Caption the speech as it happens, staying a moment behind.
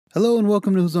Hello and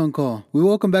welcome to Who's on Call. We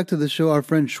welcome back to the show our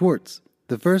friend Schwartz,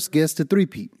 the first guest to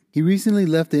three-peat. He recently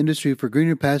left the industry for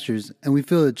greener pastures, and we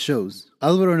feel it shows.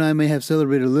 Alvaro and I may have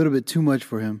celebrated a little bit too much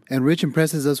for him, and Rich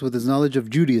impresses us with his knowledge of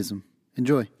Judaism.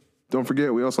 Enjoy. Don't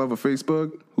forget, we also have a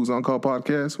Facebook, Who's on Call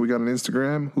Podcast. We got an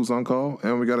Instagram, Who's on Call,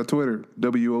 and we got a Twitter,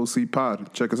 WOC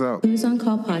Pod. Check us out. Who's on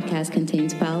Call podcast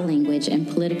contains foul language and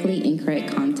politically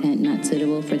incorrect content not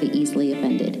suitable for the easily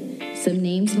offended. Some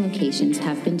names and locations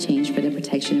have been changed for the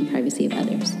protection and privacy of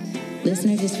others.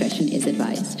 Listener discretion is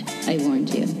advised. I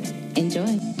warned you.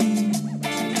 Enjoy.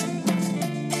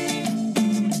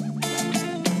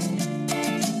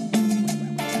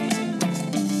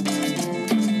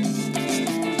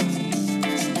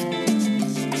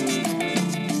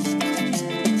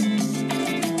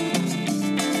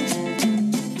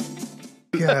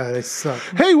 God, I suck.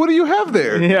 Hey, what do you have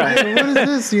there? Yeah. What is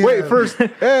this? Yeah. Wait, first,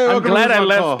 hey, I'm glad I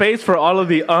left space for all of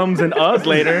the ums and uhs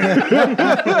later.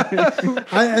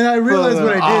 I realized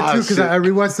what I did too because shit. I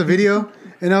rewatched the video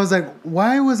and I was like,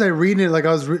 why was I reading it like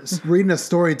I was reading a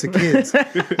story to kids?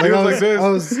 Like I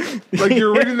was like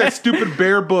you're reading that stupid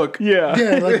bear book. Yeah.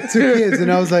 yeah, like to kids,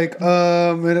 and I was like,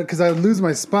 because I would lose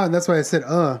my spot, and that's why I said,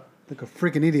 like a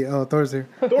freaking idiot. Oh, Thor's here.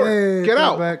 Thor, Hey, get Thor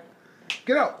out. Back.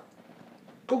 Get out.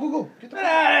 Go. Get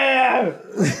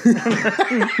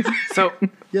So,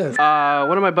 Yes.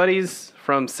 one of my buddies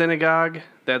from synagogue,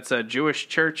 that's a Jewish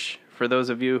church, for those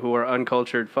of you who are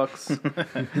uncultured fucks.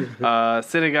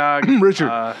 Synagogue.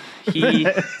 Richard.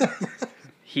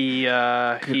 He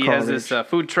has this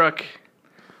food truck,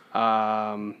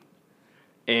 and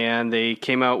they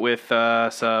came out with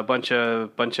a bunch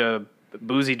of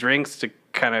boozy drinks to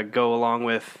kind of go along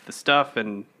with the stuff.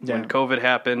 And when COVID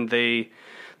happened, the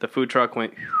food truck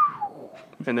went,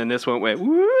 and then this one went,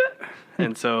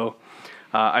 and so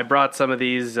I brought some of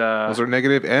these. Those are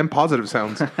negative and positive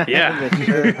sounds. Yeah,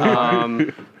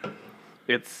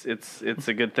 it's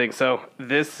a good thing. So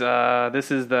this is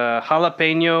the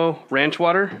jalapeno ranch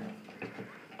water.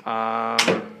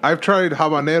 I've tried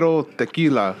habanero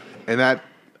tequila, and that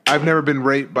I've never been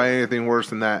raped by anything worse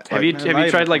than that. Have you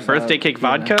tried like birthday cake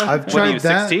vodka? I've when tried you were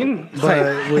that, 16?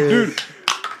 but with,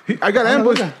 I got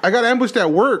ambushed. I got ambushed at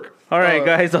work. All right,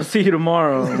 guys, I'll see you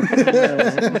tomorrow.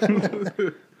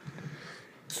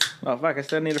 Oh, fuck, I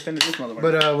still need to finish this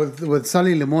motherfucker. but with sal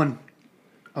y limon,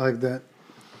 I like that.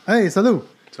 Hey, salud.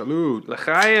 Salud.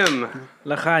 L'chaim.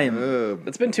 L'chaim.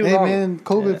 It's been too Hey long. man,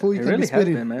 COVID fool, you It can't really be has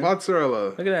spitting. been, man. Mozzarella.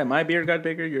 Look at that. My beard got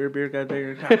bigger. Your beard got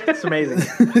bigger. God, it's amazing.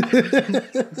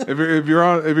 If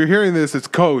you're hearing this, it's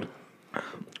code.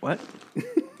 What?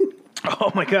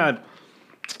 Oh, my God.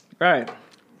 Right.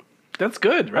 That's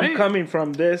good, right? I'm coming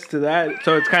from this to that,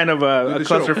 so it's kind of a This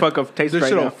shit'll- clusterfuck of taste This right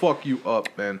shit'll now. fuck you up,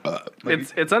 man.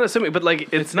 It's unassuming, but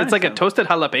like it's nice, like a though. toasted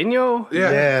jalapeno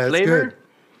Yeah, it's flavor. good.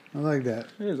 I like that.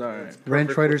 It is all right.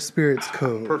 Ranch Rider Spirits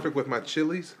Code. Perfect with my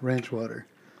chilies. Ranch water.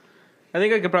 I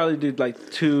think I could probably do like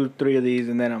 2-3 of these,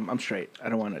 and then I'm straight. I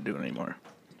don't want to do it anymore. Are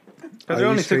Because they're you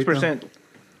only straight, 6%.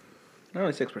 They're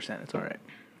only 6%. It's all right.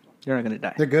 You're not gonna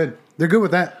die. They're good. They're good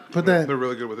with that. Put that. They're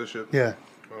really good with this shit. Yeah.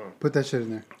 Put that shit in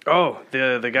there. Oh,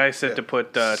 the guy said to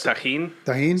put tajin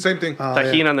Tahini. Same thing.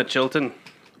 tajin on the Chilton.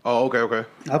 Oh, okay.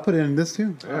 I'll put it in this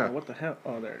too. Yeah. Oh, what the hell?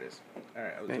 Oh, there it is. All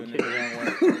right, I was doing it the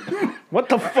wrong way. What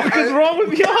the fuck is wrong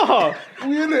with y'all?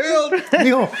 We inhaled.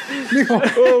 Mijo.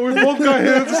 Oh, we both got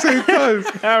hit at the same time.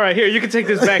 All right, here, you can take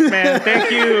this back, man.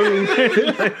 Thank you.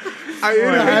 I I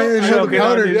inhaled. inhaled the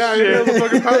powder. Yeah, I inhaled the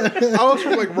fucking powder. I was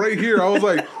from like right here. I was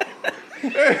like,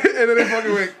 and then it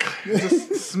fucking went,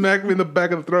 just smacked me in the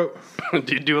back of the throat.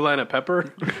 Do you do a line of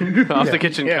pepper off the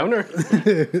kitchen counter?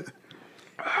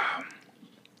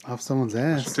 Off someone's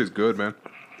ass. Tastes good, man.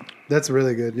 That's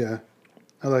really good. Yeah.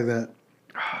 I like that.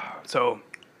 So,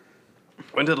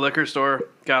 went to the liquor store.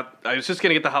 I was just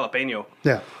gonna get the jalapeno,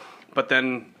 Yeah. but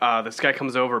then this guy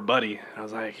comes over, buddy. And I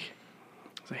was like,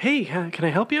 "Hey, can I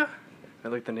help you?" I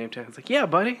looked at the name tag. I was like, "Yeah,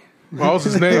 buddy." What was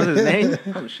his What's name? his name?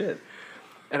 Oh, shit.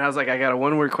 And I was like, "I got a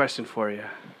one-word question for you."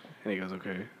 And he goes,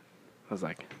 "Okay." I was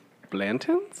like,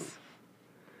 "Blanton's?"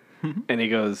 And he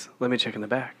goes, "Let me check in the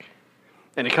back."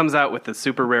 And he comes out with the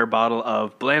super rare bottle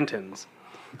of Blanton's,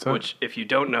 which, if you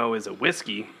don't know, is a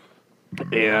whiskey.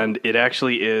 And it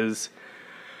actually is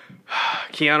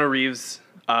Keanu Reeves'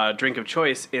 drink of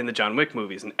choice in the John Wick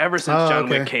movies. And ever since John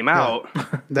Wick came out,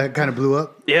 That kind of blew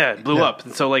up. it blew up.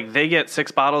 And so, like, they get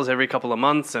 6 bottles every couple of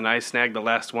months, and I snagged the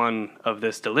last one of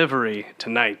this delivery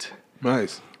tonight.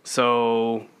 Nice.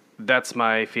 So that's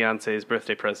my fiance's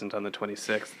birthday present on the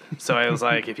 26th. So I was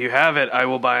like, if you have it, I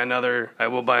will buy another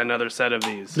set of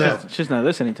these. So Yeah. She's not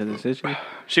listening to this, is she?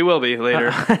 she will be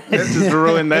later. It's just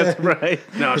ruined that surprise.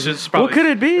 No, she's probably. What could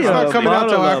it be? It's not coming out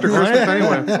till after Christmas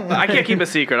anyway. I can't keep a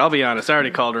secret. I'll be honest. I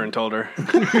already called her and told her.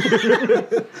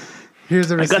 Here's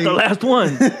the I receipt. got the last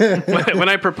one. When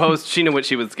I proposed, she knew what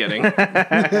she was getting.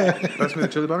 Pass me the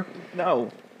chili butter. No.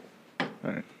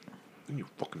 You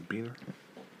fucking beaner.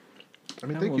 I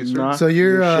mean, I thank will you, sir. knock So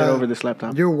you're, your shit uh, over this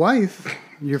laptop. Your wife,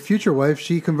 your future wife,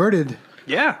 she converted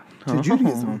Yeah. to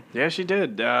Judaism. Yeah, she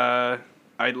did. I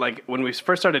like when we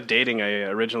first started dating. I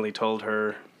originally told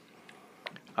her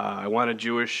I want a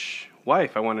Jewish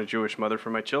wife. I want a Jewish mother for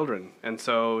my children. And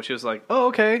so she was like, "Oh,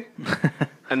 okay."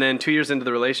 And then 2 years into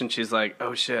the relation, she's like,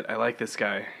 "Oh shit, I like this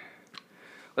guy.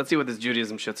 Let's see what this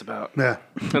Judaism shit's about." Yeah.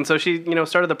 And so she,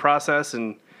 started the process,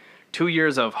 and 2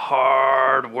 years of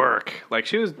hard work. Like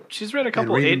she's read a And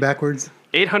couple reading backwards.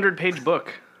 800-page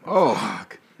book. Oh,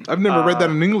 I've never read that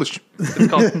in English. It's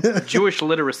called Jewish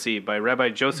Literacy by Rabbi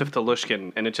Joseph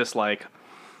Telushkin, and it's just like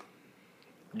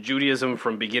Judaism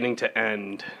from beginning to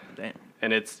end. Damn.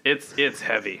 And it's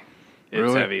heavy. It's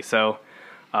Really? heavy. So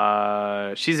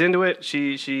she's into it.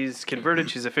 She's converted.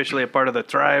 She's officially a part of the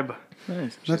tribe.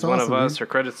 Nice. She's That's one awesome, of us. man. Her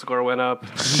credit score went up.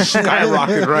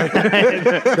 Skyrocket, right?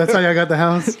 That's how y'all got the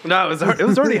house. No, it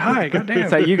was already high. Goddamn.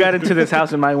 It's like you got into this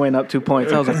house and mine went up 2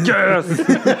 points. I was like,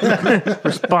 yes!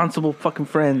 Responsible fucking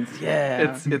friends.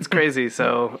 Yeah. It's crazy.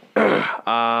 So,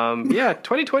 yeah,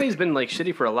 2020 has been like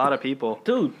shitty for a lot of people.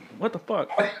 Dude, what the fuck?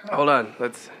 Hold on,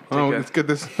 let's. Oh, Take a, let's get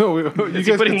this. Oh, you is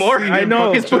he putting can more? see I him.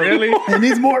 know. He's putting- Really? It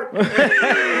needs more.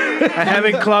 I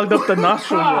haven't clogged up the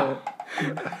nostril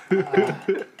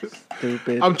yet.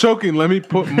 Stupid. I'm choking. Let me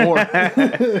put more.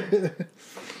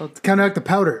 To counteract the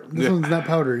powder. This Yeah. one's not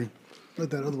powdery. Like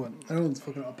that other one. That one's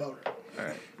fucking all powder. All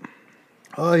right.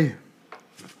 Oy.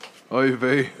 Oy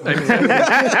vey.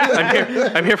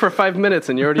 I'm here for 5 minutes,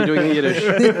 and you're already doing the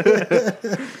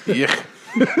Yiddish. Yeah.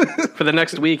 For the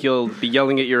next week, you'll be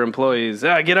yelling at your employees,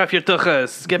 get off your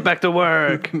tuchas, get back to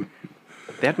work.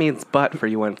 That means butt for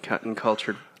you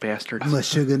uncultured bastards.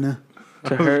 Mashugana.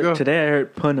 go. Today I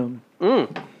heard punum.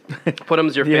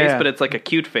 Put your face, Yeah. but it's like a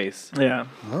cute face. Yeah.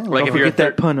 Like if Don't you're a forget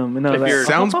that punum. And I was if like, you're-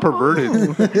 Sounds perverted.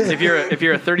 if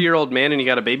you're a 30-year-old man and you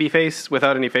got a baby face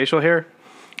without any facial hair,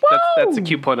 that's a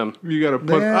cute punum. You gotta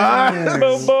put. Yes.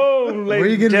 boom, boom, Where are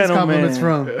you getting these compliments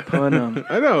from? Punum.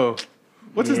 I know.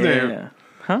 What's his name? Yeah.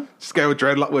 Huh? This guy with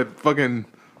dreadlock with fucking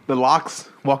the locks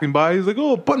walking by. He's like,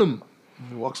 "Oh, put him."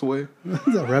 He walks away.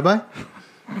 Is that Rabbi?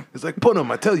 He's like, "Put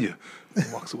him." I tell you. He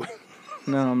walks away.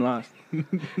 No, I'm lost. We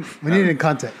need it in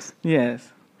context.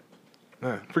 Yes.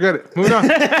 Forget it. Moving on.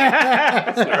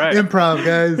 Right. Improv,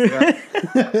 guys.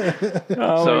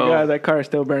 Oh So- my god, that car is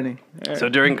still burning. So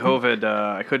during COVID,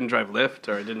 I couldn't drive Lyft,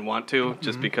 or I didn't want to,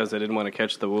 just because I didn't want to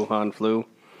catch the Wuhan flu.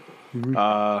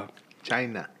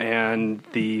 China. And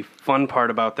the fun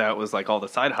part about that was like all the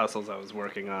side hustles I was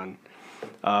working on.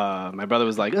 My brother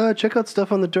was like, check out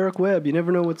stuff on the dark web. You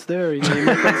never know what's there. You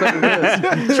might find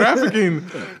something good.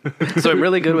 Trafficking. So I'm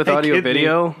really good with audio kidding me.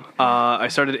 video. I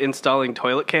started installing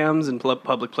toilet cams in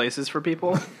public places for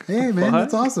people. Hey, man,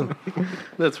 that's awesome.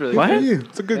 That's really Good for good. you.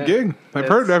 It's a good gig. I've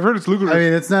heard it's lucrative. I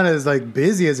mean, it's not as like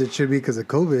busy as it should be because of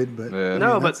COVID, but Yeah.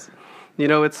 No, that's- but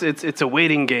it's a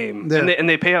waiting game, Yeah. and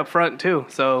they pay up front too.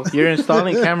 So You're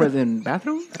installing cameras in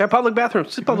bathrooms? yeah, public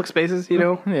bathrooms, just public spaces,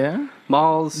 Yeah.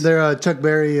 malls. they're Chuck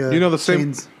Berry. You know the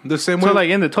same chains. way So like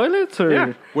in the toilets or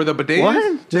Yeah. where the bidet what?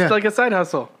 is. Yeah, Like a side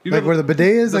hustle. You like know where the bidet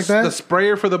is, the, like that. the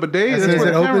sprayer for the bidet. As That's soon as where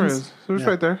it the camera opens? is. So it's Yeah.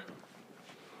 right there.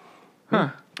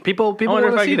 People I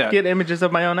wonder want if to I see could that. get images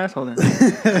of my own asshole then.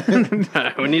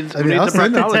 we need I mean, I'll the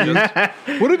send it to you.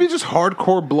 proctologist. What if you just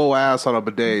hardcore blow ass on a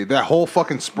bidet? That whole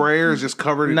fucking sprayer is just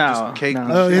covered in No, just cake. no.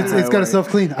 Oh, That's it's how it got a works. self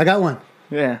clean. I got one.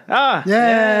 Yeah. Ah.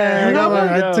 Yeah, I got there one.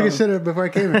 you I go. took a shit before I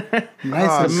came here.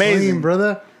 Nice and amazing. clean,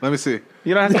 brother. Let me see.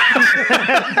 You don't have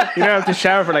to, you don't have to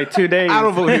shower for like 2 days. I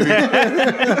don't believe you.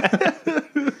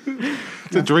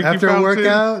 It's a drinking After a fountain.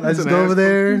 workout, I It's just an go over ass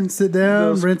there and sit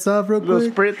down, Little- rinse off real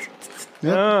Little quick. spritz.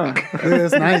 Yeah,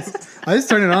 that's nice. I just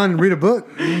turn it on and read a book.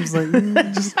 And I'm just like,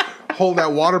 just Hold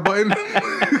that water button.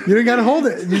 you don't gotta hold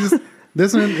it. You just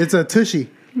this one, it's a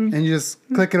tushy, and you just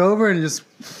click it over and just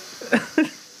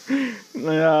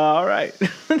All right.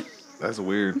 That's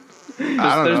weird.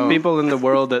 I don't There's know. people in the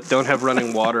world that don't have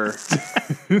running water,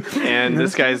 and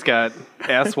this guy's got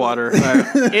ass water.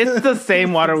 It's the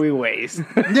same water we waste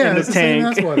yeah, in it's the the same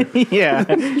tank. ass water. Yeah.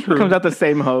 Comes out the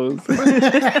same hose.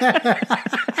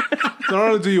 Not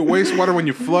only do you waste water when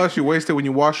you flush, you waste it when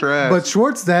you wash your ass. But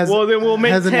Schwartz has, Well, then we'll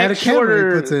make has an tank added camera he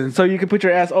shorter, puts in. so you can put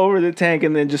your ass over the tank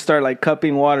and then just start like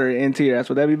cupping water into your ass.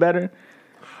 Would that be better?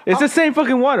 It's the same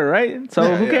fucking water, right?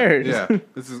 So who cares? Yeah,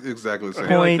 this is exactly the same. I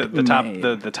feel like Point the top made.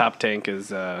 the top tank is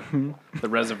the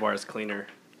reservoir is cleaner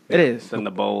It is. than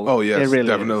the bowl. Oh yes, It really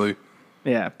definitely.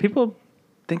 Yeah, people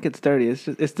think it's dirty. It's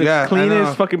the Yeah, I know.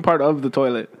 cleanest fucking part of the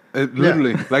toilet. It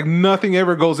literally, like nothing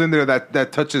ever goes in there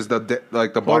that touches the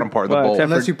bottom part of the Well, bowl. except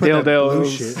Unless you put that blue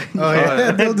dildos. shit. Oh,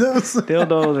 yeah. Dildos.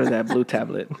 Dildos or that blue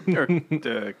tablet.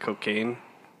 or cocaine.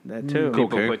 That too. Cool.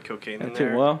 People Okay. put cocaine in That too.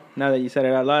 there. Well, now that you said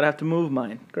it out loud, I have to move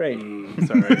mine. Great.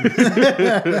 Sorry.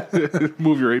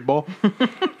 Move your 8-ball.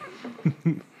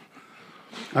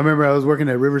 I remember I was working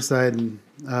at Riverside and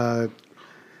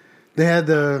they had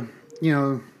the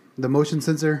motion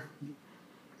sensor.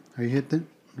 Are you hitting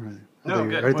it? No,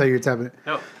 good. I thought you were tapping it.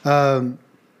 No.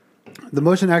 The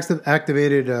motion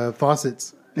activated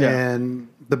faucets Yeah. and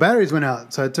the batteries went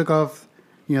out. So I took off,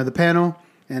 the panel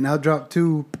and out dropped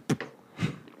 2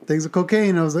 things of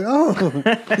cocaine. I was like, oh,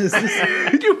 is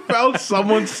this, You found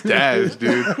someone's stash,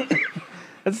 dude.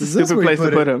 That's a is this stupid where you place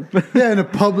to put put it? him. Yeah, in a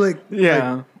public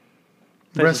Yeah.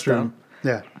 That's just restroom. dumb.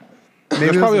 Yeah. That's it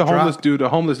was probably a a homeless drop. dude. A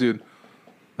homeless dude.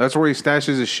 That's where he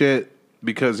stashes his shit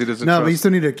because he doesn't. No, trust. but you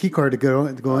still need a key card to go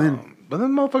in. But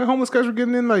then motherfucking homeless guys were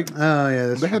getting in like Oh, yeah.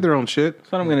 That's they had their own shit.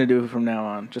 That's what I'm gonna do from now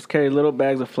on. Just carry little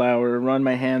bags of flour, run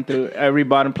my hand through every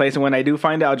bottom place, and when I do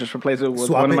find it, I'll just replace it with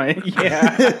Swap one of it.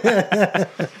 my.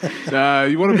 Yeah.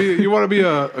 You want to be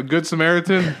a good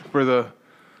Samaritan for the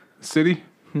city.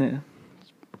 Yeah.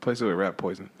 Replace it with rat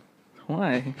poison.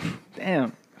 Why?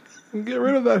 Damn. Get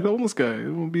rid of that homeless guy. It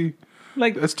won't be.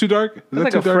 Like That's too dark. Is that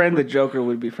like too a dark? friend the Joker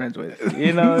would be friends with.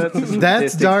 You know, that's some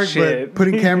That's sadistic dark, shit. but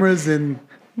putting cameras in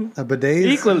a bidet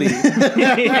is- Equally.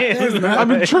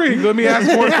 I'm intrigued. Let me ask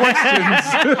more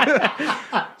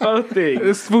questions. Both things.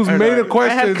 This fool's made of I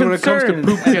had questions when it comes to concerns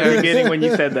poop at the cans. beginning when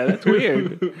you said that. That's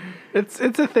weird. It's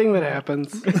a thing that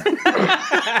happens.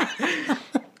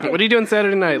 What are you doing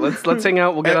Saturday night? Let's hang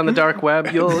out. We'll get on the dark web.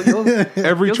 You'll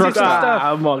Every You'll truck see some stop. stuff.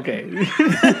 I'm okay.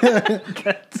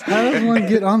 How does one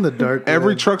get on the dark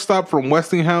Every web? truck stop from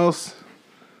Westinghouse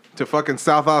to fucking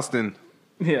South Austin.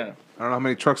 Yeah. I don't know how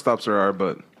many truck stops there are,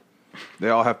 but they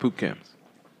all have poop cams.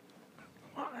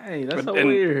 Hey, that's so And-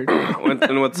 weird.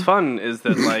 and what's fun is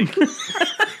that like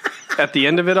at the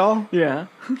end of it all, Yeah.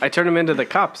 I turn them into the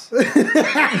cops.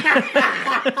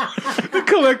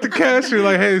 Collect the cash. You're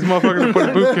like, hey, these motherfuckers are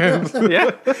putting poop cams.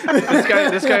 Yeah,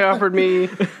 this guy offered me,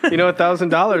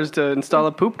 $1,000 to install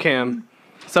a poop cam.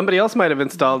 Somebody else might have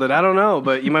installed it. I don't know,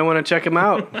 but you might want to check him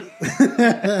out.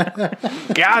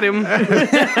 Got him.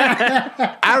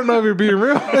 I don't know if you're being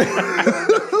real.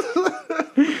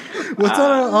 What's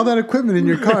all that equipment in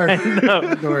your car?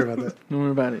 Don't worry about that. Don't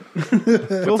worry about it.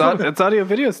 It's audio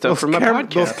video stuff from my Those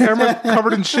podcast. cameras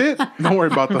covered in shit. Don't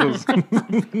worry about those.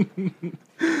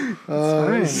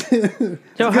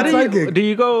 Yo, how good side do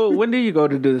you go? When do you go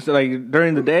to do this? Like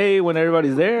during the day when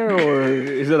everybody's there, or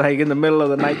is it like in the middle of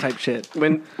the night type shit?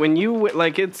 When you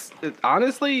like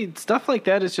honestly stuff like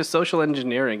that is just social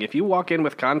engineering. If you walk in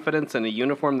with confidence in a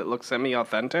uniform that looks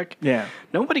semi-authentic, Yeah,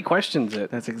 nobody questions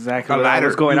it. that's exactly A what I ladder.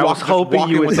 was going. You I walk- was just hoping walk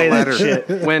you in would with say a that ladder.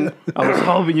 shit. When I was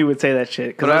hoping you would say that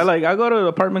shit because I go to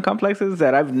apartment complexes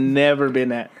that I've never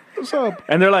been at. What's up?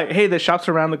 And they're like, hey, the shop's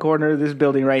around the corner, this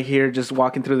building right here, just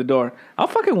walking through the door. I'll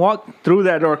fucking walk through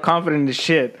that door confident as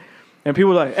shit. And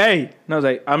people are like, hey. And I was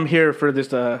like, I'm here for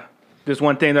this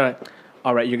one thing. They're like,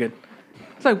 all right, you're good.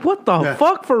 It's like, what the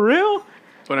fuck, for real?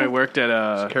 when I worked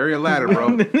at Carry a ladder, bro.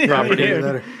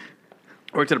 Ladder.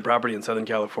 worked at a property in Southern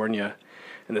California,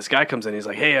 and this guy comes in. He's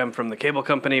like, "Hey, I'm from the cable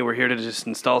company. We're here to just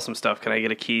install some stuff. Can I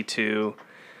get a key to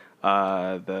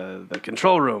the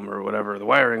control room or whatever, the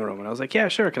wiring room?" And I was like, "Yeah,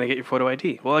 sure. Can I get your photo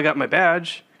ID?" "Well, I got my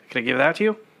badge. Can I give that to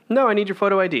you?" "No, I need your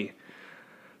photo ID."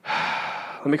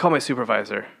 "Let me call my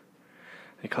supervisor."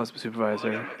 And he calls the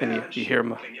supervisor, and you hear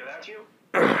him.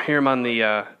 Hear him on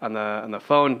the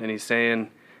phone, and he's saying,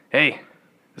 "Hey,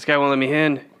 this guy won't let me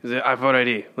in. He's like, I have photo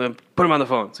ID. Put him on the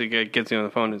phone." So he gets me on the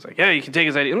phone. And he's like, "Yeah, you can take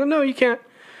his ID." I'm like, "No, you can't.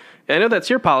 I know that's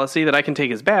your policy that I can take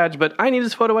his badge, but I need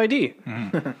his photo ID."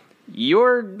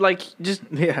 You're like, just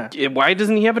Yeah. why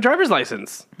doesn't he have a driver's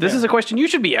license? This is a question you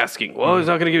should be asking. Well, he's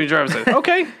not going to give you a driver's license.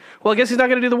 Okay. Well, I guess he's not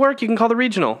going to do the work. You can call the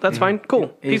regional. That's fine.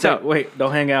 Cool. He's Peace like, out. wait,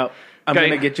 don't hang out. I'm Okay.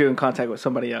 going to get you in contact with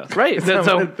somebody else. Right. So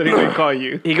Someone that he can call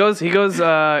you. he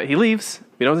leaves.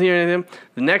 We don't hear anything.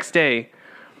 The next day,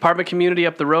 apartment community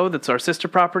up the road, that's our sister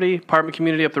property. Apartment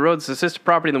community up the road, it's the sister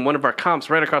property. And then one of our comps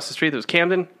right across the street, that was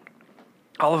Camden.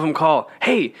 All of them call,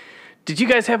 "Hey, did you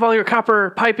guys have all your copper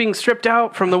piping stripped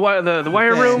out from the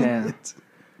wire room?" Yeah.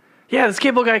 yeah, this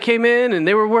cable guy came in and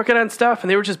they were working on stuff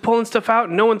and they were just pulling stuff out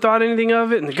and no one thought anything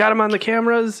of it and they got him on the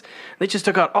cameras. They just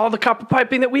took out all the copper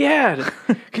piping that we had.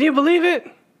 Can you believe it?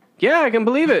 Yeah, I can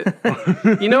believe it.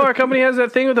 You know, our company has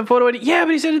that thing with the photo ID. Yeah,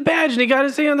 but he said his badge and he got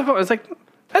his thing on the phone. It's like,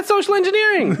 that's social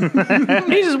engineering.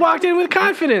 He just walked in with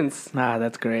confidence. Nah,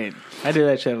 that's great. I do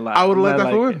that shit a lot. I would have let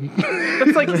that like win.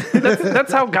 That's like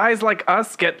that's how guys like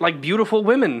us get like beautiful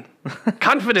women.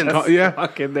 Confidence. Yeah.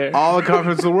 Fuck in there. All the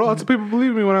confidence in the world. That's what people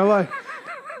believe me when I lie.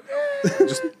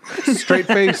 Just straight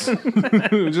face.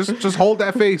 just hold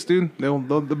that face, dude. They'll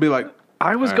be like,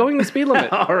 I was going the speed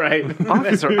limit. All right.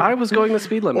 Officer, I was going the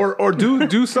speed limit. or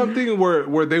do something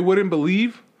where they wouldn't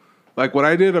believe. Like what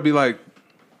I did, I'd be like,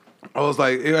 I was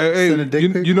like, hey, Send a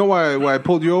dick pic? you know why I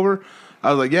pulled you over?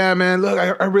 I was like, yeah, man, look,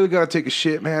 I really gotta take a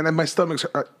shit, man, and my stomach's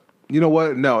hurt. You know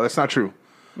what? No, that's not true.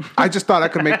 I just thought I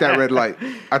could make that red light.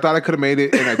 I thought I could have made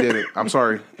it, and I did it. I'm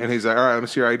sorry. And he's like, all right, let me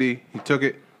see your ID. He took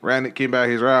it, ran it, came back.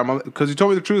 He's like, all right, because he told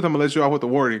me the truth, I'm gonna let you off with a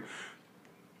warning.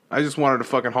 I just wanted to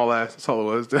fucking haul ass. That's all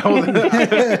it was. That was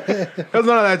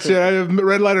none of that shit.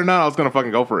 Red light or not, I was gonna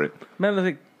fucking go for it. Man, I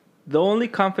think the only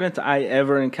confidence I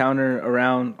ever encounter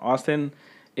around Austin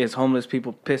is homeless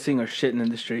people pissing or shitting in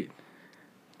the street.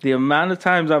 The amount of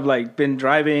times I've like been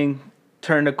driving,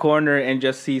 turn a corner, and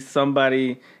just see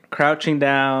somebody crouching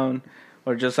down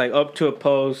or just like up to a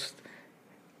post,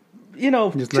 you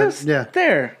know, just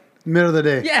there. Middle of the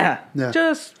day. Yeah, Yeah.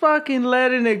 just fucking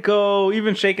letting it go,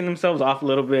 even shaking themselves off a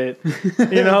little bit,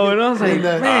 you know. And I was like,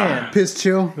 man, Piss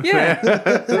chill. yeah,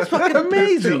 that's fucking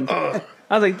amazing.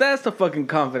 I was like, that's the fucking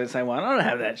confidence I want. I don't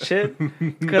have that shit.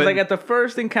 Because like at the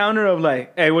first encounter of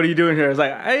like, hey, what are you doing here? It's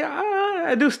like,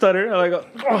 I do stutter. I like,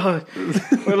 oh.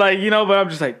 But like, you know, but I'm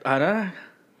just like, Anna,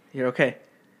 you're okay.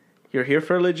 You're here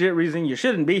for a legit reason. You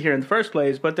shouldn't be here in the first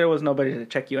place, but there was nobody to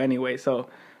check you anyway. So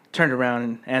turn around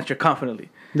and answer confidently.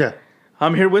 Yeah.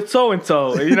 I'm here with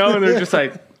so-and-so, you know, and they're just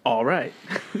like, all right.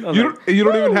 You don't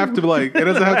even have to like. It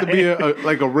doesn't have to be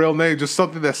a real name. Just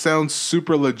something that sounds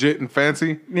super legit and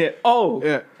fancy. Yeah. Oh.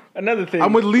 Yeah. Another thing.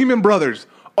 I'm with Lehman Brothers.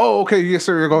 Oh, okay. Yes,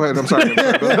 sir. Go ahead. I'm sorry.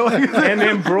 An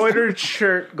embroidered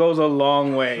shirt goes a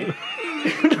long way.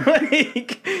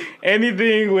 Like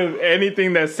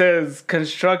anything that says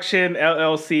construction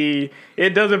LLC, it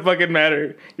doesn't fucking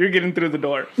matter. You're getting through the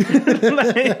door.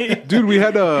 Like, Dude, we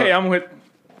had a. hey, I'm with.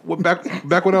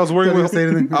 Back when I was working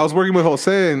with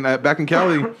Jose and back in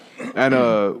Cali, and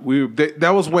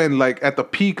that was when like at the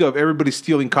peak of everybody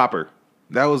stealing copper.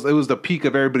 It was the peak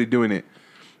of everybody doing it,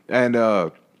 and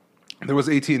there was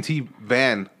AT&T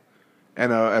van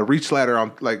and a reach ladder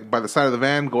on like by the side of the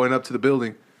van going up to the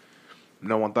building.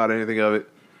 No one thought anything of it.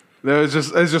 It's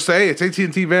just hey, it's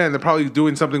AT&T van. They're probably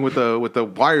doing something with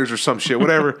the wires or some shit,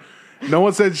 whatever. No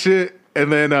one said shit,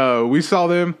 and then we saw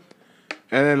them.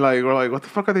 And then, like, we're like, what the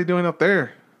fuck are they doing up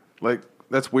there? Like,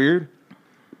 that's weird.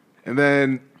 And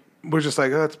then we're just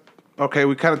like, that's okay.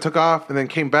 We kind of took off and then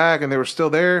came back, and they were still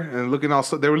there and looking all.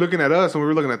 They were looking at us, and we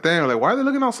were looking at them. We're like, why are they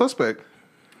looking all suspect?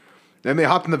 Then they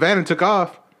hopped in the van and took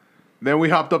off. Then we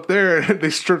hopped up there, and they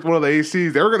stripped one of the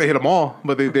ACs. They were gonna hit them all,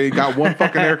 but they got one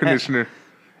fucking air conditioner.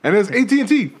 And it was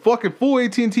AT&T, fucking full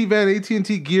AT&T van,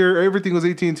 AT&T gear, everything was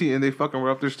AT&T, and they fucking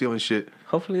were up there stealing shit.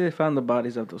 Hopefully, they found the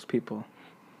bodies of those people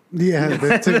Yeah,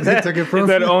 they took it from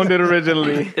that owned it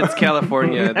originally. It's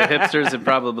California. The hipsters have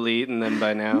probably eaten them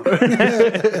by now.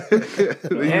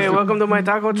 Hey, welcome to my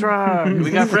taco truck.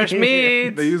 We got fresh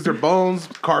meat. They used their bones,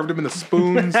 carved them into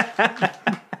spoons.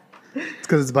 It's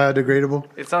because it's biodegradable.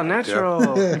 It's all natural.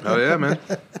 Oh yeah, man.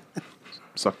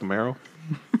 Suck the marrow.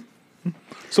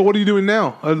 So what are you doing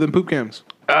now other than poop cams?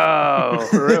 Oh,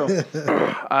 For real.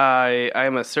 I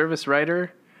am a service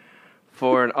writer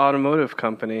for an automotive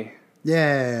company.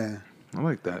 Yeah. I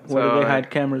like that. Where do So, they hide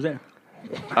cameras there?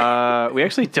 We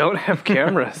actually don't have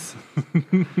cameras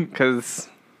because,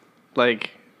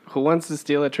 like, who wants to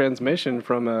steal a transmission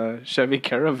from a Chevy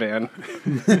Caravan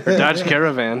or Dodge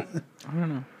Caravan? I don't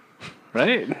know.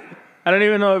 Right? I don't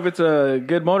even know if it's a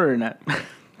good motor or not.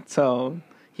 So,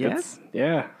 It's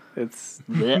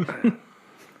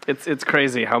it's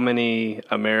crazy how many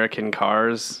American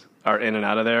cars are in and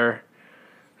out of there.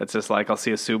 It's just like I'll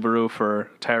see a Subaru for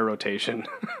tire rotation.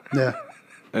 Yeah.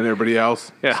 And everybody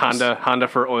else. Yeah, Honda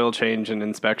for oil change and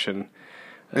inspection.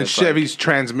 And It's Chevy's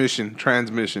transmission.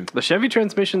 The Chevy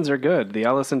transmissions are good. The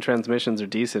Allison transmissions are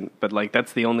decent, but like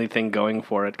that's the only thing going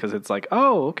for it because it's like,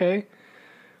 oh, okay,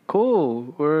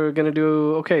 cool. We're gonna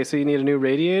do okay. So you need a new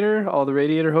radiator, all the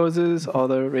radiator hoses, all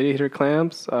the radiator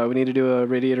clamps. We need to do a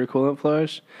radiator coolant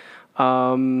flush.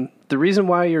 The reason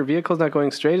why your vehicle's not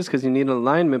going straight is because you need an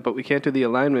alignment, but we can't do the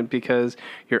alignment because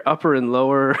your upper and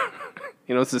lower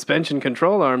suspension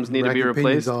control arms need to be Rack your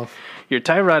pinions replaced. off. Your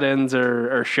tie rod ends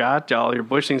are shot. All your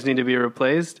bushings need to be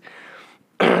replaced.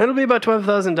 It'll be about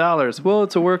 $12,000. Well,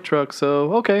 it's a work truck,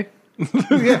 so okay.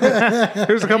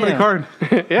 Here's the company card.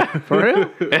 Yeah, For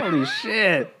real? Holy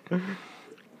shit.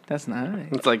 That's nice.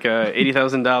 it's like a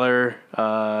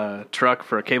 $80,000 truck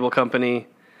for a cable company,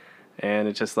 and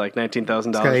it's just like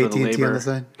 $19,000 Got for the AT&T on labor the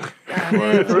side.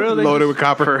 Yeah, for real? Loaded with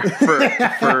copper.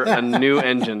 for a new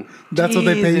engine. That's what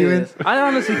they pay you in? Jesus. I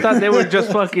honestly thought they were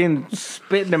just fucking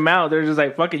spitting them out. They're just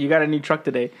like, fuck it, you got a new truck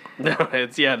today. No,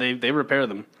 they repair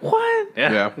them. What?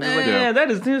 Yeah. Man,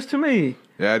 that is news to me.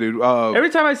 Yeah, dude. Every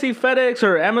time I see FedEx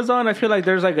or Amazon, I feel like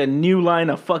there's like a new line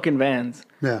of fucking vans.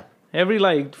 Yeah. Every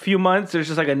like few months, there's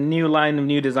just like a new line of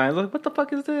new designs. Like, what the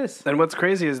fuck is this? And what's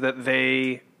crazy is that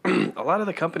a lot of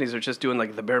the companies are just doing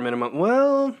like the bare minimum.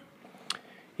 Well,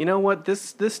 you know what?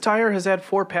 This tire has had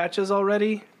 4 patches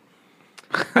already.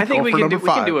 I think we can do a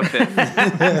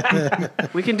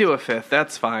 5th. We can do a 5th.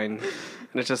 That's fine.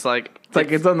 And it's just like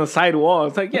It's on the side wall.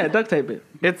 It's like, yeah, duct tape it.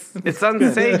 it's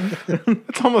unsafe.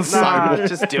 It's almost Nah, sideways.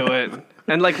 just do it.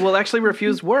 And like we'll actually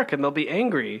refuse work and they'll be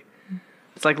angry.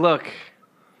 It's like, look,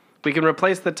 we can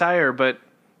replace the tire, but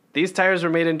these tires were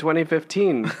made in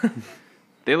 2015.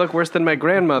 They look worse than my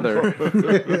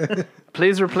grandmother.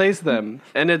 Please replace them.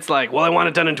 And it's like, well, I want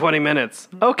it done in 20 minutes.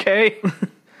 Okay.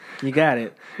 You got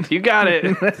it. You got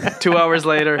it. 2 hours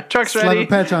later, truck's Slap ready. a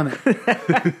patch on it.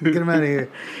 Get him out of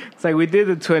here. It's like we did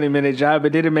the 20-minute job,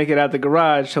 but didn't make it out the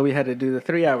garage, so we had to do the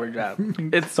 3-hour job.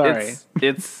 Sorry.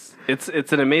 It's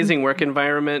an amazing work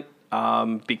environment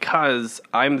because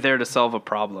I'm there to solve a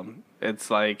problem.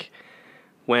 It's like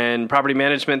when property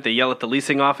management, they yell at the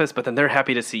leasing office, but then they're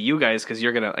happy to see you guys because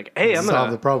you're gonna like, hey, I'm Solve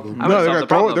gonna the problem. I'm No, gonna they're solve gonna the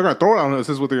throw. They're problem. gonna throw it on us.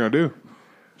 This is what they're gonna do.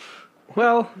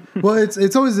 Well, Well,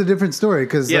 it's always a different story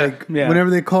because Yeah. like Yeah. whenever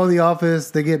they call the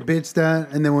office, they get bitched at,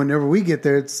 and then whenever we get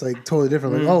there, it's like totally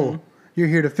different. Like, oh, you're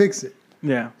here to fix it,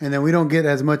 Yeah. and then we don't get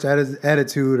as much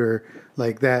attitude or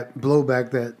like that blowback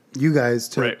that you guys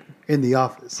took Right. in the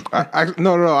office.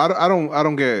 No.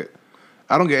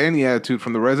 I don't get any attitude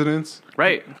from the residents.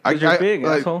 right. You're big,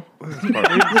 like, asshole.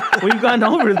 We've gone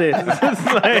over this. It's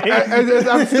like,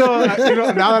 I'm still.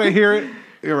 Now that I hear it,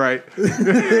 you're right.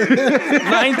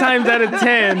 9 times out of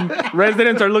 10,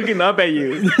 residents are looking up at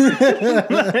you.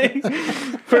 Like,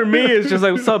 for me, it's just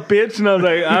like, what's up, bitch? And I was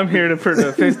like, I'm here for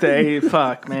the fix the hey,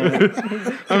 fuck, man.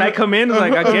 Can I come in?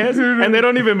 Like, I guess. And they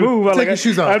don't even move. I'm Take like, your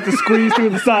shoes off. I have to squeeze through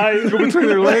the sides, go between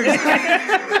their legs.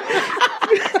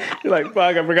 You're like,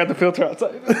 fuck, I forgot the filter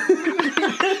outside.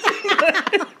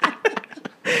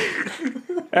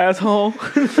 Asshole.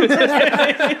 I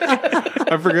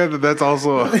forget that that's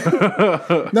also. No,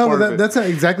 part of but it. that's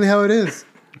exactly how it is.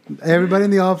 Everybody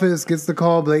in the office gets the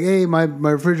call, like, hey, my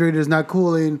refrigerator is not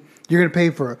cooling. You're going to pay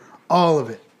for all of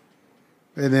it.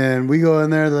 And then we go in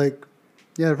there like,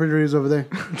 yeah, the refrigerator's over there.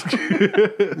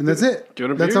 And that's it. Do you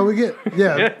want a That's beer? all we get.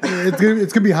 Yeah. It's going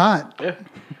to be hot. Yeah.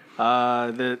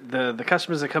 The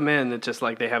customers that come in, it's just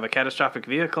like they have a catastrophic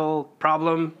vehicle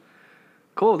problem.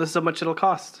 Cool. This is how much it'll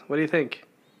cost. What do you think?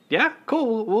 Yeah.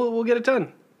 Cool. We'll get it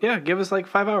done. Yeah. Give us like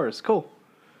 5 hours. Cool.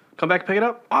 Come back, pick it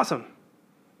up. Awesome.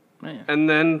 Man. And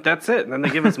then that's it. And then they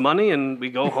give us money, and we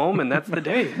go home, and that's the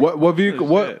day. What vehicle?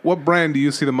 What brand do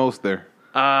you see the most there?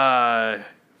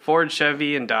 Ford,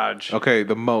 Chevy, and Dodge. Okay,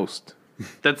 the most.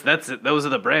 That's it. Those are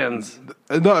the brands.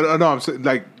 No. I'm saying,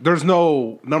 like, there's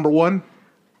no number one.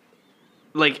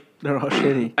 Like, They're all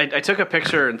shitty. I took a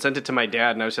picture and sent it to my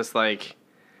dad, and I was just like,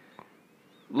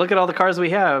 look at all the cars we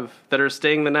have that are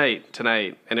staying the night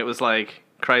tonight. And it was like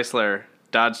Chrysler,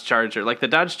 Dodge Charger. Like the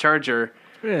Dodge Charger,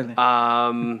 Really?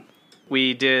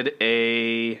 we did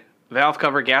a valve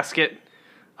cover gasket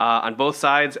on both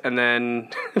sides, and then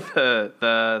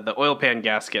the oil pan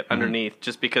gasket underneath,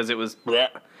 just because it was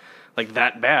like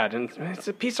that bad. And it's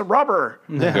a piece of rubber.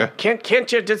 Yeah.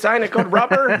 Can't you design a good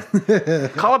rubber?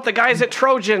 Call up the guys at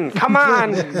Trojan. Come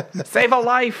on, save a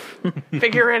life.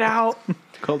 Figure it out.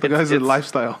 Call the guys in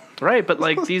lifestyle. Right, but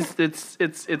like these,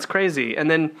 it's crazy. And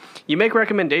then you make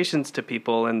recommendations to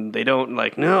people, and they don't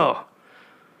like. No,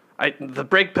 the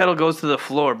brake pedal goes to the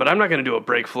floor, but I'm not going to do a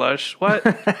brake flush. What?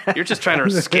 You're just trying to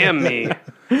scam me.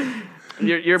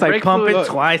 Your It's like brake pump fluid. it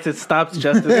twice, it stops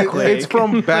just as quick. It's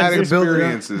from bad Let's build it up.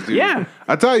 experiences, dude. Yeah.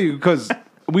 I tell you, because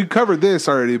we covered this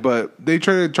already, but they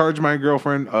tried to charge my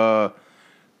girlfriend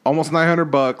almost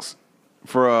 $900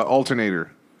 for an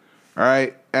alternator. All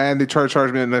right, and they tried to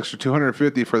charge me an extra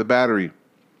 $250 for the battery,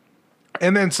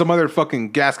 and then some other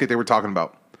fucking gasket they were talking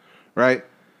about, right?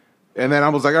 And then I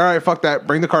was like, all right, fuck that,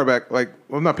 bring the car back. Like,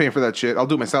 well, I'm not paying for that shit. I'll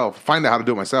do it myself. Find out how to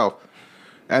do it myself.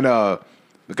 And the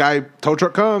guy tow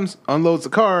truck comes, unloads the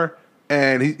car,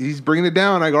 And he's bringing it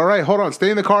down. I go, all right, hold on. Stay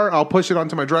in the car. I'll push it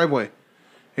onto my driveway.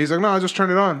 He's like, no, I'll just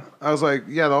turn it on. I was like,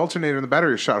 yeah, the alternator and the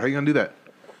battery is shot. How you going to do that?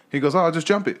 He goes, oh, I'll just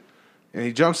jump it. And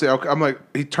he jumps it. I'm like,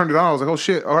 he turned it on. I was like, oh,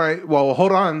 shit. All right, well,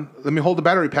 hold on. Let me hold the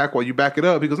battery pack while you back it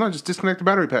up. He goes, no, just disconnect the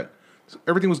battery pack. So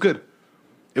everything was good.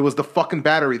 It was the fucking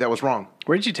battery that was wrong.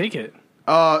 Where'd you take it?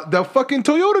 The fucking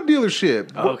Toyota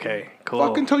dealership. Okay, cool.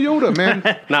 Fucking Toyota,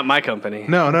 man. Not my company.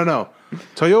 No.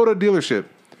 Toyota dealership.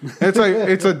 It's like,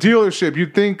 it's a dealership.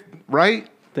 You'd think, right?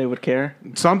 They would care.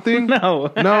 Something?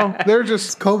 No. No, they're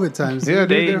just... COVID times. Yeah,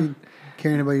 They- dude.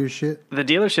 Caring about your shit. The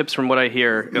dealerships, from what I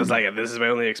hear, it was like, this is my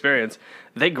only experience.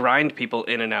 They grind people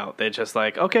in and out. They're just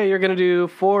like, okay, you're going to do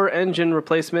 4 engine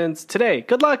replacements today.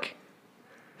 Good luck.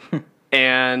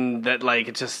 And that, like,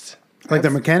 it just... Like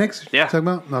the mechanics? Yeah. Talking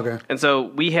about? Okay. And so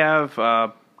we have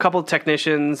a couple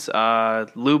technicians,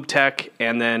 lube tech,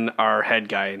 and then our head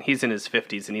guy. And he's in his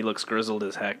 50s, and he looks grizzled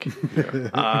as heck.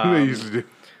 They used to do.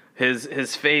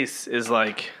 His face is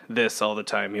like this all the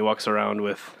time. He walks around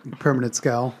with Permanent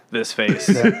scowl. this face.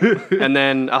 And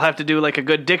then I'll have to do like a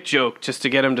good dick joke just to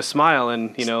get him to smile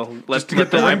and, you know, let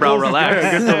the eyebrow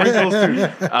relax.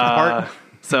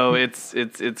 So it's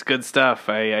good stuff.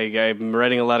 I'm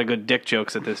writing a lot of good dick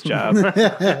jokes at this job.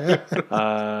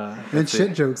 And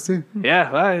shit jokes, too.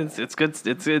 Yeah, well, it's good.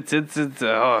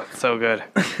 It's so good.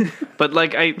 But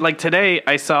like today,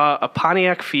 I saw a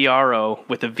Pontiac Fiero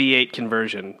with a V8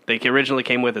 conversion. They originally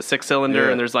came with a 6-cylinder,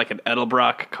 Yeah. and there's like an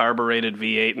Edelbrock carbureted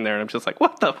V8 in there, and I'm just like,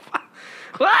 what the fuck?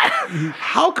 What?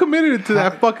 How committed to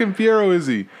that fucking Fiero is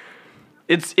he?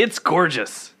 It's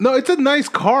gorgeous. No, it's a nice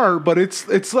car, but it's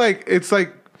like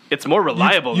It's more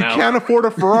reliable you now. can't afford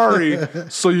a Ferrari,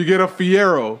 so you get a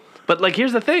Fiero. But like,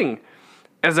 here's the thing: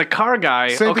 as a car guy,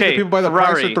 Same thing okay, that people buy the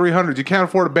Ferrari, Chrysler 300. You can't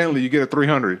afford a Bentley, you get a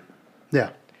 300.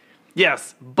 Yeah.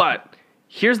 yes, but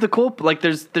here's the cool. Like,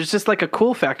 there's just like a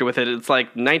cool factor with it. It's like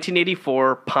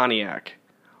 1984 Pontiac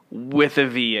with a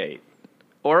V8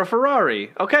 or a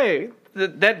Ferrari. Okay,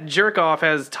 that jerk off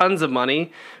has tons of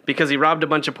money because he robbed a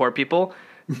bunch of poor people.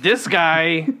 This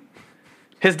guy.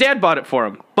 His dad bought it for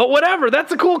him. But whatever,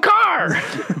 that's a cool car.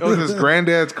 It was his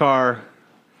granddad's car,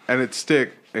 and it's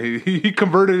stick. He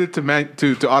converted it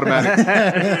to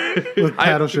automatic. With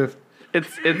paddle shift.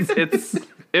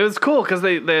 It was cool because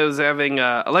they was having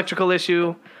electrical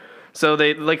issue. So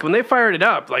they like when they fired it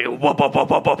up, like whoop, whoop, whoop,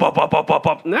 whoop, whoop, whoop, whoop, whoop,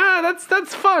 whoop. Nah,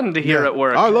 that's fun to hear Yeah. at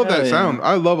work. I love that sound.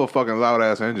 I love a fucking loud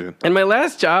ass engine. And my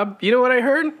last job, you know what I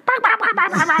heard?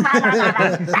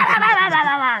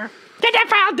 Get that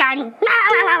file done.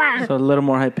 So a little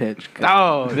more high pitch.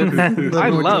 Oh, I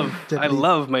more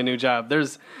love my new job.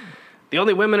 There's the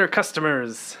only women are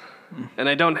customers, and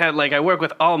I work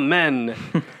with all men,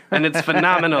 and it's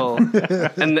phenomenal.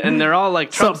 and they're all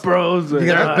like Trump's Sup, bros? You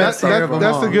got the best hair of them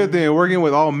That's all. the good thing. Working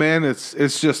with all men, it's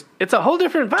just It's a whole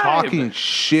different vibe. talking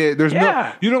shit. There's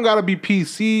Yeah. you don't gotta be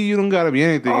PC. You don't gotta be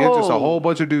anything. It's just a Oh. whole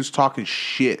bunch of dudes talking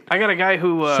shit. I got a guy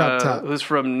Shut up. who's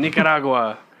from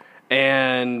Nicaragua,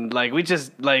 and like we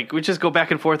just go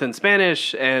back and forth in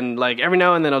Spanish, and like every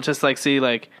now and then I'll just like see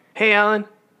like, "Hey, Alan."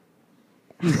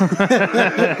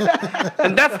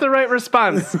 And that's the right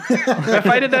response. If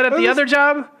I did that at the other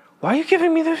job, why are you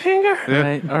giving me the finger?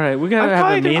 All right. We gotta I'm have a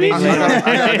fine, meeting. please.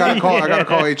 I gotta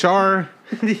call HR.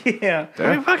 Yeah.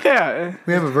 I mean, fuck that.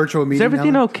 We have a virtual meeting. Is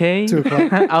everything Alan. okay 2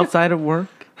 o'clock. outside of work?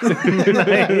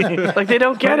 Like they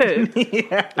don't get it.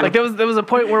 Like there was a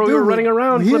point where we were Dude, running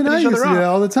around He flipping and I each used other to do that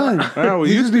off. all the time. Yeah, we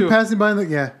He'd used just be to. passing by and like,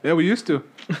 yeah. Yeah, we used to.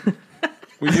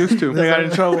 We used to. I got in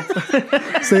trouble.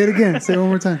 Say it again. Say it one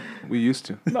more time. We used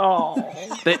to. No.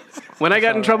 When I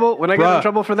got in trouble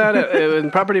for that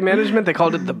in property management, they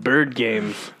called it the bird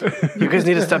game. You guys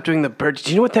need to stop doing the bird.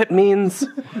 Do you know what that means?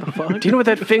 Do you know what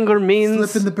that finger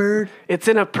means? Flipping the bird. It's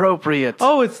inappropriate.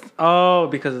 Oh,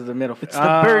 because of the middle. It's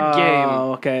the bird game.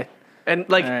 Oh, okay. And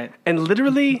like, All right. and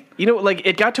literally, you know, like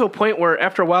it got to a point where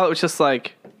after a while it was just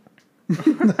like,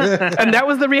 and that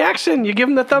was the reaction. You give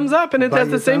them the thumbs up, and it Bite has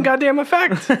the your same thumb? goddamn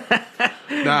effect.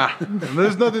 Nah,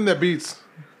 there's nothing that beats.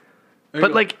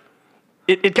 But like,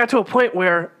 it got to a point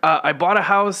where I bought a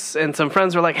house, and some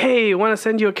friends were like, "Hey, I want to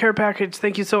send you a care package.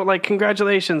 Thank you so like,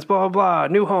 congratulations, blah blah blah,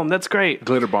 new home. That's great."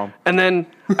 Glitter bomb. And then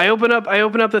I open up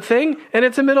the thing, and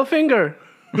it's a middle finger.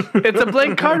 It's a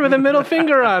blank card with a middle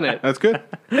finger on it. That's good.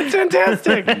 It's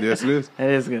fantastic. Yes, it is. It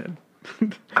is good.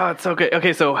 Oh, it's so good.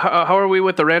 Okay, so how are we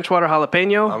with the ranch water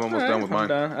jalapeno? I'm almost done with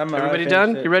mine. Everybody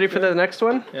done? You ready for the next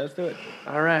one? Yeah, let's do it.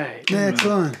 All right. Next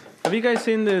one. Have you guys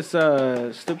seen this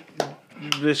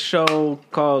this show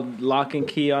called Lock and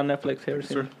Key on Netflix? Have you ever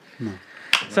seen it?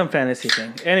 Some fantasy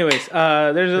thing. Anyways,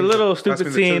 there's a little Pass me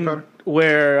stupid the chili scene powder.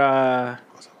 where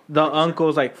the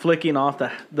uncle's like flicking off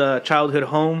the childhood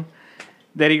home,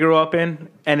 that he grew up in,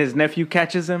 and his nephew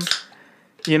catches him,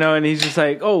 you know, and he's just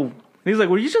like, oh, he's like,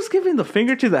 were you just giving the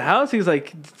finger to the house? He's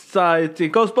like,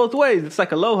 it goes both ways. It's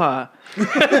like aloha, you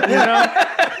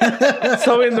know.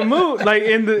 So in the mood, like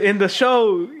in the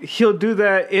show, he'll do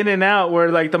that in and out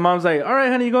where like the mom's like, all right,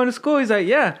 honey, you going to school? He's like,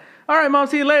 yeah. All right, mom,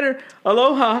 see you later.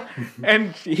 Aloha,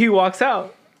 and he walks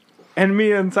out. And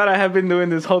me and Sarah have been doing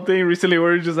this whole thing recently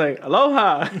where we're just like,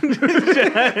 aloha. That's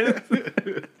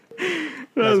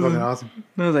fucking awesome.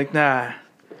 I was like, nah.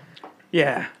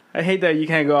 Yeah. I hate that you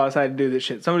can't go outside and do this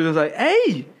shit. Somebody was like,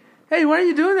 hey, why are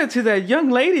you doing that to that young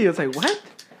lady? It's like, what?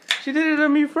 She did it to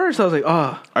me first. I was like,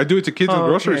 oh. I do it to kids in the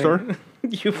grocery store. You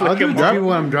I'll do fucking it to people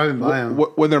when I'm driving by them.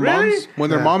 When their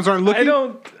moms aren't looking.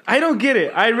 I don't get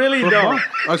it. I really don't.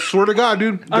 I swear to God,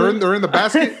 dude. They're in the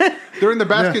basket. They're in the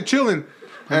basket chilling.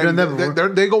 I've done that before.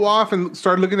 They go off and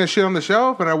start looking at shit on the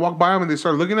shelf, and I walk by them and they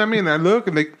start looking at me, and I look,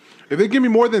 and if they give me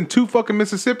more than 2 fucking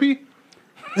Mississippi,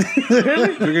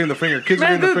 they're getting the finger. Kids are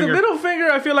getting the finger. The middle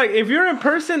finger, I feel like if you're in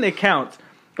person, it counts.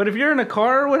 But if you're in a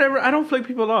car or whatever, I don't flick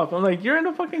people off. I'm like, you're in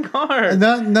a fucking car.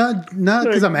 Not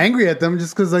because I'm angry at them,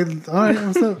 just because like, all right,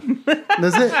 what's up?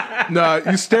 That's it. No,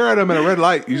 you stare at them at a red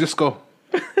light. You just go.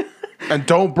 And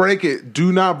don't break it.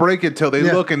 Do not break it till they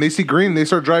look and they see green and they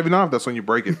start driving off. That's when you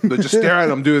break it. They just stare at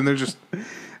them, dude, and they're just...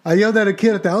 I yelled at a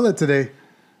kid at the outlet today.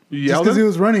 You yelled just because he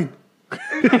was running.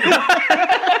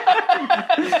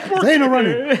 There ain't no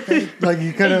running. Like,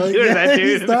 you kind of... You're that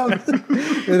dude. He stopped.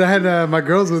 And I had my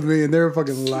girls with me, and they were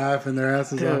fucking laughing their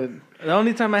asses off. Dude, the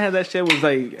only time I had that shit was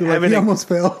like He almost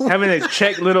fell. having to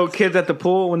check little kids at the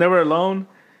pool when they were alone.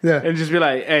 Yeah. And just be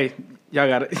like, hey, y'all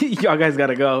guys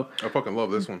gotta go. I fucking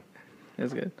love this one.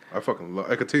 That's good. I fucking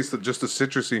love... I could taste just the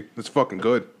citrusy. It's fucking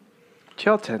good.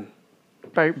 Chilton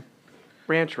by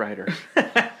Ranch Rider.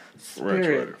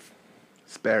 Spirits.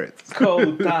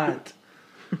 Cold dot.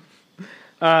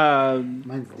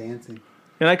 Mine's dancing.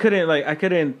 And I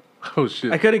couldn't Oh,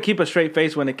 shit. I couldn't keep a straight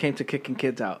face when it came to kicking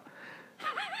kids out.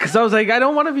 Because I was like, I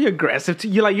don't want to be aggressive to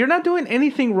you. Like, you're not doing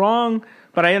anything wrong,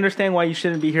 but I understand why you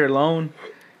shouldn't be here alone.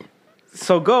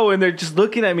 So go, and they're just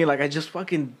looking at me like I just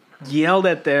fucking yelled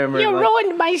at them. You like,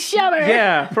 ruined my summer.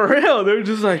 yeah, for real. They're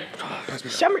just like,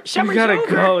 Summer's you gotta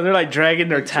over. go. And they're like dragging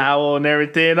their towel and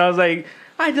everything. And I was like,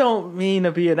 I don't mean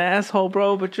to be an asshole,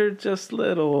 bro, but you're just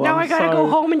little. Now I gotta go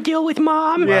home and deal with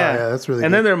mom. Yeah, yeah, that's really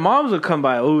And good. then their moms would come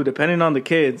by. Ooh, depending on the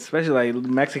kids, especially like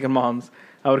Mexican moms,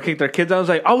 I would kick their kids out. I was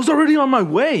like, I was already on my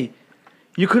way.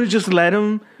 You could have just let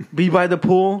them be by the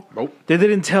pool. Nope. They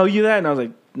didn't tell you that, and I was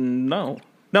like, no,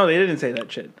 they didn't say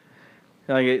that shit.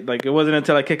 Like it wasn't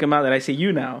until I kick them out that I see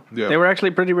you now. Yeah. They were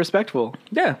actually pretty respectful.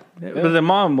 Yeah, but the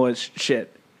mom was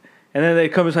shit. And then they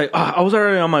come and say, oh, I was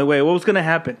already on my way. What was gonna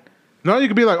happen? No, you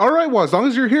could be like, all right, well, as long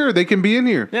as you're here, they can be in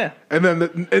here. Yeah. And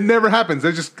then it never happens.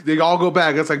 They all go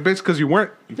back. It's like, bitch, because you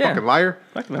weren't. You fucking liar.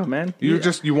 Fuck no, man. You want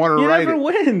to You write never it.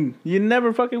 win. You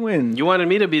never fucking win. You wanted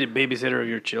me to be the babysitter of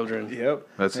your children. Yep.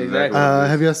 That's exactly.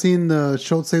 Have y'all seen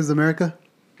Schultz Saves America?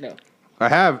 No. I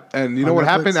have. And you know On what Netflix?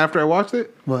 happened after I watched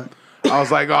it? What? I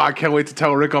was like, oh, I can't wait to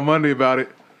tell Rick on Monday about it.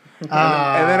 And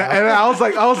then I was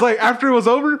like, after it was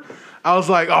over, I was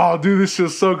like, oh, dude, this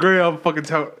shit's so great. I'll fucking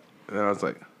tell. And then I was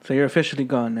like, So you're officially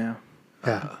gone now.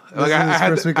 Yeah. like I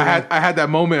had that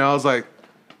moment. I was like,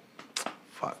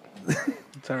 fuck.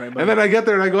 It's all right, buddy. And then I get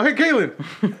there and I go, hey, Kaylin,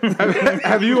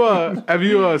 have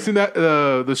you seen that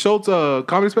the Schultz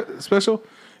comedy special?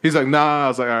 He's like, nah. I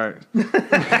was like, all right.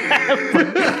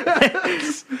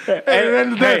 and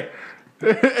then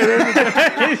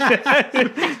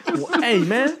Hey,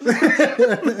 man.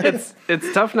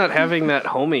 It's tough not having that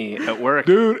homie at work.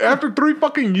 dude, after 3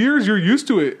 fucking years, you're used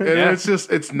to it, and Yeah.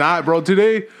 it's not, bro.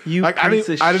 Today, You like I piece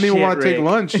didn't of even shit, want to take Rick.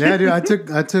 lunch. Yeah, dude, I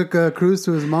took Cruz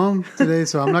to his mom today,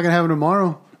 so I'm not gonna have him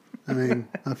tomorrow. I mean,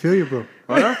 I feel you, bro.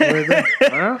 Huh? Right there.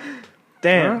 Huh?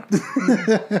 Damn.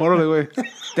 Órale, güey.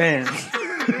 Damn.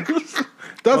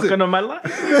 Does Welcome it? to my life.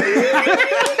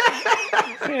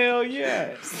 Hell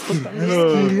yeah.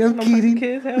 I'm kidding.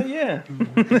 Kids, hell yeah.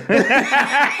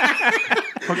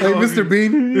 Hey, Mr.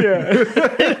 Bean.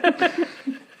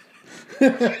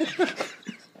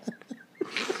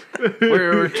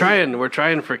 We're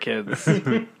trying for kids.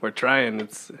 We're trying.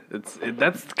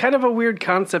 That's kind of a weird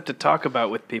concept to talk about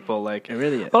with people. Like, It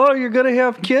really is. oh, you're gonna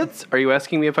have kids? Are you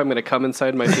asking me if I'm gonna come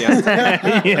inside my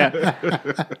fiance? Yeah.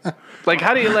 Like,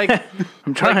 how do you like?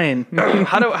 I'm trying.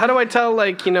 How do I tell,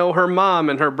 like, you know, her mom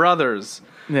and her brothers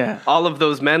Yeah. all of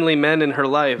those manly men in her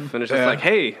life, and it's just like,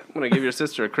 hey, I'm gonna give your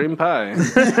sister a cream pie.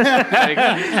 Like,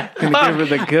 Gonna give her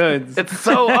the goods. it's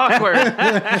so awkward.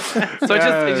 So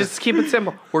just keep it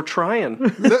simple. We're trying.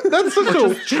 That's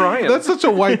such Trying. That's such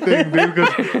a white thing, dude.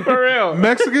 Because For real.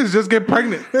 Mexicans just get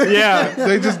pregnant. Yeah.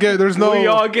 They just get. There's no. We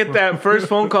all get that first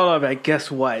phone call of like, guess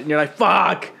what? And you're like,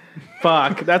 fuck.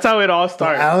 That's how it all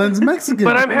starts. Alan's Mexican.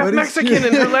 But I'm half What is- Mexican,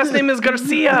 and her last name is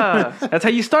Garcia. That's how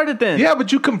you started then. Yeah,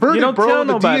 but you converted, You don't bro. tell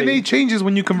The nobody. DNA changes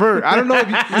when you convert. I don't know if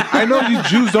you, I know you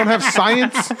Jews don't have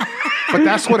science, but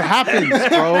that's what happens,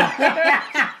 bro.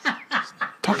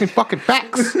 Talking fucking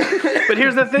facts. But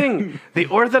here's the thing: the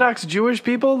Orthodox Jewish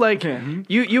people, like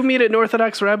you meet an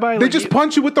Orthodox rabbi, They like, just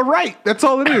punch you with the right. That's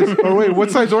all it is. Or wait,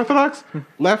 what side's Orthodox?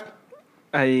 Left?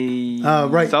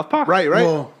 Right. Southpaw. Right, right?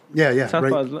 Well, yeah.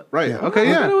 Southpaw's Right. right. yeah.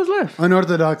 Okay, I thought it yeah. was left.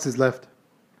 Unorthodox is left.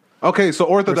 Okay, so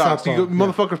Orthodox. Southpaw, You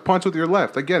motherfuckers punch with your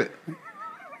left. I get it.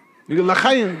 You go,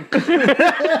 "L'chaim."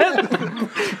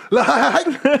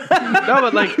 L'chaim. No,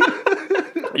 but like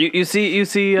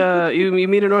you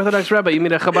meet an Orthodox rabbi, you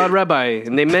meet a Chabad rabbi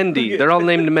named Mendy. They're all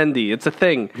named Mendy. It's a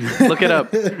thing. Look it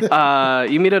up.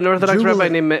 You meet an Orthodox rabbi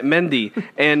named Mendy,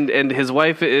 and his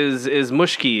wife is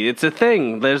Mushki. It's a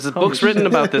thing. There's books written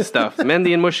about this stuff.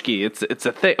 Mendy and Mushki. It's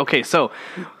a thing. Okay, so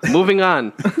moving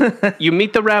on. You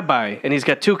meet the rabbi, and he's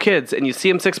got 2 kids, and you see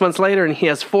him 6 months later, and he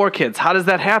has 4 kids. How does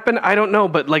that happen? I don't know,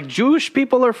 but like Jewish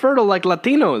people are fertile like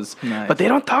Latinos, Nice. but they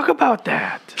don't talk about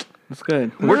that. That's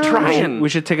good. We're trying. We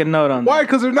should take a note on Why?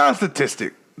 Because they're not a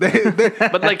statistic.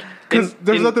 But like, Because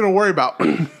there's nothing to worry about.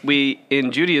 we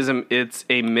in Judaism, it's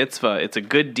a mitzvah. It's a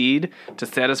good deed to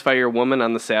satisfy your woman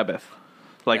on the Sabbath.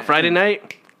 Like Friday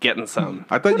night, getting some.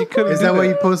 I thought you could. Is that why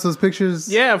you post those pictures?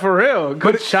 that. Yeah, for real.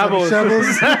 Good shovels.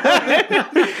 Shovels?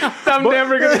 I'm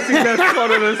never going to see that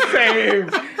photo the same.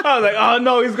 I was like, oh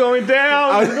no, he's going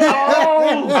down.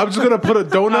 No. I'm just gonna put a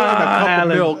donut and a cup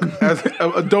Alan. of milk as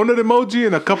a donut emoji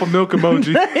and a cup of milk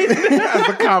emoji as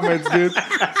the comments, dude.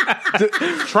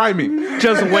 Try me.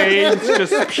 Just waves.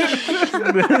 Just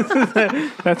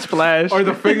that splash. Or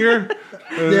the finger.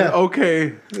 Yeah.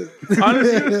 Okay.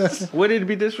 Honestly, would it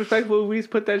be disrespectful if we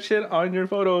put that shit on your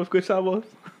photo of good sabos?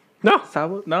 No,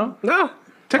 Sabo? No? no.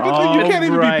 Technically, you can't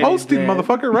even be Alright, posting, then.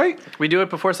 motherfucker, right? We do it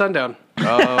before sundown.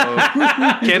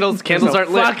 Oh, candles aren't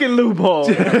lit. Fucking loophole.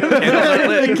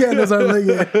 Candles aren't lit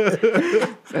yet.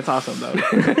 That's awesome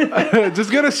though.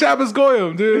 Just get a Shabbos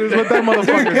Goyim, dude. Is what that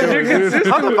motherfucker doing, dude.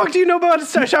 How the fuck do you know about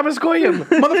Shabbos Goyim?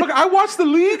 Motherfucker, I watched the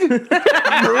league.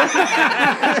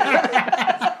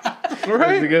 It's a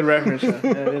Right? good reference. It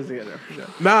is a good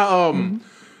reference. Nah,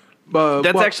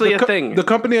 That's actually the a thing. The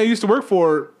company I used to work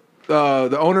for,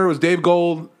 the owner was Dave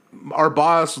Gold. Our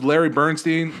boss was Larry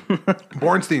Bornstein.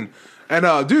 And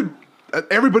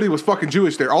everybody was fucking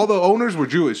Jewish there. All the owners were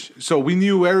Jewish, so we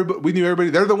knew everybody.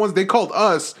 They're the ones they called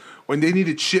us when they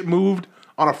needed shit moved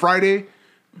on a Friday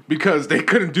because they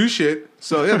couldn't do shit.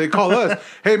 So yeah, they called us.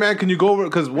 Hey man, can you go over?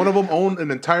 Because one of them owned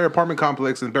an entire apartment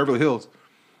complex in Beverly Hills.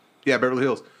 Yeah, Beverly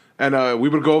Hills. And we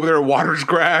would go over there and water his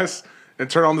grass and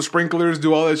turn on the sprinklers,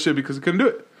 do all that shit because he couldn't do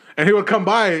it. And he would come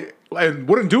by and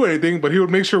wouldn't do anything, but he would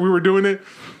make sure we were doing it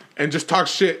and just talk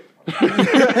shit.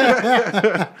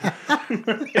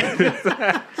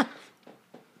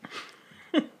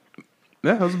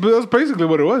 Yeah, that was basically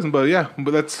what it was. But yeah,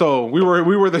 that's so we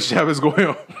were the Shabbos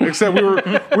Goyim, except we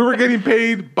were getting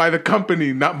paid by the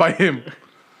company, not by him.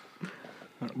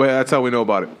 But yeah, that's how we know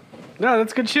about it. No,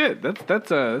 that's good shit. That's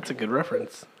a good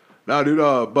reference. Nah, dude.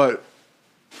 But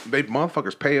they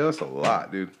motherfuckers pay us a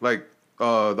lot, dude. Like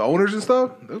the owners and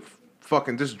stuff, they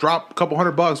fucking just drop a couple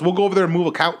 $100. We'll go over there and move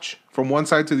a couch from one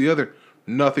side to the other.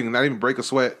 Nothing, not even break a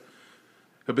sweat.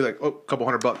 It'll be like, oh, a couple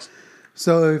 $100.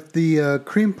 So if the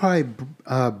cream pie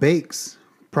bakes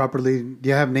properly, do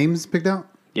you have names picked out?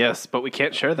 Yes, but we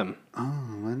can't share them. Oh,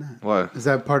 why not? What? Is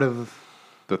that part of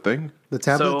The thing? the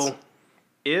tablets? So,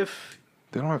 if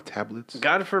They don't have tablets.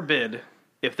 God forbid,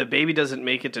 if the baby doesn't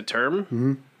make it to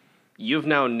term, you've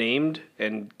now named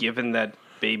and given that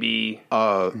baby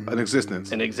An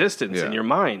existence. an existence in Yeah. your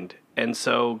mind. And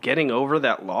so getting over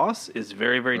that loss is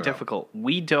very, very difficult.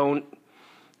 We don't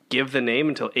give the name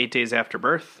until 8 days after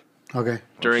birth Okay.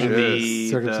 during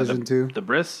Circumcision too? the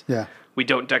bris. Yeah. We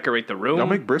don't decorate the room. Y'all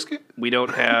make brisket? We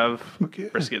don't have yeah.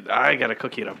 brisket. I got to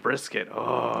cook you a brisket.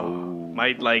 Oh,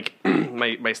 my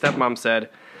stepmom said,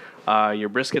 your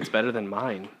brisket's better than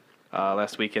mine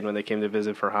last weekend when they came to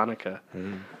visit for Hanukkah.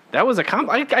 That was a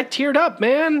I teared up,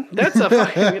 man.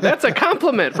 That's a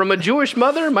compliment from a Jewish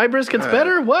mother. My brisket's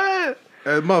better. What?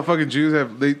 Motherfucking Jews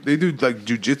they do like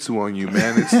jujitsu on you,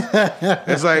 man.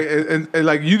 It's like and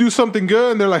like you do something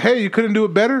good, and they're like, hey, you couldn't do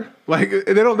it better. Like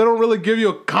they don't really give you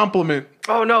a compliment.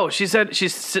 Oh no, she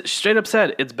straight up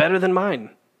said it's better than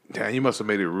mine. Yeah, you must have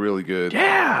made it really good.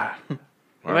 Yeah,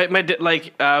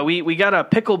 we got a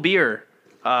pickle beer,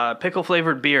 pickle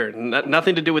flavored beer.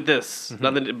 Nothing to do with this.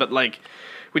 Nothing, but like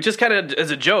we just kind of as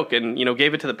a joke, and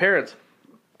gave it to the parents.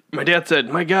 My dad said,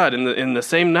 "My God, in the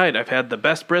same night, I've had the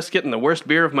best brisket and the worst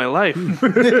beer of my life."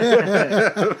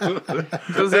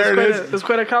 It's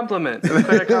quite a compliment. It's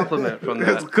quite a compliment from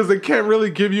that. Because they can't really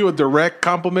give you a direct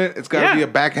compliment. It's got to be a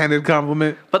backhanded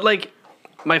compliment. But like,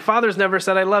 my father's never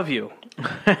said "I love you."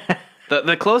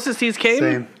 The closest he's came.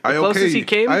 Same. I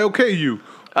okay you.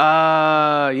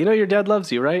 Your dad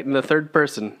loves you, right? In the third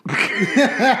person.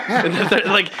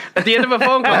 Like at the end of a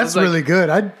phone call. That's really good.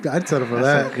 I'd settle for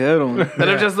that. Good one. And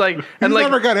I'm just like, and He's like,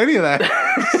 never got any of that.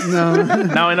 No,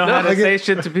 Now I know how to say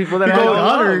shit to people that I don't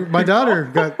know. my daughter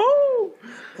got.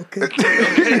 Okay.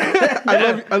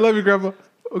 I love you, Grandma.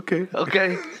 Okay.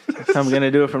 okay. I'm gonna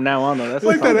do it from now on though. That's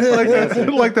Like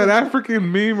that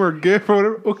African meme or GIF or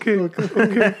whatever. Okay.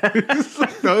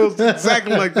 No, it was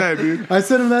exactly like that, dude. I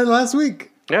sent him that last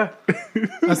week. Yeah.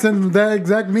 I sent him that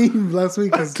exact meme last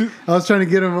week. 'Cause I was trying to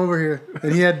get him over here,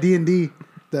 and he had D&D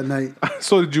that night.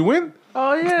 So did you win?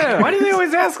 Oh yeah. Why do they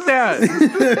always ask that?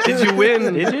 Did you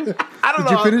win? Did you? I don't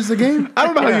Did you finish the game? I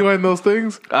don't know how you win those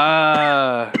things.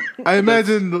 I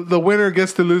imagine the winner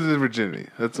gets to lose his virginity.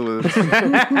 That's what it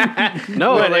is.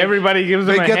 No, But like, everybody gives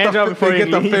them a hand job before they you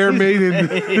get the fair maiden.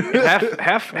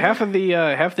 half of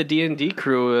the D&D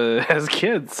crew has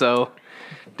kids, so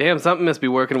damn, something must be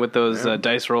working with those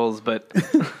dice rolls. But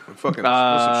Fucking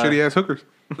some shitty ass hookers.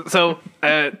 so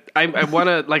I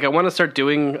want to start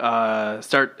doing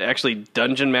start actually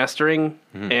dungeon mastering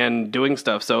and doing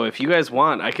stuff. So if you guys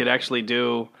want, I could actually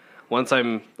do once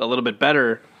I'm a little bit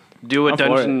better. Do a I'm for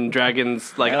Dungeons and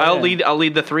Dragons. Like Hell yeah. I'll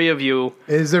lead the three of you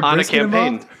Is there on a brisket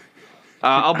campaign. involved?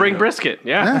 I'll bring brisket.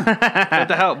 Yeah. What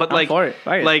the hell? But like, for it.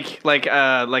 Fuck it.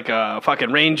 like a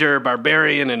fucking ranger,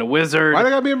 barbarian, and a wizard. Why they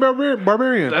gotta be a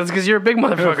barbarian? That's because you're a big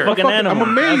motherfucker. Fucking animal. I'm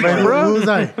a mage, Who bro. was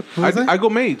I? Who was I? I go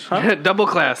mage. Double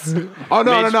class. Oh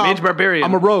no, Mage- no. mage barbarian.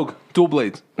 I'm a rogue. Dual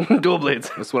blades. Dual blades.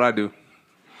 That's what I do.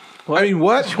 I mean,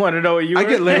 what? You want to know what you I were?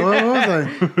 get laid. What was I?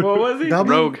 What was he?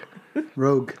 Goblin? Rogue.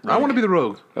 Rogue. I want to be the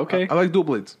rogue. Okay. I like dual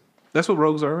blades. That's what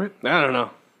rogues are, right? I don't know.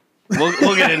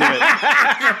 We'll get into it.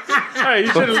 All right,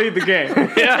 you should lead the game.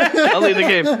 Yeah, I'll lead the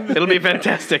game. It'll be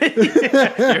fantastic.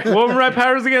 What were my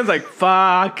powers again? It's like,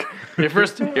 fuck. Your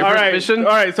first right, mission.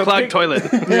 all right, so clog pick- toilet.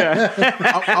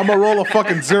 I'm gonna roll a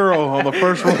fucking 0 on the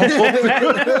first roll.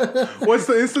 What's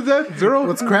the instant death? 0?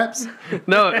 What's craps?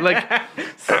 No, like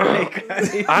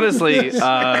honestly,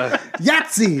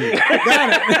 Yahtzee.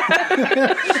 Got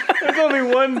it. There's only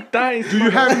one dice. Do you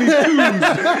have any twos?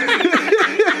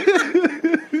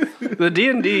 the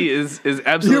D&D is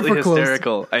absolutely You're for close.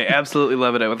 hysterical. I absolutely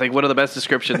love it. I think one of the best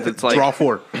descriptions. It's like Draw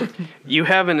 4. you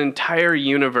have an entire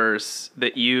universe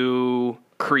that you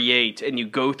create and you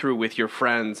go through with your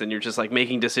friends, and you're just like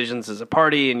making decisions as a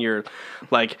party, and you're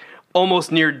like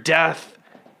almost near death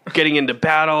getting into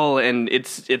battle, and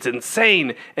it's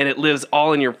insane, and it lives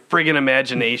all in your friggin'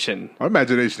 imagination. My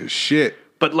imagination is shit.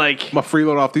 But like, I'm gonna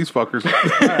freeload off these fuckers.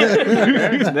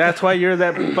 That's why you're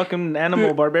that fucking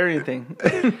animal barbarian thing.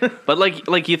 but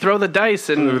like you throw the dice,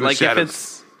 Live and in the like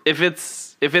shadows. if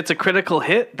it's a critical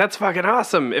hit, that's fucking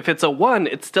awesome. If it's a 1,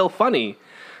 it's still funny.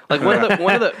 Like one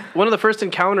of the first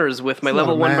encounters with my It's a lot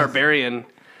level of 1 math. barbarian,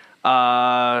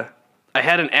 I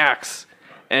had an axe,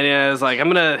 and I was like, I'm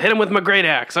gonna hit him with my great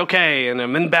axe, okay? And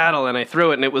I'm in battle, and I threw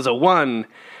it, and it was a 1.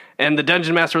 And the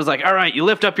dungeon master was like, all right, you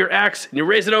lift up your axe and you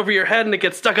raise it over your head and it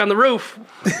gets stuck on the roof.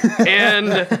 And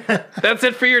that's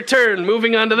it for your turn.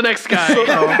 Moving on to the next guy.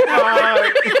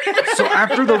 So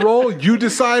after the roll, you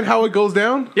decide how it goes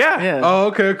down? Yeah. Oh,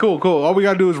 okay, cool. All we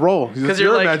gotta do is roll. It's you're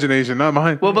your like- imagination, not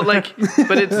mine. Well, but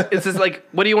it's just like,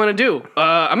 what do you want to do?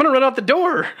 I'm going to run out the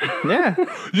door. Yeah.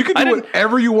 you can I do didn't-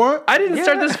 whatever you want. I didn't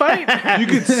start this fight. You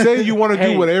can say you want to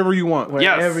Hey. do whatever you want.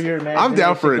 Yes. Wherever your I'm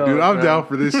down for it, imagination dude. I'm goes, down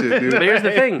for this shit, But dude. here's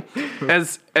the thing.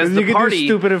 As You the can party, do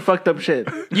stupid and fucked up shit.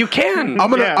 you can.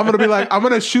 I'm Yeah. gonna be like, I'm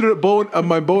gonna shoot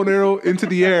my bow and arrow into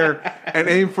the air and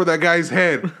aim for that guy's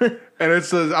head. And it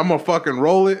says, I'm gonna fucking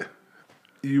roll it.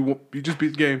 You just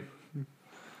beat the game.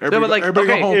 Everybody, but like, everybody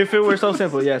okay, go home. If it were so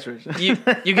simple, yes, Rich. you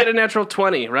get a natural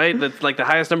 20, right? That's like the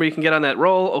highest number you can get on that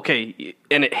roll. Okay,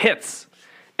 and it hits.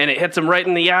 And it hits him right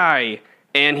in the eye.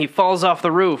 And he falls off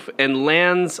the roof and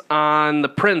lands on the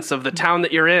prince of the town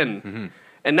that you're in.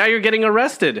 And now you're getting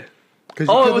arrested. 'Cause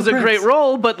you Oh, it killed was the a great prince.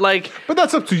 role, but like, But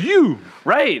that's up to you.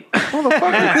 right?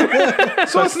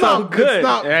 So it's not Good. It's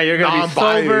not Yeah, you're gonna be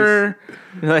non-biased. sober.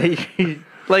 Like,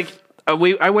 Like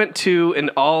I went to an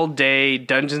all-day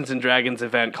Dungeons and Dragons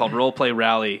event called Roleplay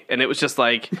Rally, and it was just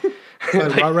like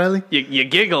What, Riley? you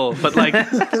giggle, but like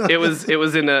it was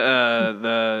in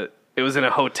a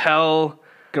hotel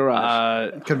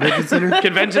garage. Convention center?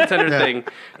 convention center thing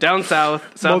down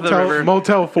south of the river.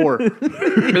 Motel 4.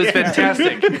 It was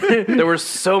fantastic. There were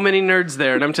so many nerds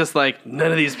there, and I'm just like, none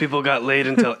of these people got laid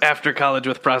until after college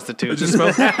with prostitutes.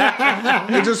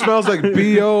 It just smells like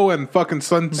BO and fucking Hey,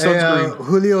 sunscreen.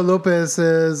 Julio Lopez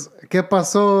says, ¿Qué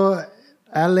pasó,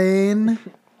 Alain?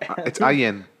 It's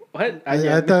Ayen. What?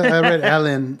 I thought I read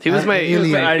Alan. He was my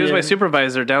Alien.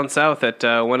 supervisor down south at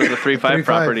one of the 3-5 3-5.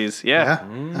 properties. Yeah. I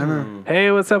remember.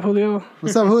 Hey, what's up, Julio?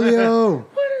 What's up, Julio?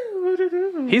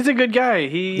 He's a good guy.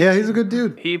 Yeah, he's a good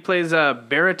dude. He plays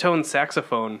baritone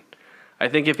saxophone. I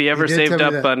think if he ever did saved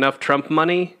tell me up that. enough Trump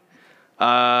money,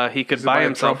 he could buy buy a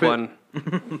himself trumpet?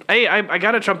 one. Hey, I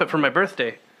got a trumpet for my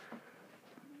birthday.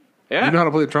 Yeah, You know how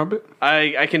to play the trumpet?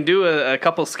 I can do a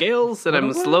couple scales, and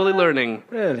I'm slowly learning.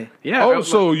 Really? Yeah. Oh,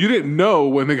 so you didn't know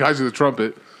when they got you the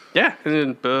trumpet. yeah.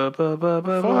 And then,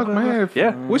 Fuck, man.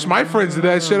 Yeah. Wish my friends did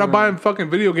that shit. I buy them fucking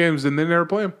video games and they never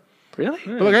play them. Really?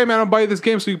 They're like, hey, man, I'll buy you this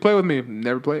game so you can play with me.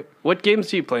 Never play it. What games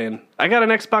do you play in? I got an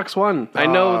Xbox One. I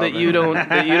know that you don't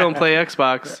play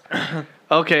Xbox.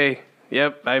 Okay.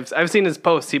 Yep. I've seen his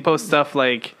posts. He posts stuff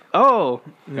like, "Oh,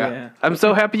 Yeah. I'm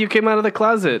so happy you came out of the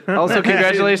closet. Also,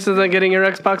 congratulations on getting your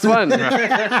Xbox One."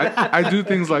 I do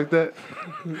things like that.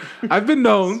 I've been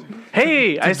known.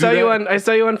 Hey, I saw you on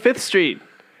 5th Street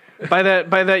by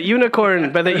that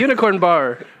unicorn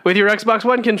bar with your Xbox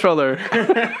One controller.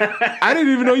 I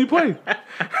didn't even know you played.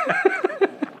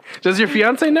 Does your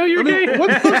fiance know you're gay?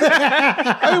 What the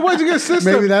I mean, why'd you get a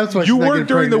system? Maybe that's why you she's not work getting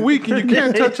during the pregnant. week and you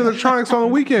can't touch electronics on the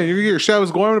weekend. You're gonna get your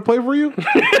shadows going to play for you?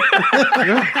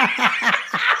 Yeah.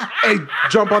 Hey,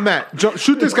 jump on that.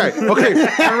 Shoot this guy. Okay,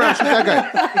 turn around, shoot that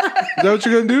guy. Is that what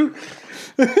you're gonna do?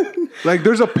 Like,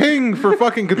 there's a ping for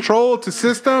fucking control to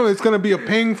system. It's gonna be a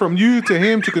ping from you to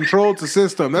him to control to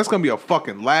system. That's gonna be a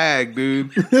fucking lag, dude.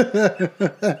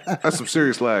 That's some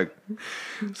serious lag.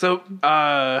 So,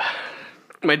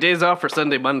 my day's off for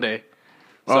Sunday, Monday,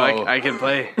 so Oh. I can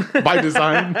play. By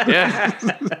design. Yeah.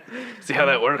 See how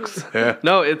that works. Yeah.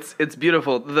 No, it's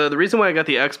beautiful. The reason why I got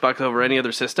the Xbox over any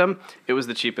other system, it was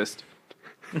the cheapest.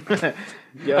 I'm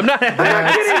not kidding.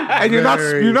 And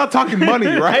you're not talking money,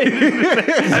 right?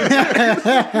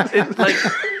 It, like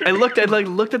I looked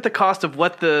at the cost of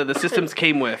what the systems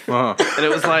came with, and it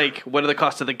was like, what are the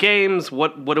cost of the games?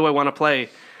 What do I want to play?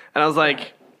 And I was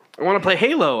like, I want to play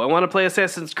Halo. I want to play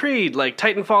Assassin's Creed. Like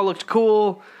Titanfall looked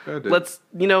cool. Yeah, it did. Let's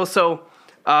so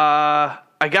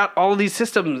I got all these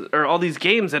systems or all these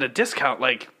games at a discount.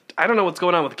 Like I don't know what's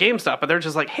going on with GameStop, but they're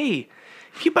just like, hey,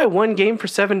 if you buy one game for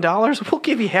 $7, we'll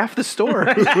give you half the store.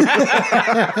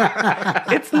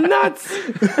 It's nuts.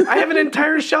 I have an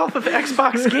entire shelf of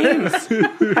Xbox games.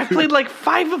 I've played like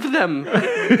 5 of them.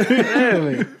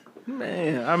 Really?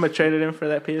 Man, I'm gonna trade it in for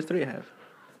that PS3 I have.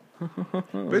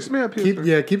 Basically,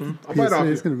 I Keep I'll buy it off PS3.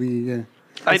 you. It's gonna be It's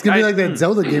I- gonna be I- like that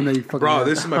Zelda game that you fucking Bro, got.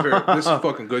 this is my favorite. This is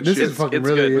fucking good This shit. is fucking it's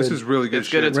really good. good. This is really good It's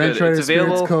shit. good. It's Ranch good. Rider It's Spirits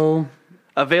available. Co.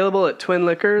 Available at Twin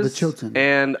Liquors The Chilton.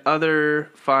 and other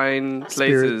fine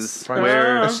places Spirits.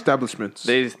 where Establishments.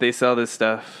 they sell this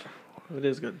stuff. It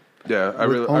is good. Yeah, I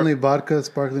With really. only vodka,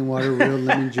 sparkling water, real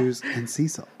lemon juice, and sea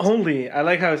salt. Only. I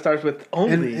like how it starts with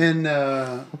only. And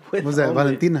With what's that? only.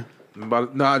 Valentina.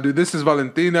 Nah, dude, this is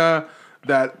Valentina.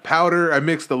 That powder, I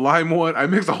mixed the lime one. I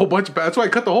mixed a whole bunch of. That's why I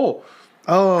cut the hole.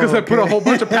 Oh, Because I put a okay. whole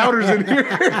bunch of powders in here.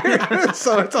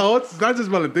 So it's not just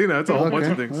Valentina. It's a whole bunch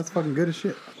of Okay, things. well, that's fucking good as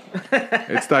shit.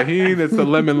 It's tahini. It's the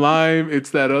lemon lime.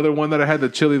 It's that other one that I had, the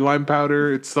chili lime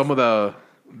powder. It's some of the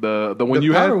one The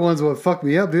you powder had. one's what fucked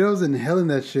me up, dude. I was inhaling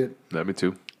that shit. Yeah, me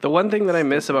too. The one thing that I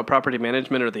miss about property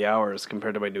management are the hours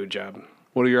compared to my new job.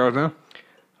 What are your hours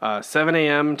now? 7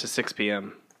 a.m. to 6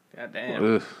 p.m. God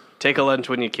damn. Ugh. Take a lunch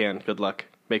when you can. Good luck.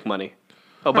 Make money.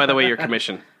 Oh, by the way, your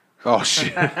commission. Oh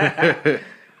shit.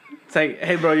 It's like,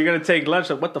 hey, bro, you're gonna take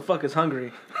lunch. Like, what the fuck is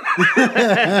hungry?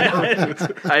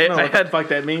 Fuck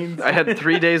that means. I had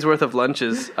 3 days worth of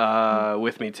lunches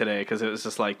with me today because it was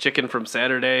just like chicken from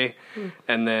Saturday,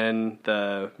 and then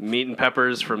the meat and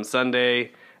peppers from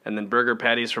Sunday, and then burger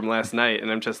patties from last night.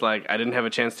 And I'm just like, I didn't have a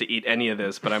chance to eat any of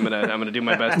this, but I'm gonna do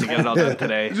my best to get it all done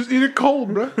today. Just eat it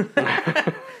cold, bro.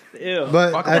 Ew.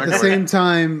 But Fuck at the microwave. same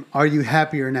time, are you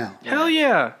happier now? Hell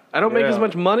yeah! I don't make Yeah. as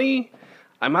much money.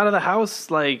 I'm out of the house.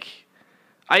 Like,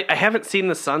 I haven't seen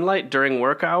the sunlight during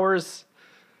work hours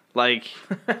Like,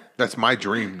 That's my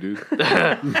dream, dude. like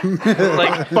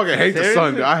I fucking hate the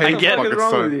sun. Dude. I hate I get- the fucking What's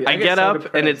wrong with sun. you? I get get so up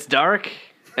depressed. and it's dark,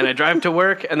 and I drive to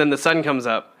work, and then the sun comes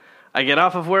up. I get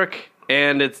off of work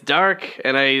and it's dark,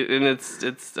 and it's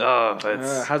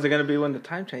How's it gonna be when the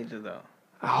time changes though?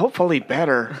 Hopefully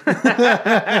better.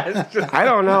 I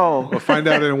don't know. We'll find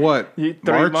out in what? 3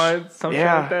 March? months, something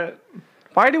Yeah. like that.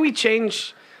 Why do we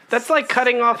change? That's like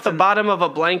cutting off the bottom of a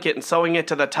blanket and sewing it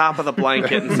to the top of the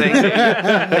blanket and saying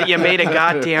that you made a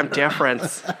goddamn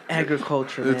difference.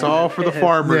 Agriculture. It's all for the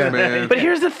farmers, Yeah. man. But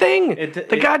here's the thing: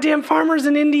 the goddamn farmers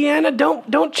in Indiana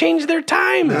don't change their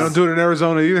times. They don't do it in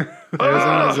Arizona either.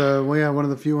 Arizona's one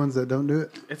of the few ones that don't do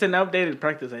it. It's an outdated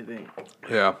practice, I think.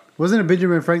 Yeah. Wasn't it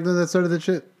Benjamin Franklin that started that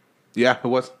shit? Yeah, it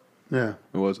was. Yeah.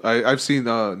 It was. I've seen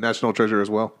National Treasure as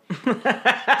well.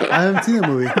 I haven't seen that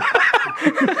movie.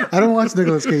 I don't watch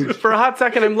Nicolas Cage. For a hot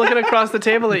second, I'm looking across the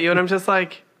table at you, and I'm just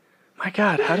like, my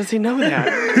God, how does he know that?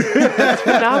 That's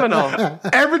phenomenal.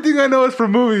 Everything I know is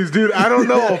from movies, dude. I don't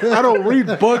know. I don't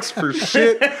read books for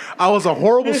shit. I was a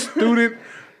horrible student.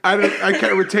 I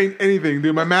can't retain anything,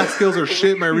 dude. My math skills are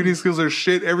shit. My reading skills are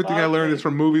shit. Everything I learned is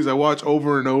from movies I watch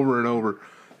over and over and over.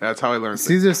 That's how I learned things.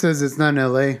 Caesar says it's not in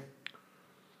L.A.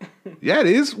 Yeah, it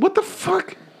is. What the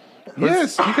fuck?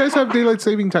 Yes, you guys have daylight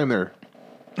saving time there.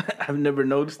 I've never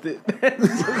noticed it. Okay.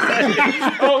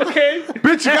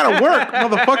 Bitch, you gotta work,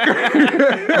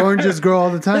 motherfucker. Oranges grow all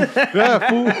the time. Yeah,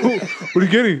 fool. What are you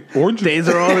getting? Oranges. Days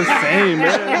are all the same,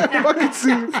 man. Fucking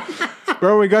see.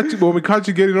 Bro, when we caught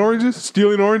you getting oranges,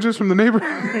 stealing oranges from the neighbor.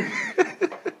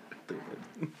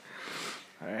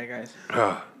 All right, guys.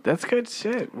 That's good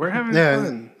shit. We're having Yeah,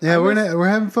 fun. yeah, we're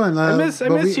having fun. I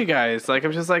miss you guys. Like,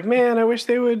 I'm just like, man, I wish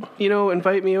they would,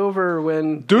 invite me over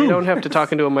when Dude. they don't have to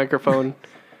talk into a microphone.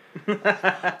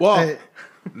 Well,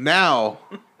 now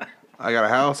I got a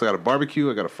house, I got a barbecue,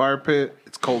 I got a fire pit.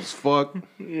 It's cold as fuck.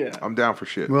 Yeah. I'm down for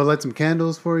shit. We'll light some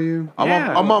candles for you.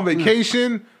 I'm on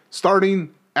vacation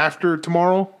starting after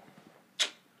tomorrow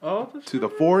Oh, to the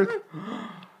 4th.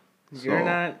 you're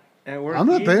not at work. I'm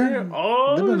not either? there.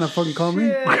 Oh, They better not fucking call me.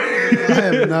 shit.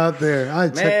 I am not there. I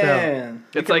checked out. Man,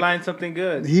 you It's can like- line something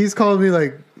good. He's called me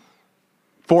like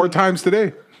 4 times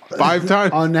today. 5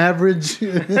 times. on average.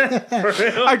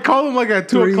 I called him like at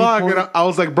 2 3 o'clock point- and I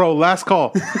was like, bro, last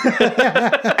call.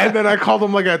 And then I called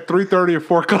him like at 3:30 or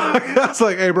 4 o'clock. I was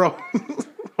like, hey, bro.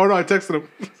 Oh no, I texted him.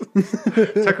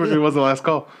 Technically, it was the last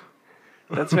call.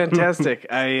 That's fantastic.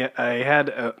 I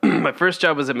had my first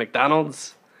job was at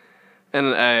McDonald's, and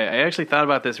I actually thought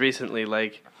about this recently.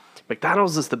 Like,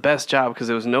 McDonald's is the best job because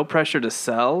there was no pressure to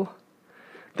sell.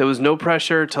 There was no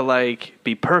pressure to like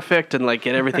be perfect and like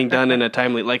get everything done in a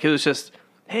timely. Like, it was just,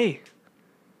 hey,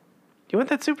 you want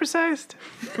that supersized?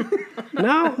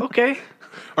 No, okay.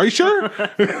 Are you sure?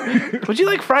 Would you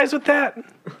like fries with that?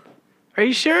 Are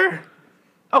you sure?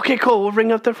 Okay, cool. We'll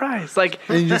ring up the fries. Like,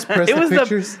 And you just press it the was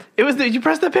pictures. you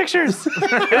press the pictures.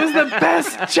 It was the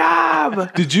best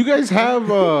job. Did you guys have?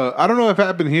 I don't know if it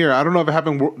happened here. I don't know if it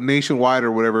happened nationwide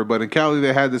or whatever. But in Cali,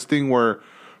 they had this thing where,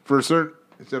 for a certain,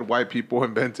 it said white people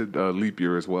invented leap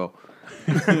year as well.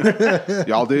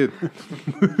 Y'all did.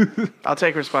 I'll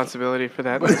take responsibility for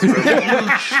that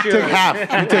Take half.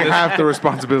 You take half the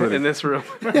responsibility. in this room.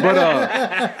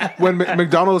 But when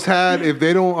McDonald's had, if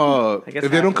they don't guess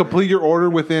if they don't half. complete your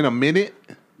order within a minute,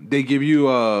 they give you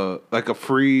like a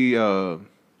free what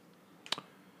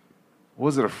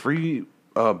was it, a free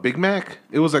Big Mac?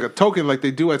 It was like a token like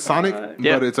they do at Sonic,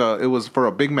 Yeah. but it was for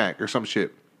a Big Mac or some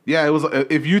shit. Yeah, it was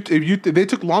if they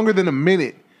took longer than a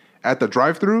minute at the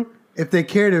drive-through, If they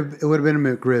cared, it would have been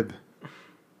a McRib.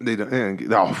 they don't.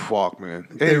 Oh fuck, man!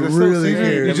 They that's really see,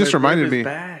 cared. you just reminded me.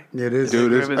 Back. It is.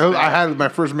 Dude, McRib is I back. had my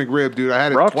first McRib, dude. I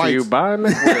had it Brought twice. to you by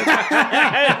McRib.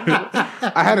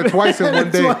 I had it twice in one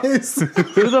day. Twice.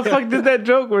 Who the fuck did that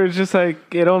joke where it's just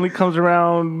like it only comes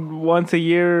around once a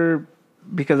year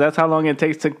because that's how long it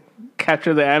takes to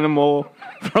capture the animal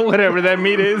for whatever that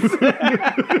meat is?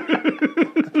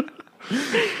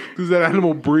 Because that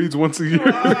animal breeds once a year.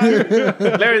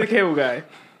 Larry the Cable Guy.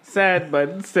 Sad,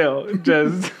 but still,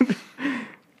 just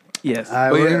yes. All right,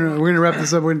 But we're yeah. gonna wrap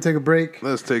this up. We're gonna take a break.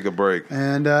 Let's take a break.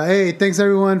 And hey, thanks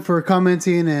everyone for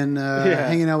commenting and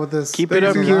hanging out with us. Keep it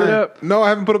up, keep it up. No, I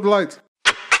haven't put up the lights.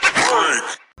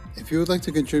 If you would like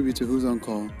to contribute to Who's on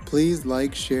Call, please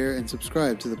like, share, and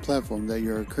subscribe to the platform that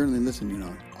you are currently listening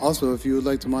on. Also, if you would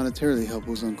like to monetarily help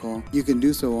Who's on Call, you can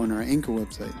do so on our Anchor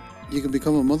website. You can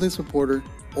become a monthly supporter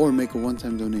or make a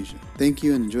one-time donation. Thank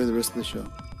you and enjoy the rest of the show.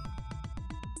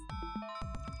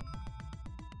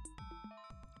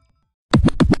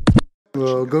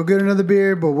 Well, go get another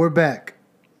beer, but we're back.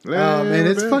 Oh man,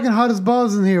 it's fucking hot as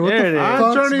balls in here. What There it the is. fuck's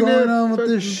I'm turning going it on with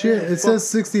this fucking- shit? It says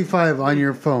 65 on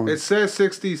your phone. It says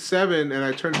 67, and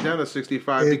I turned it down to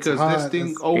 65 It's because hot. this thing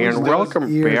It's- always And does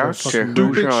welcome ears are back to fucking Who's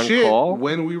stupid on shit Call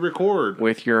when we record.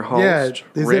 with your host, yeah,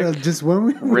 is Rick, it just when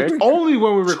we Rick, Only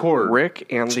when we record. Rick,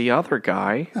 and the other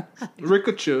guy.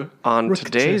 Rickacha. On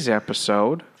today's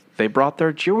episode, they brought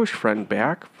their Jewish friend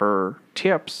back for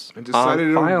tips And decided on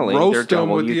to filing their roast them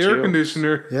with the air W-2s.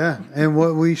 conditioner. Yeah, and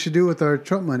what we should do with our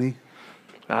Trump money?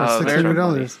 Oh, their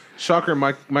 $600. Shocker,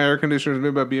 my air conditioner is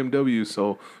made by BMW,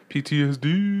 so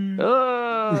PTSD.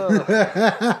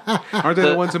 Oh. Aren't they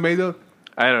the ones who made those?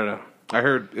 I don't know. I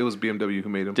heard it was BMW who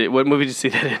made them. What movie did you see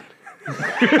that in?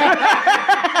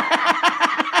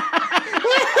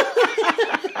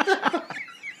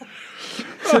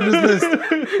 Schindler's List.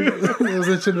 It was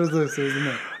in Schindler's List. It was in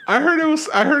there. I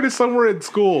heard it somewhere in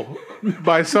school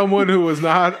by someone who was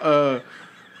not a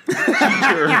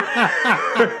teacher.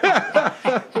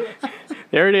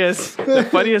 There it is. The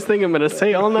funniest thing I'm going to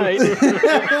say all night.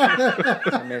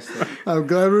 I missed it. I'm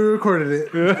glad we recorded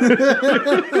it.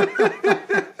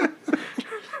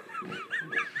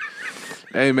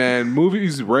 Hey man,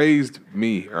 movies raised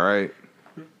me. All right,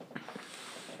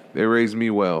 they raised me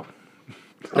well.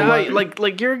 No,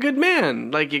 like you're a good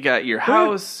man. Like you got your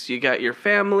house, you got your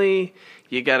family,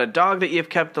 you got a dog that you've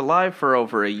kept alive for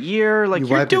over a year. Like You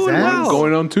you're wipe his doing ass? well.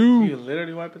 Going on You two.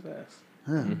 literally wipe his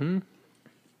ass.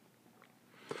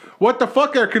 What the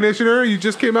fuck, air conditioner? You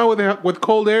just came out with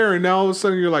cold air, and now all of a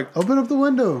sudden you're like, Open up the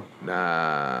window.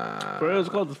 nah. Bro, it was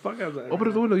cold as fuck outside. Open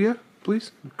up the window, yeah,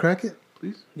 please, Crack it.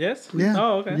 please. Yes? Yeah.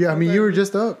 Oh, okay. Yeah, I mean, you were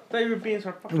just up I thought you were being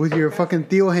so fucking... with your fucking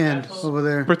Theo hand over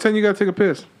there. Pretend you gotta take a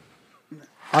piss.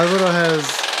 Alvaro has.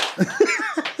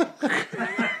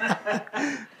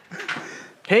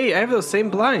 Hey, I have those same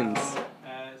blinds.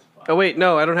 Oh wait,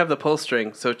 no, I don't have the pull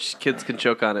string, so kids can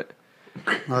choke on it.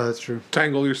 Oh, that's true.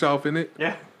 Tangle yourself in it.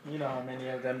 Yeah. You know how many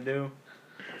of them do.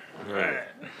 There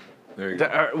you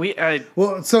go.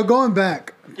 Well, so going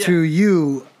back to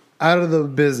you out of the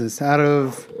business, out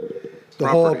of the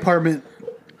whole Property. apartment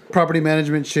property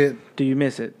management shit, Do you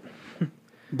miss it?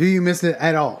 do you miss it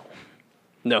at all?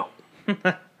 No.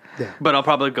 Yeah. But I'll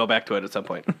probably go back to it at some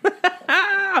point.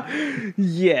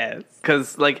 Yes.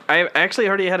 Because, like, I actually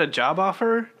already had a job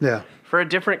offer Yeah. for a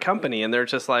different company, and they're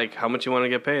just like, how much you want to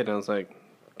get paid? And I was like,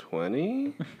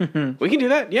 20? We can do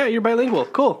that. Yeah, you're bilingual.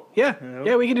 Cool. Yeah.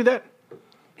 Yeah, we can do that.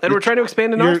 And we're trying to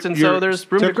expand in Austin, so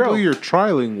there's room to grow. Technically, you're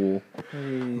trilingual.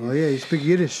 Oh yeah, you speak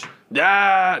Yiddish.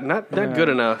 Not good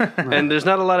enough. And there's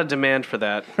not a lot of demand for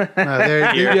that.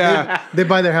 Yeah, They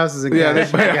buy their houses in Yeah,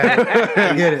 cash.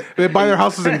 I get it. they buy their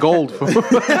houses in gold.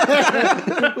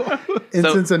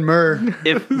 Incense and myrrh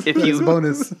If as you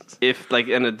bonus.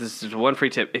 and this is one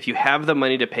free tip, if you have the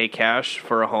money to pay cash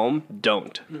for a home,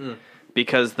 don't.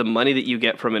 Because the money that you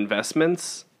get from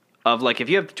investments of, like, if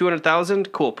you have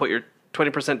 200,000, cool, put your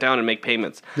 20% down and make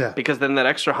payments. Yeah. Because then that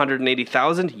extra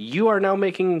 180,000 you are now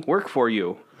making work for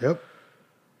you. Yep.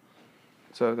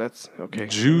 So that's okay.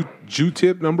 Jew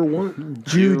tip number 1.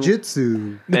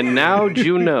 Jiu-jitsu. And now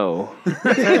you know.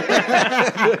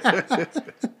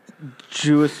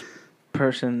 Jewish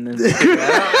person. Is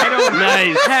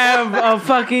Nice. have a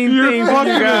fucking thing for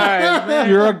you guys, man.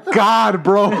 You're a god,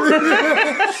 bro.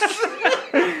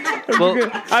 Well,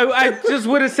 I just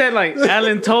would have said, like,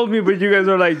 Alan told me, but you guys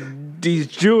are like, he's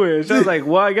Jewish. I was like,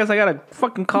 well, I guess I gotta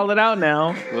fucking call it out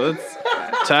now. it's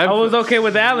time. I was okay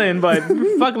with Alan, but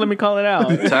fuck, let me call it out.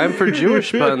 Time for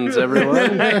Jewish puns,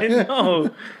 everyone. I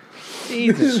know.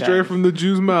 Jesus. Straight from the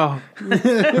Jew's mouth. From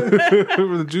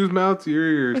the Jew's mouth to your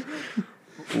ears.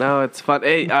 No, it's fun.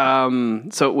 Hey,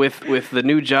 so with the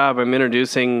new job, I'm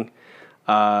introducing,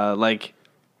 I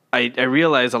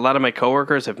realize a lot of my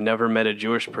coworkers have never met a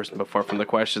Jewish person before from the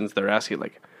questions they're asking,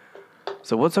 like,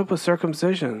 so what's up with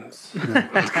circumcisions?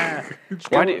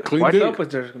 why What's up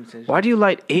with circumcision? why do you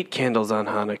light 8 candles on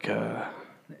Hanukkah?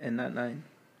 And not 9.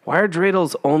 Why are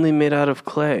dreidels only made out of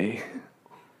clay?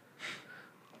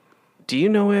 Do you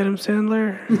know Adam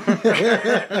Sandler?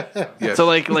 Yes. So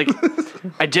like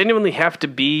I genuinely have to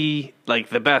be like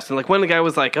the best. And like when the guy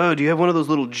was like, "Oh, do you have one of those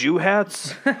little Jew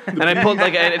hats?" And I pulled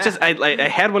like I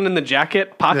had one in the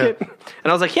jacket pocket, and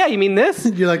I was like, "Yeah, you mean this?"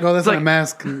 You're like, oh, that's It's my like-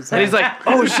 mask. And he's like,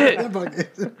 "Oh shit,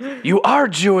 you are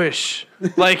Jewish!"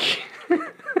 Like,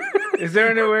 Is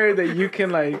there any way that you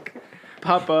can, like,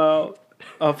 pop out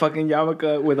a fucking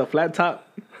yarmulke with a flat top?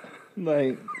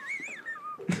 Like,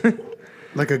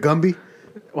 like a Gumby?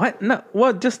 what? No,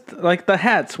 well, just like the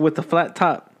hats with the flat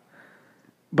top.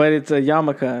 But it's a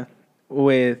yarmulke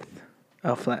with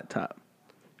a flat top.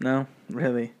 No?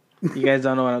 Really? You guys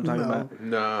don't know what I'm talking about?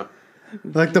 Nah.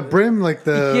 Like the brim, like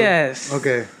the Yes.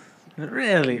 Okay,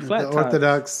 Really? Flat the top.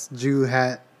 Orthodox Jew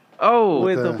hat. Oh,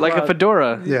 With the- the like a frog.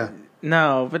 fedora. Yeah,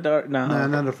 No, fedora. No. nah,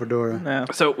 not a fedora. No.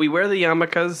 So we wear the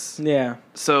yarmulkes. Yeah.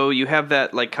 So you have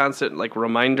that like constant like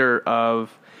reminder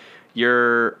of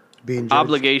your Being judged.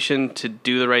 obligation to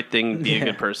do the right thing, be a Yeah.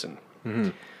 good person.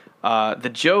 The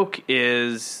joke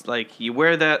is like you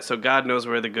wear that so God knows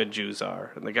where the good Jews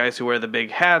are, and the guys who wear the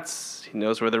big hats, he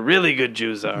knows where the really good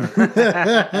Jews are.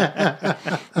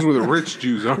 That's where the rich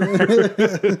Jews are.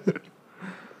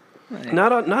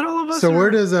 not all of us. So are. where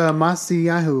does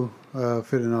Masiyahu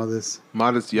fit in all this?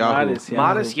 Modest Yahoo. Modest Yahoo.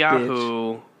 Modest bitch.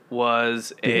 Yahoo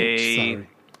was a Bitch,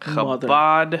 sorry. Mother.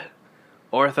 Chabad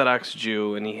Orthodox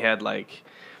Jew, and he had like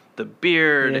the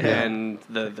beard Yeah. and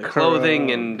the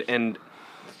clothing, and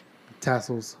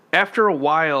Tassels. after a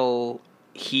while,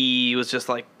 he was just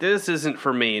like, "This isn't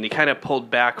for me," and he kind of pulled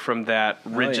back from that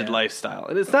rigid yeah. lifestyle.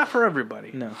 And it's not for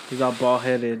everybody. No, he's all bald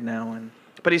headed now, and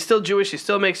But he's still Jewish. He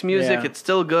still makes music. Yeah. It's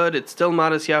still good. It's still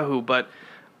Modest Yahoo. But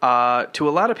to a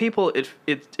lot of people,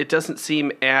 it doesn't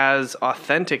seem as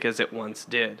authentic as it once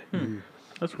did.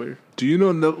 that's weird. Do you know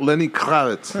Lenny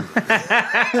Kravitz?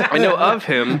 I know of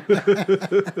him.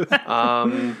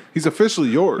 He's officially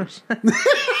yours.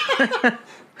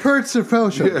 Kurt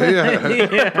Chappelle show.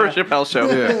 Yeah. Per Chappelle Show.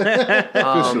 Yeah.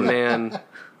 Oh Officially. man,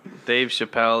 Dave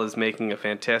Chappelle is making a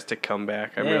fantastic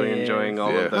comeback. I'm really Yeah. enjoying all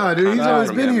of Yeah. that. Oh, dude, he's always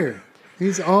from been him. here.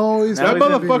 He's always That Now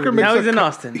he's in- motherfucker makes now he's a in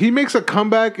Austin. He makes a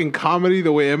comeback in comedy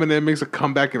the way Eminem makes a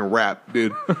comeback in rap,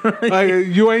 dude. Like,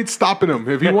 you ain't stopping him.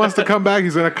 If he wants to come back,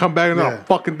 he's gonna come back, and not Yeah. a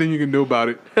fucking thing you can do about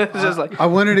it. It's just like I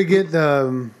wanted to get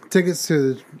tickets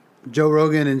to Joe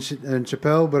Rogan and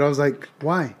Chappelle, but I was like,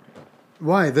 why?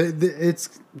 Why?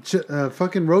 It's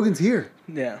fucking Rogan's here.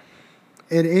 Yeah.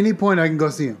 At any point, I can go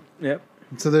see him. Yep.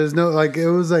 So there's no like it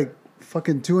was like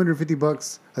fucking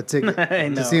 $250 a ticket I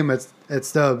know. to see him at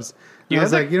Stubbs. And You I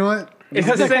was have like, you know what?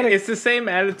 It's the same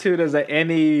attitude as like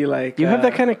any like. you have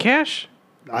that kind of cash.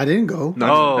 I didn't go.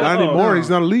 Not anymore. no. He's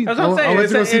not elite. That's what I'm I saying. went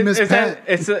to go see Miss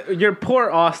Pat. You're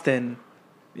Port Austin,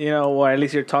 or at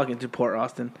least you're talking to Port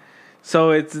Austin. So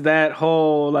it's that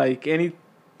whole like any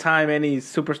time any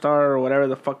superstar or whatever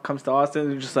the fuck comes to Austin,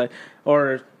 they're just like,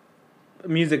 or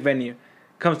music venue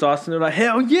comes to Austin, they're like,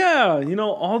 hell yeah,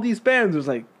 all these bands was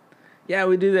like, yeah,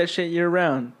 we do that shit year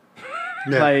round.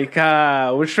 Yeah. Like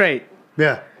we're straight.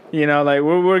 Yeah. Like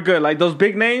we're good. Like those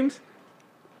big names,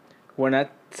 we're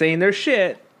not saying they're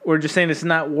shit. We're just saying it's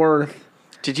not worth.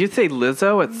 Did you say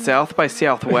Lizzo at South by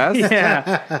Southwest?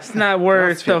 Yeah, it's not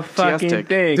worth the That's fucking fantastic.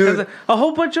 thing. Dude. Because a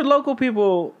whole bunch of local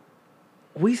people,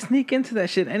 we sneak into that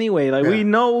shit anyway. Like Yeah. we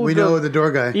know the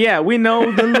door guy. Yeah, we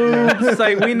know the loops.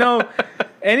 Like we know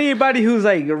anybody who's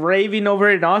like raving over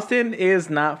in Austin is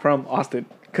not from Austin.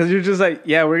 Because you're just like,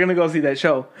 yeah, we're gonna go see that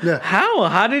show. Yeah.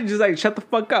 How did you just like shut the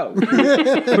fuck up?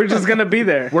 We're just gonna be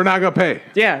there. We're not gonna pay.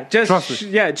 Yeah, Trust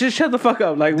me. just shut the fuck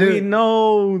up. Like we Dude.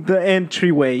 know the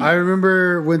entryway. I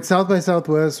remember when South by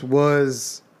Southwest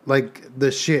was like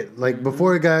the shit. Like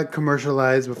before it got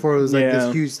commercialized, before it was like Yeah.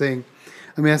 this huge thing.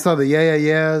 I mean, I saw the Yeah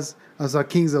Yeahs. I saw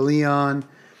Kings of Leon.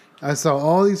 I saw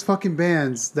all these fucking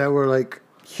bands that were like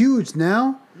huge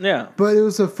now. yeah. But it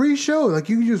was a free show. Like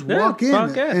you could just Yeah, walk in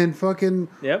fuck yeah. and fucking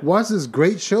Yep. watch this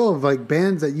great show of like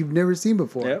bands that you've never seen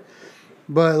before. Yep.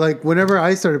 But like whenever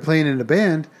I started playing in a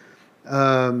band,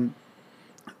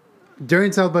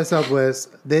 during South by Southwest,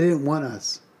 they didn't want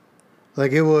us.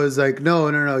 Like it was like, no,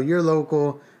 you're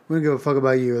local. We don't give a fuck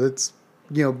about you. Let's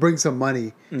bring some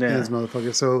money in Yeah. this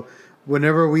motherfucker. So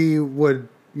whenever we would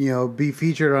be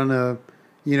featured on a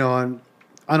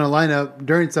on a lineup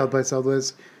during South by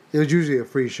Southwest, it was usually a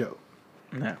free show.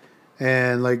 Yeah.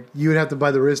 And like you would have to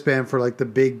buy the wristband for like the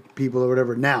big people or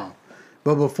whatever now.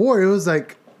 But before it was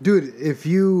like, dude, if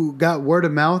you got word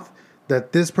of mouth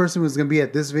that this person was gonna be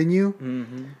at this venue,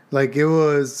 like it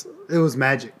was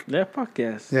magic. Yeah, fuck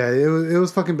yes. Yeah, it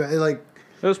was fucking bad. Like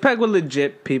It was packed with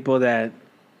legit people that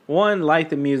one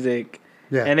liked the music,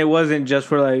 Yeah. and it wasn't just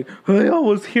for like, hey, I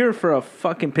was here for a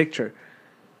fucking picture.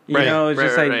 You Right, know, it's right,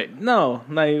 just right, like right. no,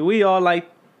 like we all like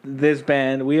this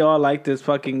band, we all like this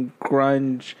fucking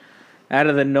grunge, out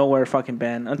of the nowhere fucking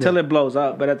band until it blows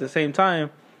up. But at the same time,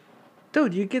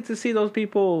 dude, you get to see those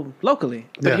people locally.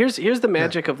 But Yeah. here's the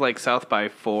magic of like South by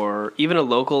for even a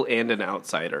local and an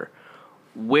outsider.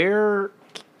 Where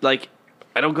like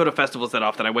I don't go to festivals that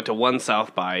often. I went to one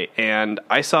South by and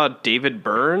I saw David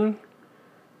Byrne,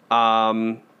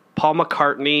 Paul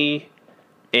McCartney,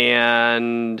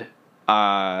 and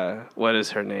what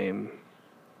is her name?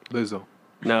 Lizzo.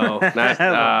 No,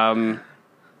 not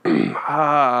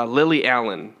Lily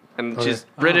Allen, and she's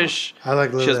British. I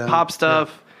like Lily She does Allen. pop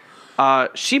stuff.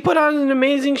 She put on an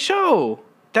amazing show.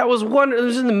 It was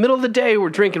in the middle of the day. We're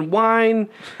drinking wine,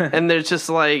 and there's just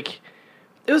like,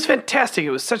 it was fantastic.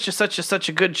 It was such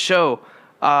a good show.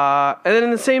 And then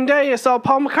in the same day, I saw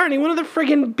Paul McCartney, one of the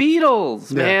friggin'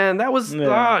 Beatles. Yeah. Man, that was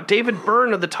David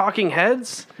Byrne of the Talking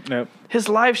Heads. Yep. His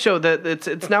live show that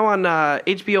it's now on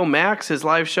HBO Max. His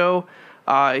live show,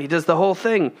 he does the whole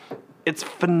thing. It's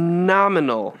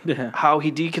phenomenal how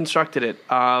he deconstructed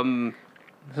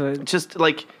it. Just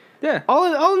like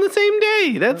all in the same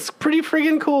day. That's pretty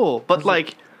friggin' cool. But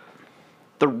like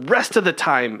the rest of the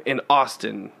time in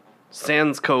Austin,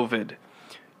 sans COVID,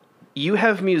 you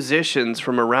have musicians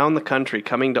from around the country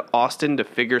coming to Austin to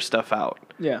figure stuff out.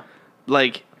 Yeah.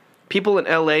 Like people in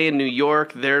LA and New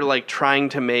York, they're like trying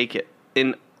to make it.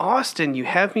 In Austin, you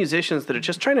have musicians that are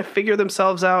just trying to figure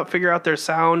themselves out, figure out their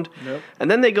sound. Yep.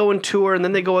 And then they go and tour and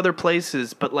then they go other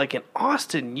places. But like in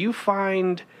Austin, you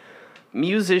find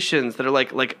musicians that are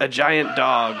like a giant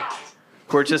dog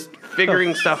who are just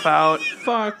figuring stuff out.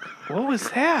 Fuck. What was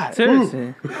that?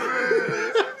 Seriously.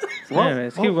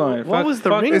 Anyways, keep going. What was the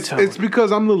ringtone? It's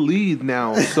because I'm the lead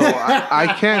now, so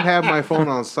I can't have my phone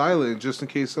on silent just in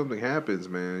case something happens,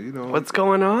 man. You know What's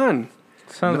going on?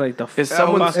 Sounds like the Is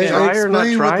someone Hey, try or not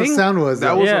explain what the trying? sound was. that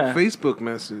though. was Yeah. a Facebook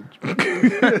message.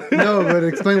 No, but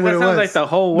explain what That it sounds was. like the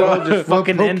whole world just What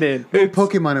fucking Poke- ended. What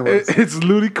Pokemon it was. It's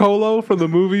Ludicolo from the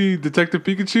movie Detective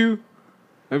Pikachu.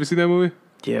 Have you seen that movie?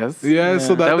 Yes. Yeah,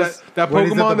 so That that was- that When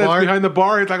he's at Pokemon the that's bar? behind the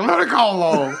bar, he's like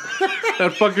Ludicolo.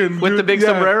 That fucking With the big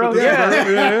sombrero? with the Yeah.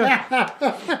 sombrero,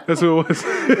 yeah. That's what it was.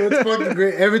 It's fucking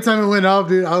great. Every time it went off,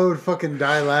 dude, I would fucking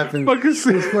die laughing. Fucking It's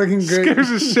fucking great. scares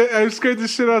the shit. I scared the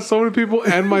shit out of so many people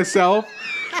and myself.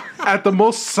 At the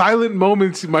most silent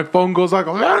moments, my phone goes like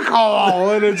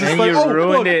Ludicolo, and it's just And like, you oh,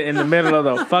 ruined fuck. it in the middle of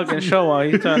the fucking show while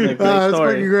he's telling the great It's fucking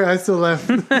story. great. I still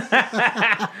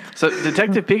laugh. So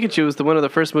Detective Pikachu was one of the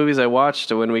first movies I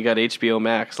watched when we got HBO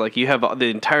Max. Like you have the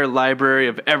entire library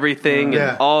of everything Yeah.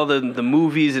 and all the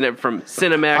movies and it from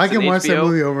Cinemax I can and watch HBO. that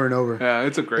movie over and over. Yeah,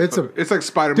 it's a great. It's It's like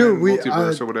Spider-Man Dude, we,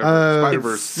 multiverse or whatever. Spider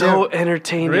Spider-Verse. It's so Yeah.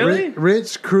 entertaining. Really?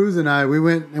 Rich, Cruz, and I, we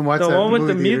went and watched The that one with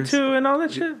the movie theaters. Mewtwo and all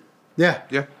that shit? Yeah.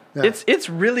 Yeah, Yeah. It's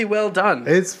really well done.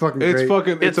 It's fucking it's great.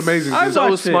 fucking. It's amazing. I've so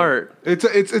watched it. smart.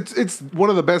 It's one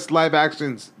of the best live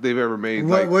actions they've ever made.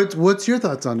 What's your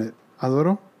thoughts on it,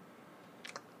 Alvaro?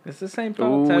 It's the same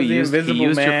Ooh, thoughts as he the used Invisible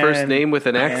your Man first name with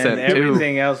an accent, and too.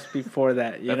 everything else before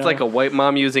that. That's like a white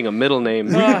mom using a middle name.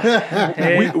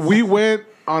 we went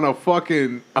on a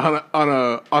fucking on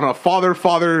a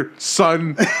father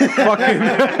son fucking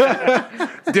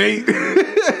date.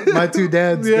 My two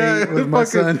dads Yeah, date with my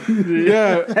fucking- son.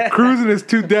 Yeah, Cruz and his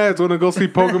two dads want to go see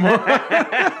Pokemon.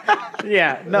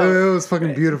 Yeah, no. It was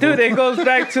fucking beautiful. Dude, it goes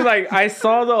back to like, I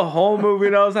saw the whole movie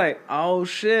and I was like, oh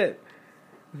shit.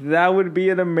 That would be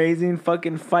an amazing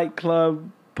fucking Fight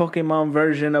Club Pokemon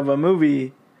version of a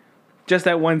movie. Just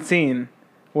that one scene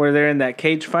where they're in that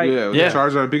cage fight. Yeah, Yeah.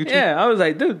 Charizard and Pikachu. Yeah, I was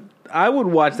like, dude, I would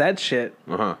watch that shit.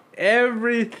 Uh-huh.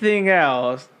 Everything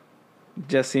else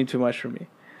just seemed too much for me.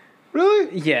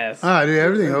 Really? Yes. Dude,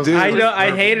 everything else. Dude. I know.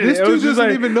 I hated This it. It dude was just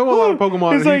doesn't like, even know a lot of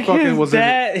Pokemon, It's and he like fucking was in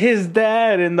it. his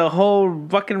dad, and the whole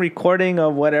fucking recording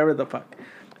of whatever the fuck.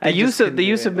 The use of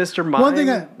Mr. Mime One thing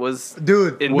I- was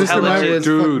Dude, Mr. Mime intelligent. was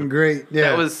Dude. fucking great. Yeah.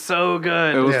 That was so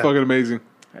good. It was Yeah. fucking amazing.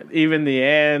 Even the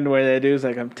end where that dude's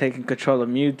like, I'm taking control of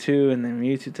Mewtwo, and then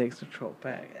Mewtwo takes control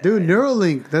back. Dude,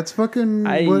 Neuralink. That's fucking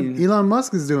I- what Elon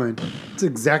Musk is doing. It's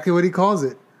exactly what he calls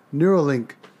it.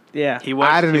 Neuralink. Yeah. He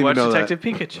watched, I didn't he even watched know that.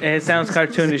 Detective Pikachu. And it sounds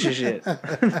cartoonish as shit.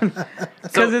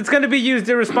 Because it's going to be used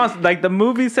irresponsibly. Like, the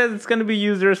movie says it's going to be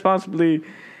used irresponsibly,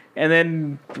 and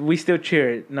then we still cheer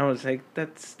it. And I was like,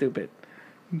 that's stupid.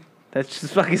 That's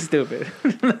just fucking stupid.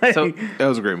 Like, So That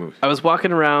was a great movie. I was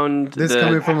walking around This the,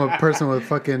 coming from a person with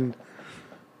fucking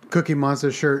Cookie Monster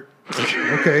shirt.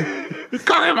 Okay.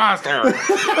 Cookie Monster.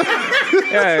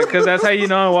 yeah, because that's how you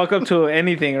know I walk up to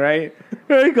anything, right?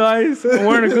 Hey guys, I'm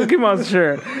wearing a Cookie Monster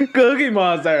shirt. Cookie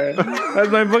Monster. That's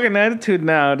my fucking attitude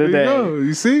now There today. you go.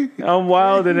 You see? I'm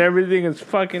wild and everything is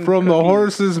fucking From the cookies.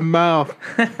 horse's mouth.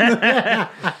 Yeah,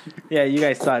 you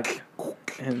guys suck.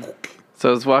 And So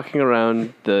I was walking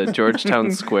around the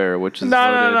Georgetown Square, which is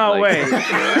voted, no, like, wait.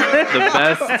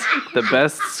 the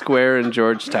best square in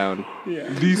Georgetown.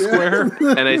 D square.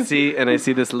 And I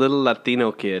see this little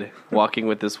Latino kid walking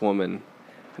with this woman.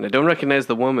 And I don't recognize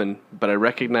the woman, but I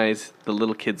recognize the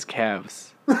little kid's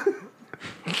calves.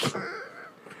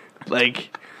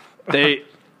 Like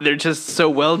they're just so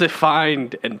well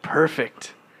defined and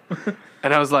perfect.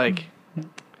 And I was like,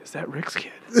 is that Rick's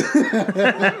kid?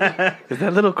 Is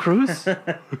that little Cruz?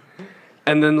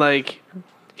 And then like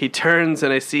he turns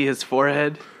and I see his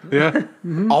forehead. Yeah.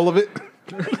 All of it.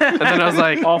 And then I was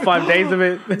like, All 5 days of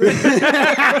it.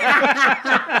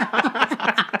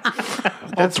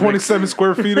 All 27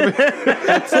 square feet of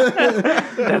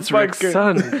it. that's Rick's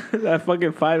son. That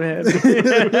fucking 5 head.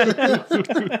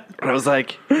 And I was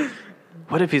like,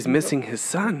 what if he's missing his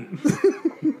son?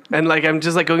 And like, I'm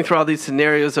just like going through all these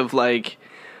scenarios of like,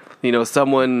 you know,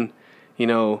 someone, you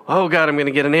know, oh God, I'm going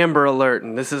to get an Amber Alert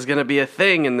and this is going to be a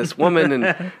thing. And this woman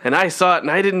and I saw it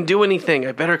and I didn't do anything.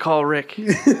 I better call Rick.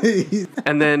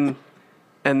 and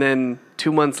then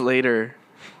 2 months later,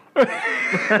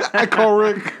 I call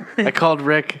Rick. I called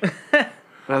Rick and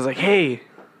I was like, hey,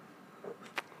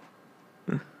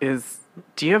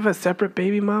 do you have a separate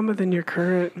baby mama than your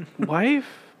current wife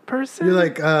person? You're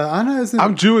like, Anna isn't.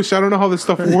 I'm Jewish. I don't know how this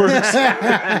stuff works.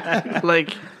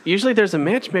 Like, usually there's a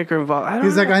matchmaker involved. I don't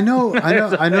He's know.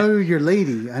 like, I know your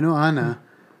lady. I know Anna,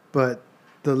 but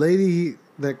the lady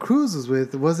that Cruz was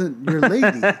with wasn't your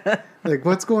lady. Like,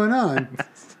 what's going on?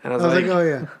 And I I was was like, like, oh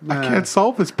yeah. I can't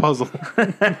solve this puzzle.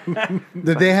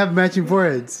 Did they have matching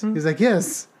foreheads? He's like,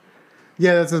 yes.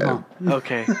 Yeah, that's his mom.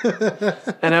 okay.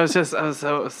 And I was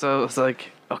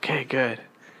like, okay, good.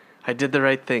 I did the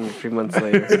right thing 3 months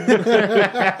later.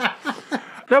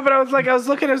 No, but I was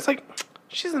looking, I was like,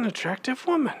 she's an attractive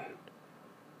woman.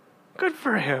 Good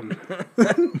for him.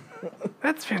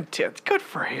 That's fantastic. Good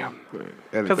for him.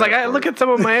 Because like I look at some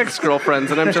of my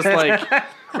ex-girlfriends and I'm just like, I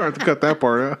have to cut that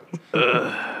part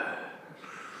out.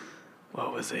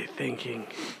 what was I thinking?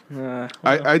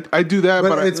 I do that, But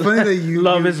but it's funny that you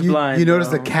Love is blind, You notice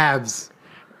bro. the calves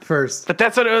first. But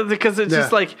that's what it was, because it's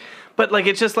just Yeah. like, but like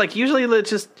it's just like usually it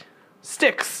just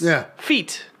sticks. Yeah.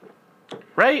 Feet.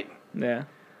 Right? Yeah.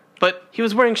 But he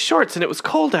was wearing shorts and it was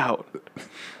cold out.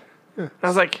 I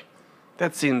was like,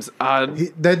 that seems odd.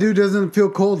 That dude doesn't feel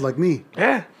cold like me.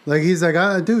 Yeah. Like he's like,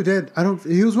 dude, Dad, I don't.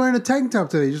 He was wearing a tank top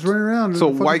today, just running around. it's a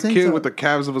in fucking white tank kid top. with the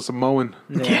calves of a Samoan.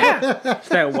 Yeah. It's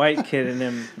that white kid in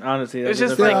him, honestly. That It's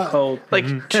just doesn't like- feel cold.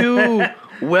 Like two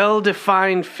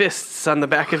well-defined fists on the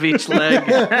back of each leg.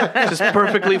 Just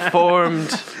perfectly formed.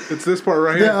 It's this part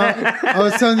right here. Yeah, I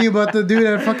was telling you about the dude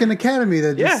at fucking Academy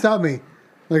that just Yeah. stopped me.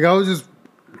 Like I was just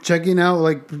checking out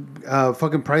like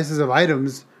fucking prices of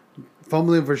items,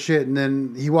 fumbling for shit, and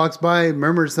then he walks by,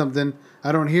 murmurs something.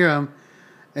 I don't hear him,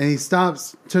 and he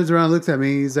stops, turns around, looks at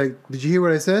me. He's like, "Did you hear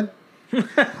what I said?"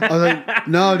 I was like,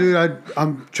 "No, dude.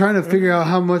 I'm trying to figure out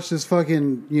how much this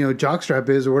fucking jockstrap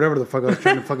is, or whatever the fuck I was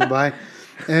trying to fucking buy."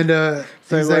 And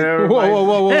he's like, whatever.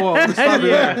 Whoa. Stop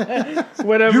that.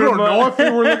 Whatever. You don't know if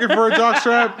you were looking for a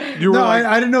jockstrap? You were "No, like,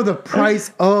 I didn't know the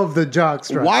price of the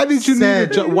jockstrap." why did you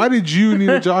Said, why did you need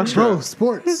a jockstrap? bro,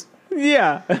 sports?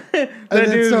 Yeah. That then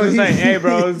dude's so just he- like, hey,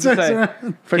 bro. It's just turns like,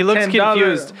 around. for He looks $10,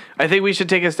 confused. I think we should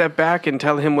take a step back and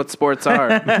tell him what sports are.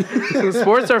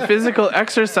 Sports are physical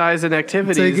exercise and So you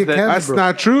activities get that calves, That's bro.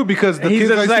 not true because the He's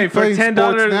kids I just see like, for playing $10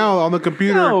 sports now on the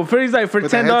computer. No, for he's like for With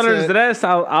the $10 headset. less,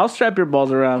 I'll strap your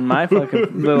balls around my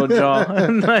fucking little jaw.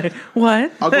 I'm like,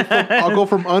 what? I'll go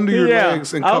from under your Yeah.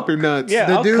 legs and I'll- cup your nuts. yeah.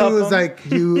 The I'll dude cup was him. like,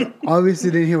 "You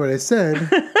obviously didn't hear what I said,"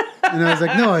 and I was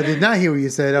like, "No, I did not hear what you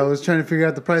said. I was trying to figure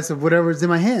out the price of whatever's in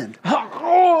my hand."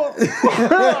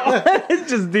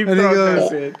 Just deep And he throat goes-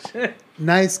 that bitch.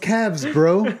 Nice calves,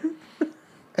 bro.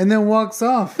 And then walks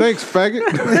off. Thanks, faggot.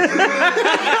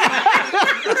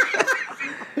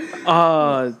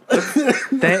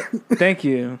 Thank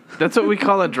you. that's what we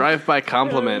call a drive-by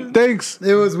compliment. Thanks,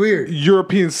 It was weird.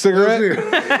 European It was cigarette. weird.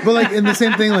 But like in the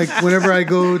same thing, like whenever I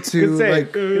go to Good save.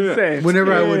 like Good save.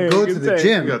 whenever I would go to Good the save.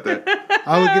 gym, You got that.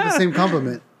 I would get the same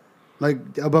compliment.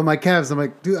 Like about my calves. I'm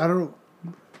like, dude, I don't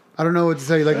know what to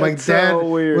tell you. Like my That's so dad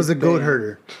weird, was a goat man.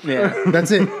 herder. Yeah.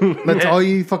 That's it. That's all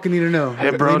you fucking need to know.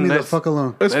 Hey, bro, Leave me the nice- fuck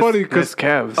alone. It's Nice- funny because nice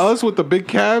calves. us with the big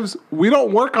calves, we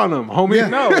don't work on them, homie. Yeah.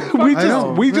 No, we fuck just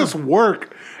no. we just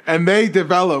work and they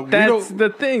develop. We That's don't, the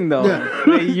thing, though. Yeah.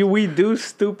 Like, we do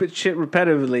stupid shit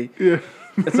repetitively. yeah.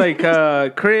 It's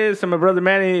like Chris and my brother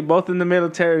Manny, both in the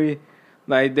military.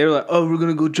 Like they were like, "Oh, we're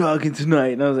gonna go jogging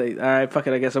tonight," and I was like, "All right, fuck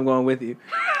it, I guess I'm going with you,"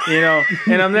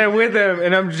 And I'm there with them,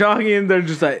 and I'm jogging, and they're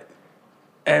just like,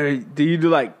 "Hey, do you do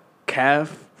like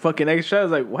calf fucking extra?" I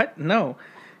was like, "What? No,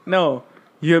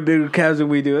 you have bigger calves than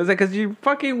we do." It's like, "Cause you're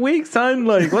fucking weak, son.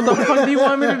 Like, what the fuck do you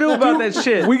want me to do about that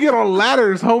shit?" We get on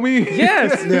ladders, homie.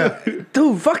 Yes. Yeah.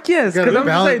 Dude, fuck yes. Gotta Because I'm just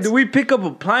balance. saying, do we pick up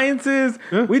appliances?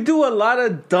 We do a lot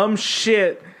of dumb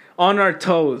shit on our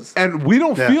toes. And we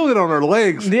don't Yeah. feel it on our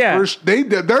legs. Yeah.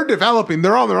 They're developing.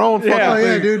 They're on their own fucking Yeah. Oh, yeah,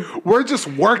 thing. dude. We're just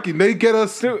working. They get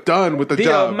us done with the The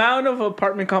job. amount of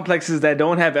apartment complexes that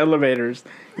don't have elevators,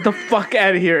 get the fuck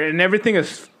out of here. And everything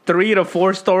is 3 to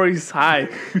 4 stories high.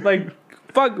 Like,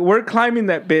 fuck, we're climbing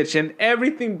that bitch, and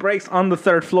everything breaks on the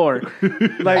third floor.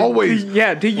 Like Always.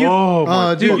 Do you? Oh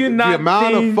my do you not the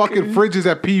amount think, of fucking fridges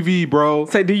at PV, bro.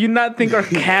 Say, do you not think our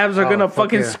calves are gonna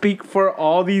fucking speak for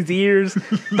all these years?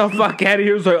 The fuck out of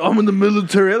here! It's like, I'm in the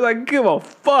military. Like, give a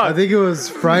fuck. I think it was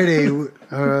Friday.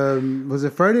 Was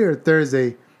it Friday or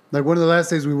Thursday? Like one of the last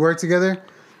days we worked together.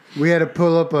 We had to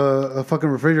pull up a fucking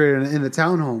refrigerator in the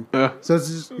townhome. So it's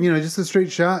just, just a straight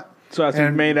shot. So as we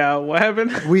made out, what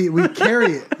happened? We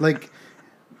carry it. Like,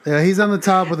 he's on the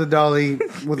top with the dolly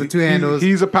with the two handles.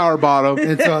 He's a power bottom.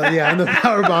 And so, on the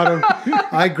power bottom,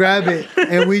 I grab it.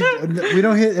 And we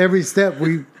don't hit every step.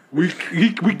 We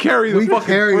carry the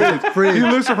fucking fridge. He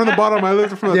lifts it from the bottom, I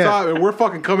lift it from the top, and we're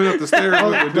fucking coming up the stairs.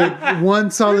 Like one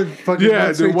solid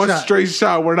fucking one straight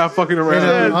shot. We're not fucking around.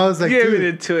 And I was like, give dude. it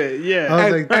into it. Yeah.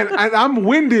 I was and I'm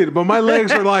winded, but my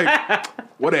legs are like,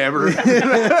 whatever.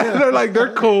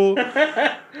 they're cool.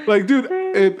 Like,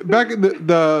 dude, back in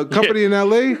the company in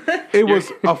LA, it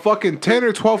was a fucking 10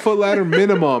 or 12 foot ladder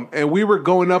minimum, and we were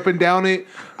going up and down it.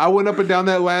 I went up and down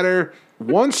that ladder.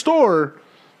 One store,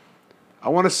 I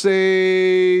want to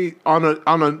say on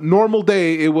a normal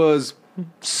day, it was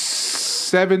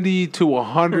 70 to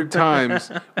 100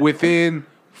 times within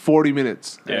 40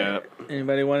 minutes. Yeah.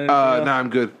 Anybody want to? Nah, I'm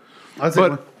good. I'll take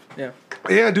one. Yeah.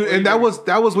 Yeah, dude, and that was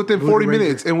within 40 Ranger.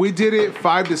 minutes, and we did it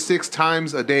 5 to 6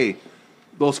 times a day.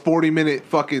 Those 40-minute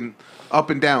fucking up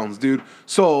and downs, dude.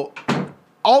 So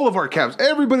all of our calves,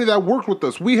 everybody that worked with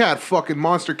us, we had fucking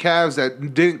monster calves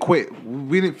that didn't quit.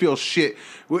 We didn't feel shit.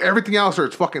 Everything else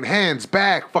hurts. Fucking hands,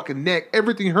 back, fucking neck,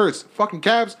 everything hurts. Fucking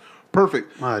calves,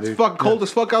 perfect. Dude. It's fucking cold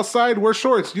as fuck outside. Wear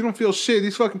shorts. You don't feel shit.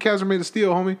 These fucking calves are made of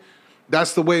steel, homie.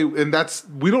 That's the way, and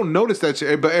we don't notice that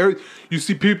shit. But you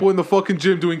see people in the fucking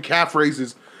gym doing calf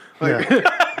raises. Like,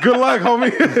 good luck,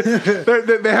 homie.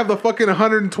 they have the fucking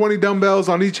 120 dumbbells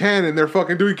on each hand, and they're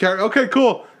fucking doing calf. Okay,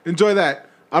 cool. Enjoy that.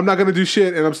 I'm not gonna do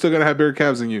shit, and I'm still gonna have bigger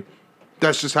calves than you.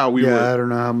 That's just how we work. I don't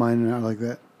know how mine are like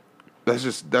that.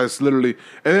 That's literally,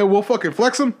 and then we'll fucking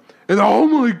flex them. And oh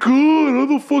my god, how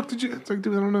the fuck did you? It's like,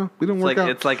 dude, I don't know. We didn't work out.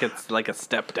 It's like a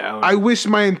step down. I wish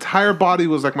my entire body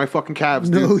was like my fucking calves,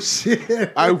 dude. No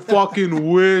shit. I fucking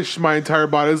wish my entire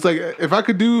body. It's like if I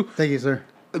could do. Thank you, sir.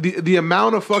 The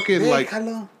amount of fucking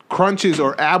hello. crunches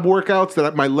or ab workouts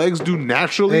that my legs do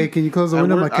naturally. Hey, can you close the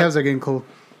window? My calves are getting cold.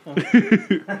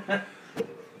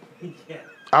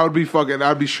 I'd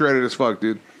be shredded as fuck,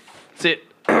 dude. See,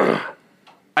 I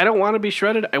don't want to be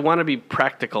shredded. I want to be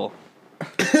practical.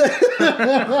 Because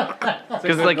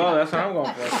that's what I'm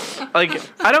going for. Like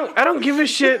I don't give a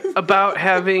shit about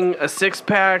having a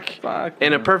 6-pack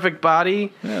and a perfect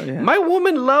body. Yeah. My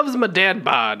woman loves my dad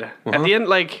bod. At the end,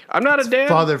 like I'm not a dad.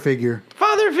 Father figure.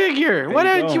 Father figure. What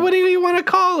do you want to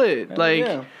call it?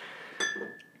 Like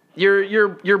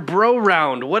your bro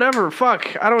round, whatever.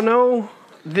 Fuck, I don't know.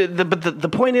 But the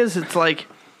point is, it's like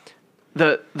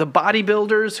the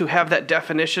bodybuilders who have that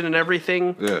definition and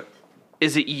everything. Yeah.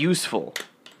 Is it useful?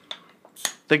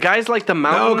 The guys like the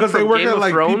Mountain No, because they from work Game at of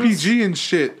like Thrones. PPG and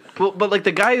shit. Well, but like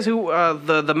the guys who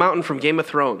the Mountain from Game of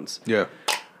Thrones, Yeah.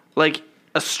 like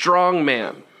a strong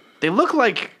man. They look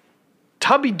like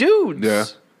tubby dudes. Yeah.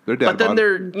 They're dead. But then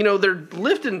they're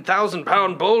lifting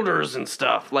 1,000-pound boulders and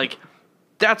stuff. Like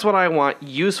that's what I want.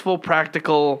 Useful,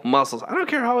 practical muscles. I don't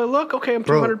care how I look. Okay, I'm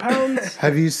 200 pounds.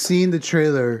 Have you seen the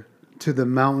trailer to the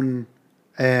Mountain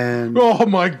and oh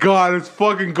my god, it's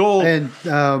fucking gold. and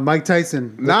Mike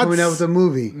Tyson? They're Not coming out with a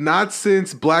movie. Not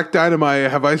since Black Dynamite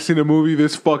have I seen a movie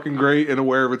this fucking great and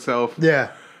aware of itself.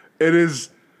 Yeah. It is,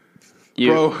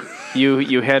 bro.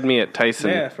 You had me at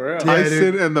Tyson. Yeah, for real.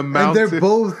 Tyson and the Mountain. And they're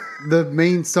both the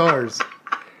main stars.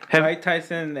 Mike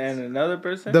Tyson and another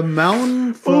person. The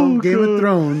Mountain from Game of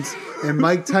Thrones and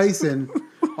Mike Tyson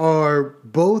are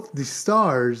both the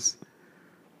stars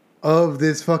of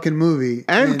this fucking movie.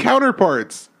 and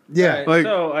Yeah. Right, like-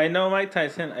 so I know Mike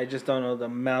Tyson. I just don't know the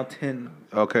Mountain.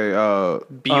 Okay,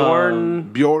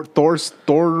 Bjorn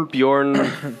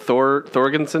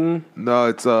Thorgensen. No,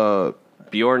 it's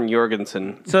Bjorn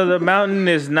Jorgensen. So the Mountain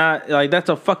is not like that's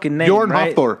a fucking name, Bjorn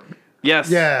right? Hafthor. Yes.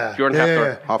 Yeah. Bjorn Yeah,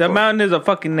 Hafthor. yeah. The Mountain is a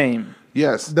fucking name.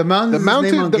 Yes, The Mountain's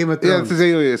his name on Game of Yeah, Thrones. it's his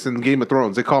alias in Game of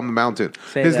Thrones. They call him the Mountain.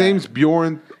 Say His that. name's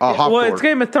Bjorn Hafthor. Well, it's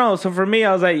Game of Thrones, so for me,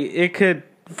 I was like, it could,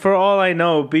 for all I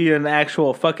know, be an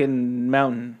actual fucking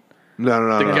mountain. No.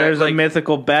 guy- There's a like-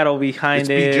 mythical battle behind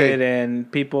It's BJ. it,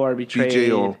 and people are betrayed.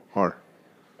 BJOR.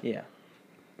 Yeah.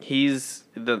 He's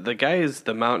the guy is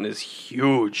the Mountain is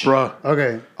huge. Bruh.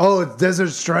 Okay. Oh, it's Desert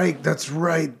Strike. That's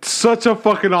right. Such a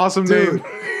fucking awesome Dude. name.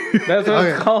 That's what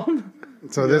it's Okay. called.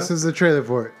 So this is the trailer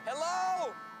for it.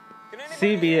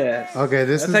 CBS. Okay,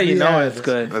 this That's is how you the know ad it's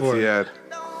good. That's for the it. ad.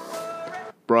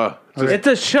 Bruh. Just, It's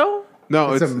a show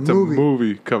no, It's it's a a movie.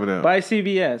 movie coming out. by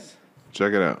CBS.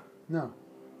 Check it out. No.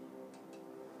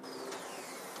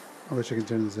 I wish I could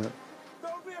turn this up.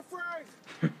 Don't be afraid.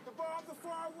 The bombs are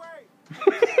far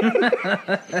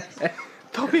away.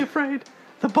 Don't be afraid.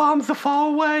 The bombs are far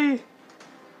away.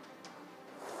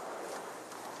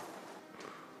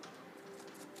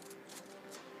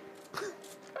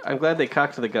 I'm glad they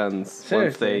cocked the guns once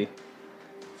Seriously. they.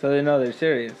 So they know they're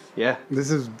serious. Yeah.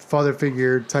 This is father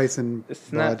figure Tyson It's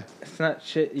Bod. not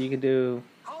shit you can do.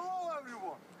 Hello,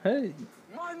 everyone. Hey,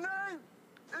 My name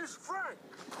is Frank.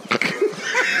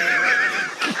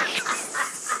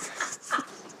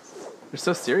 They're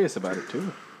so serious about it,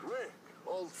 too. Rick,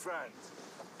 old friend.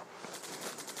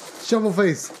 Shovel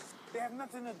face. They have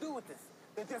nothing to do with this.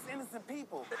 They're just innocent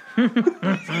people.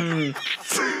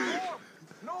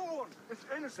 No one is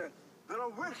innocent. There are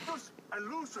victors and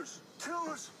losers,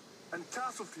 killers and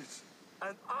casualties.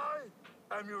 And I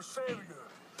am your savior.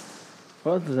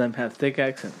 both of them have thick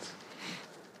accents.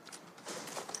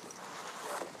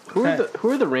 Who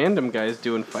are the random guys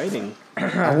doing fighting?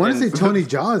 I want to say Tony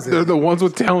Jaw's in They're it. the ones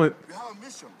with talent. We have a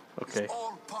mission. Okay. It's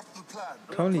all part of the plan.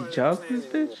 Tony Jaw's this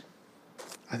bitch?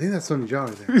 I think that's Tony Jaw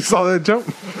right there. You saw that jump?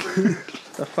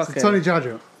 The fuck It's Tony Jaw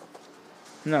joke.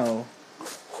 No.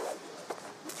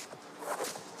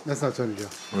 That's not Tony Jaw.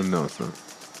 Oh, no, it's not.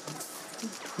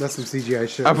 That's some CGI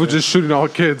shit. I was just shooting all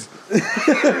kids.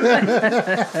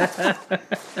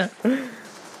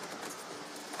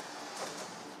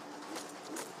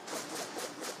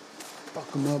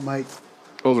 Fuck him up, Mike.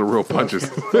 Those are real punches.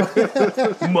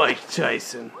 Mike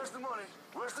Tyson. Where's the money?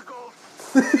 Where's the gold?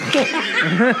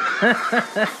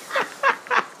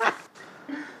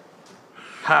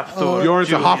 Hafthor. Bjornsson, Julius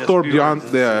Hafthor Bjorn.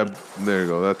 Bjornsson. Yeah, there you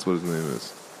go. That's what his name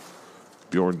is.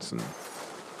 Bjornsson.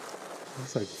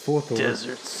 It's like fourth order.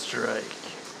 Desert Strike.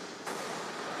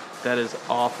 That is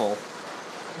awful.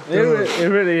 It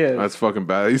really is. That's fucking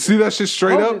bad. You see that shit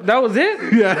straight Oh, up? that was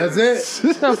it? Yeah. That's it.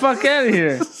 Get the fuck out of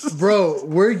here. Bro,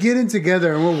 we're getting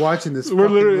together and we're watching this We're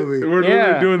fucking literally, movie. we're Yeah.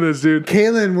 literally doing this, dude.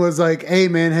 Kaylin was like, hey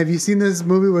man, have you seen this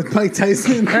movie with Mike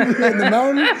Tyson in the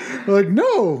mountain? We're like,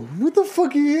 no. What the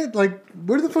fuck you get? Like,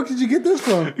 where the fuck did you get this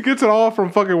from? He gets it all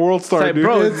from fucking World Star, It's like, dude.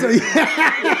 bro, It's,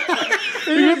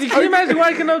 Can you imagine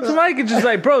walking up to Mike and just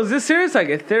like, bro, is this serious? Like,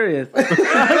 it's serious.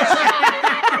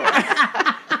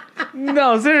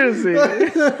 No, seriously.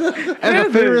 And a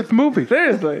favorite movie.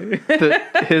 Seriously.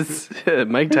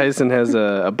 Mike Tyson has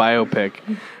a biopic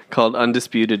called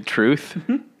Undisputed Truth.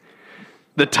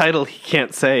 The title he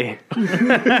can't say.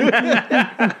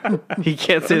 He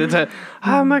can't say the title.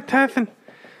 Hi, Mike Tyson.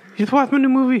 You just watched my new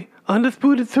movie,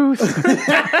 Undisputed Truth.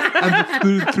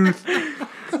 Undisputed Truth.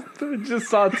 Just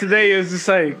saw it today. It was just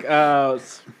like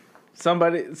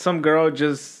some girl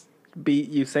just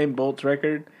beat Usain Bolt's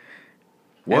record.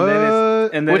 What?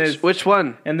 And then it's Which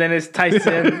one? and then it's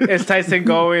Tyson. It's Tyson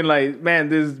going like, man,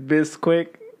 this is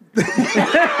quick.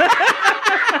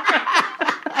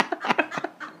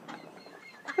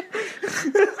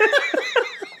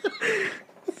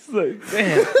 It's like,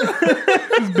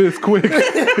 damn. This quick.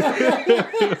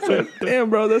 Damn,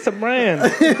 bro, that's a brand.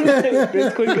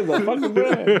 Biz Quick is a fucking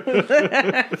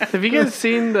brand. Have you guys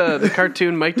seen the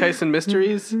cartoon Mike Tyson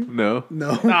Mysteries? No.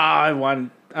 no. I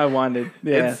wanted.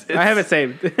 Yeah, It's- I have it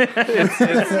saved.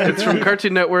 It's from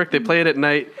Cartoon Network. They play it at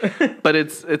night, but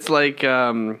it's like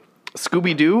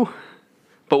Scooby Doo,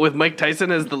 but with Mike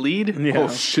Tyson as the lead. Yeah. Oh,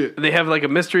 shit. They have like a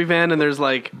mystery van, and there's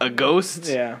like a ghost.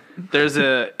 Yeah. There's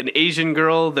an Asian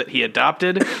girl that he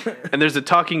adopted, and there's a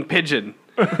talking pigeon,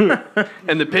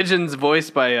 and the pigeon's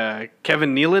voiced by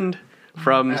Kevin Nealon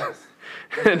from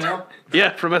yeah,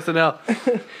 from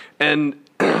SNL, and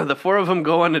the four of them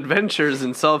go on adventures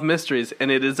and solve mysteries, and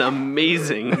it is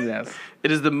amazing. Yes.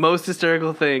 It is the most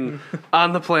hysterical thing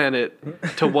on the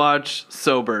planet to watch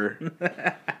sober.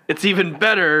 It's even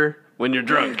better when you're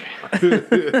drunk. No,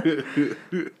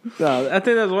 I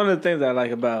think that's one of the things I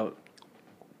like about,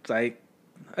 like,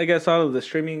 I guess all of the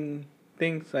streaming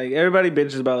things. Like, everybody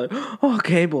bitches about, like, oh,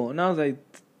 cable. And I was like,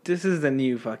 this is the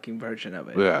new fucking version of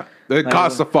it. Yeah. It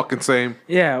costs the fucking same.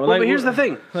 Yeah. Well, but here's the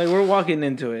thing. Like, we're walking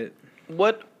into it.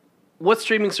 What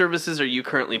streaming services are you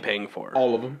currently paying for?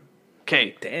 All of them.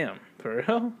 Okay, Damn. For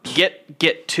real?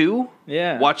 get two.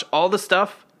 Yeah. Watch all the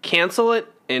stuff, cancel it,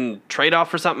 and trade off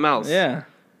for something else. Yeah.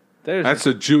 There's That's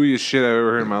the Jewiest shit I've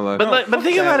ever heard in my life. But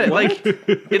think about it. Like,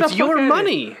 it's your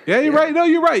money. Yeah, you're right. No,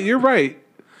 you're right. You're right.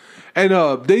 And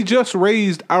they just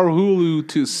raised our Hulu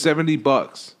to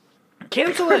 $70.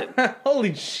 Cancel it.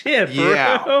 Holy shit! For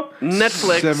Yeah. real?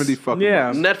 Netflix. 70 fucking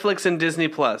Yeah. bucks. Netflix and Disney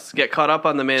Plus. Get caught up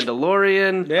on the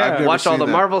Mandalorian. Yeah. I've never Watch all seen the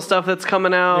that. Marvel stuff that's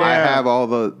coming out. I Yeah. have all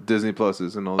the Disney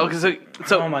Pluses and all that. Okay,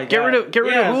 so Oh my get God. rid of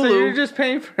Yeah, Hulu, So you're just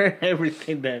paying for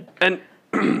everything then. and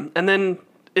and then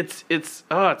it's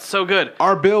so good.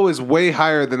 Our bill is way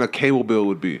higher than a cable bill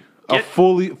would be. A Get-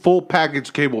 full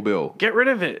package cable bill. Get rid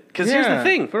of it because here's the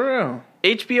thing: for real.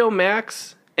 HBO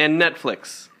Max and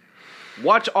Netflix.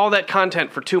 Watch all that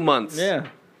content for 2 months. Yeah.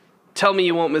 Tell me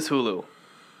you won't miss Hulu.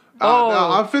 No,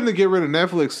 I'm finna get rid of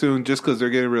Netflix soon just because they're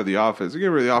getting rid of The Office. They're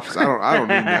getting rid of The Office. I don't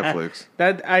need Netflix.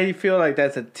 That I feel like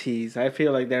that's a tease. I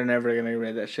feel like they're never gonna get rid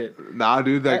of that shit. Nah,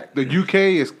 dude. Like the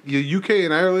UK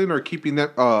and Ireland are keeping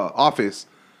that Office.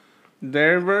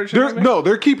 Their version. of it?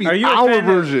 They're keeping Are you a our fan of-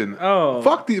 version. Oh.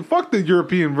 fuck the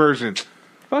European version.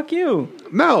 Fuck you.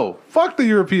 No, fuck the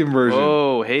European version.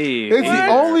 Oh, hey. It's the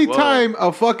only Whoa. time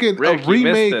a fucking Rick, a you missed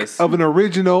remake this. of an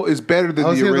original is better than I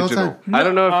was the here the whole original. time. I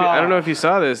don't know if you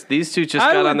saw this. These two just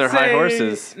I got would on their high say-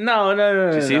 horses. No.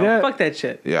 you see that? Fuck that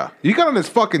shit. Yeah, you got on this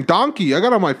fucking donkey. I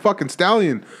got on my fucking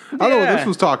stallion. I don't know what Yeah. this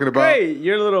was talking about. Great,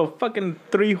 you're a little fucking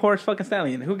 3-horse fucking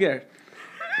stallion. Who cares?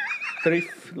 3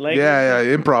 legs. Yeah,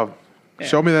 improv.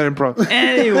 Show me that improv.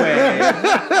 Anyway,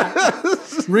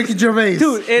 Ricky Gervais.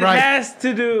 dude, it right. has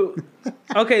to do.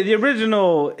 Okay, the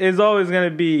original is always gonna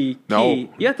be key. No.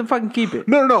 You have to fucking keep it.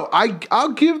 No.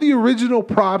 I'll give the original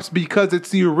props because it's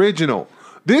the original.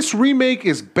 This remake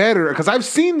is better because I've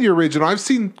seen the original. I've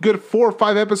seen good 4 or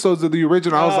 5 episodes of the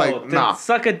original. I was like, then nah,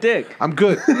 suck a dick. I'm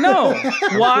good. No,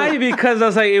 why? Because I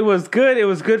was like, it was good. It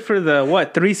was good for the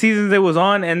 3 seasons it was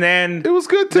on, and then It was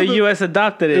good to the U.S.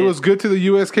 adopted it. It was good till the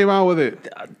U.S. came out with it.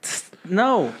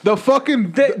 no. The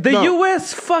fucking The no.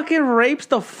 U.S. fucking rapes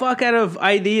the fuck out of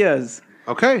ideas.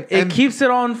 Okay, It and keeps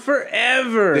it on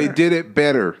forever. they did it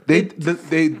better. They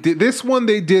did this one.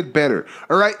 They did better.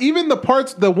 All right, even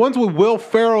the ones with Will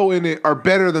Ferrell in it are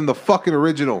better than the fucking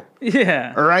original.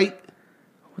 Yeah. All right.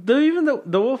 Even the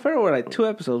Will Ferrell were like 2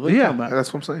 episodes. What are you Yeah, talking about?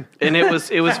 that's what I'm saying. And it was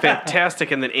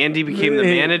fantastic. And then Andy became the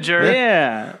manager.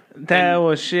 Yeah, that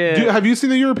was shit. Have you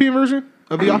seen the European version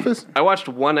of The Office? I watched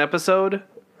 1 episode,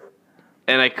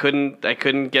 and I couldn't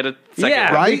get a second.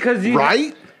 Yeah. Right. because you-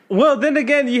 right. Well, then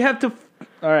again, you have to.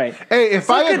 All right. Hey, if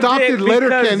Suck I a adopted dick because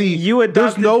Letterkenny, you there's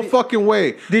adopted no the- fucking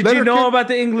way. Did you know Letterkenny- about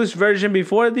the English version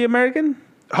before the American?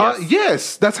 Huh?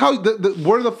 Yes, that's how.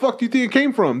 Where the fuck do you think it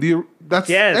came from? That's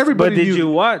Yes, everybody but did knew.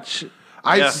 you watch?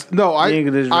 Yeah. The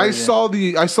English I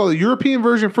version. saw the European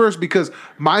version first because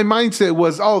my mindset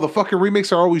was, oh, the fucking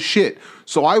remakes are always shit.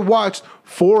 So I watched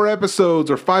 4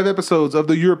 episodes or 5 episodes of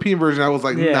the European version. I was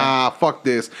like, Yeah. nah, fuck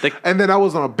this. And then I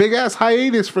was on a big ass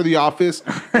hiatus for The Office.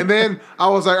 And then I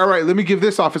was like, all right, let me give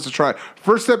this Office a try.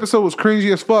 First episode was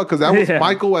cringy as fuck because that was Yeah.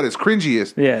 Michael at his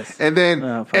cringiest. Yes. And then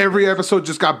Oh, fuck every episode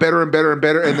just got better and better and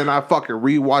better. And then I fucking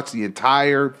rewatched the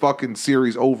entire fucking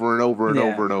series over and over and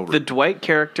Yeah. over and over. The Dwight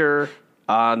character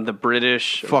on the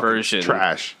British fucking version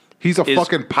trash. He's a is-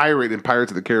 fucking pirate in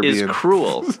Pirates of the is Caribbean.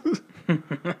 cruel.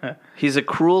 He's a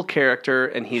cruel character,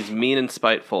 and he's mean and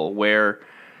spiteful. Where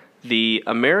the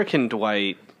American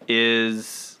Dwight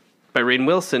is by Rainn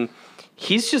Wilson.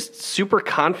 He's just super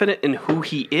confident in who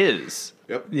he is,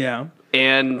 Yeah.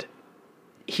 and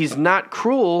he's not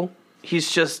cruel.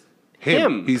 He's just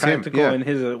him. He's him. Practical Yeah. in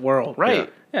his world.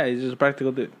 Right. Yeah, he's just a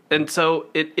practical dude. And so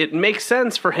it makes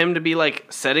sense for him to be like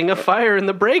setting a fire in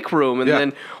the break room and Yeah.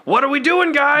 then, what are we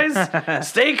doing, guys?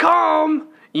 Stay calm.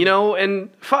 You know, and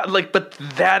but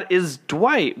that is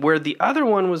Dwight, where the other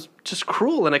one was just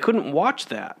cruel, and I couldn't watch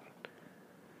that.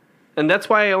 And that's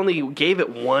why I only gave it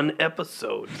 1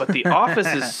 episode. But The Office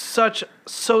is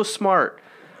so smart.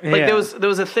 Like Yeah. there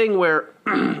was a thing where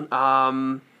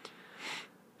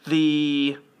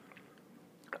the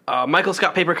Michael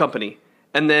Scott Paper Company,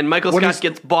 and then Michael When Scott he's-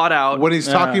 gets bought out. When he's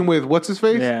talking with what's his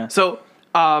face? Yeah. So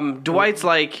Dwight's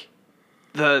like,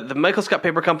 the Michael Scott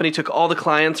Paper Company took all the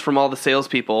clients from all the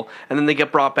salespeople, and then they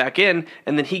get brought back in,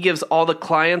 and then he gives all the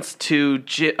clients to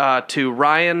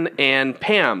Ryan and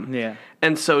Pam. Yeah.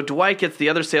 And so Dwight gets the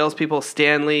other salespeople,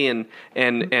 Stanley and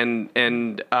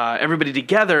everybody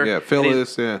together. Yeah, And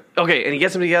Phyllis. Yeah. Okay, and he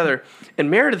gets them together, and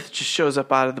Meredith just shows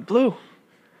up out of the blue.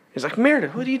 He's like,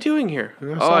 Meredith, what are you doing here?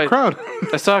 I saw a crowd.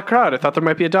 I saw a crowd. I thought there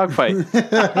might be a dogfight.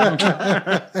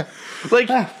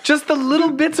 Like, just the little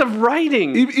bits of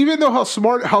writing. Even though how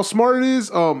smart it is,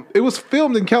 it was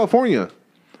filmed in California.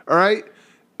 All right.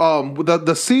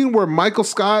 The scene where Michael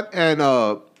Scott and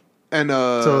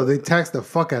So they taxed the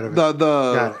fuck out of it. Got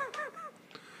the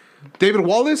it. David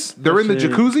Wallace, they're in the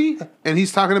shit. jacuzzi, and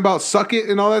he's talking about Suck It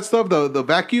and all that stuff, the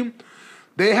vacuum.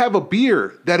 They have a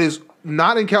beer that is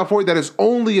not in California, that is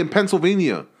only in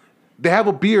Pennsylvania. They have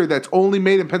a beer that's only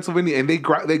made in Pennsylvania, and they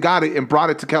got it and brought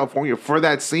it to California for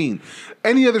that scene.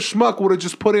 Any other schmuck would have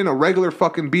just put in a regular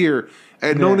fucking beer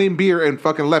and no name beer and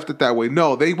fucking left it that way.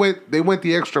 No, they went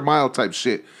the extra mile type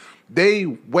shit. They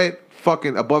went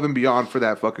fucking above and beyond for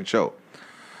that fucking show.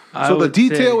 So the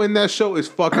detail in that show is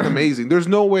fucking amazing. There's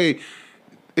no way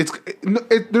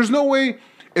there's no way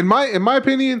in my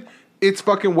opinion it's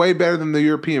fucking way better than the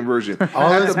European version. All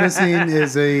that's missing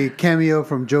is a cameo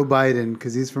from Joe Biden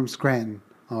because he's from Scranton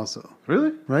also.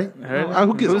 Really? Right?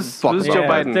 Who gives a fuck who's about Joe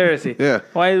that? Biden? Seriously. Yeah.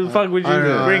 Why the fuck would you I don't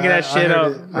know. bring that shit I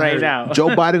up heard it. I right heard now? Joe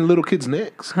Biden, little kids'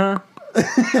 necks.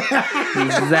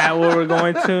 Is that what we're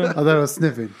going to? I thought I was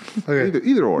sniffing. Okay.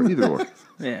 Either or.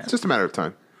 Yeah. It's just a matter of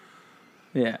time.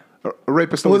 Yeah. A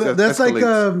rapist Well, always that's like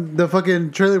escalates. the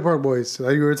fucking Trailer Park Boys.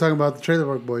 Like you were talking about the Trailer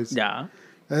Park Boys. Yeah.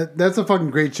 That's a fucking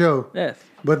great show. Yes.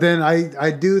 But then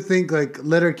I do think like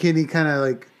Letterkenny kind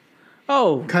of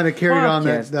carried on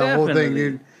that whole thing,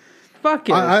 dude. Fuck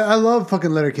yes. I love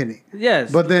fucking Letterkenny.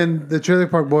 Yes. But then the Trailer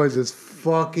Park Boys is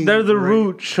fucking. they're the great.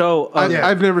 root show of Yeah.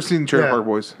 I've never seen Trailer Yeah. Park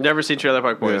Boys. Never seen Trailer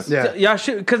Park Boys. Yeah. Yeah,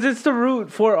 because it's the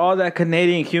root for all that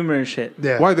Canadian humor and shit.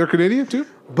 Yeah. Why, they're Canadian too?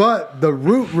 But the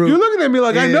root. You're looking at me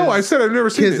like I know. I said I've never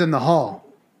seen Kids it. in the Hall.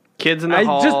 Kids in the I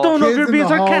Hall. just don't know if Kids you're in being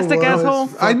the Hall sarcastic, was asshole.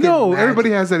 I know. fucking Everybody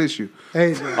magic. has that issue.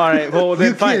 Hey, All right, well then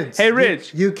you fine. kids. Hey,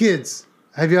 Rich. You kids.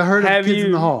 Have you heard Have of Kids in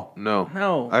you- the Hall? No.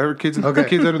 No. I heard kids Okay.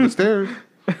 kids under the stairs.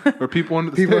 Or people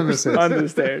under the People stairs. on the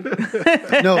stairs.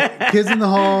 Understand? No, Kids in the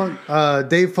Hall,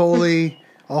 Dave Foley,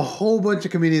 a whole bunch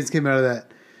of comedians came out of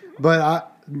that.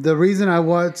 But the reason I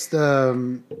watched,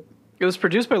 It was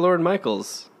produced by Lorne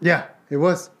Michaels. yeah, it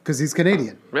was because he's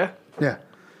Canadian. Yeah. Yeah.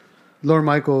 Lorne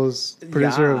Michaels,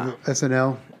 producer Yeah. of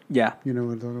SNL. Yeah. You know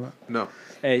what I'm talking about. No.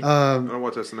 Hey. I don't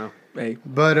watch SNL. hey.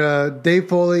 But Dave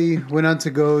Foley went on to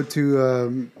go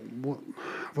to,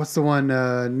 what's the one,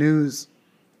 News.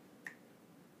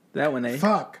 That one, eh?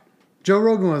 Fuck. Joe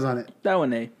Rogan was on it. That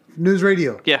one, eh? News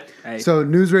Radio. Yeah. Hey. So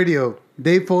News Radio.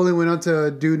 Dave Foley went on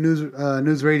to do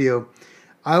News Radio.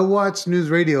 I watched News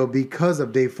Radio because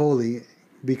of Dave Foley,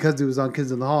 because he was on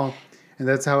Kids in the Hall, and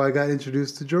that's how I got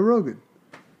introduced to Joe Rogan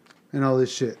and all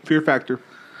this shit. Fear Factor.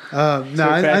 No,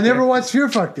 I Factor. never watched Fear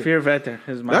Factor. Fear Factor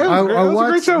is my. That I was great. That was a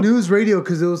great watched show. News Radio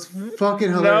because it was fucking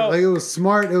hilarious. No. Like it was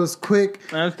smart. It was quick.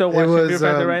 I'm still It watching was, Fear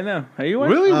Factor right now. Are you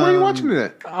watching? Really? Where are you watching it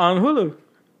at? On Hulu.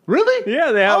 Really?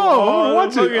 Yeah, they have. Oh, all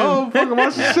watch the it. Oh, fucking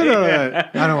watch the shit out of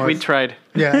that. I don't watch. We tried.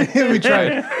 Yeah, we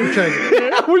tried. We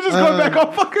tried. We're just going back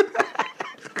on fucking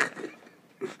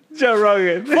Joe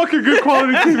Rogan. fucking good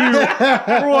quality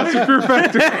TV. We're watching Fear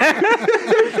Factor.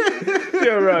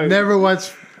 Joe Rogan. Never watched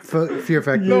Fear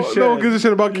Factor. No one gives a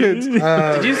shit about kids.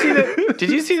 Did you see that? Did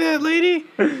you see that lady?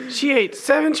 She ate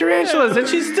 7 tarantulas and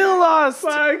she still lost.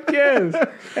 Fuck yes.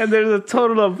 And there's a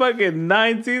total of fucking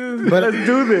 9 seasons. But- Let's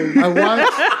do this.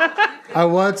 I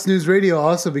watched News Radio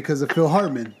also because of Phil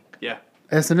Hartman, Yeah.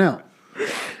 SNL.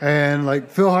 And like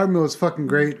Phil Hartman was fucking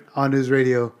great on News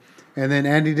Radio. And then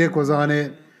Andy Dick was on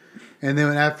it. And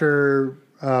then after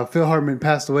Phil Hartman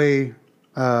passed away,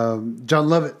 John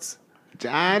Lovitz,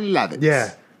 I love it.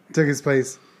 yeah, took his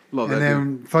place. Love and that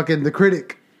then fucking The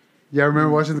Critic. Y'all remember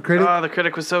watching The Critic? Oh, The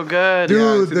Critic was so good. Dude,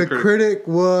 I've seen The The Critic. Critic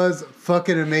was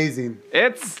fucking amazing.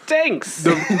 It stinks.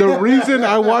 The reason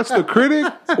I watched The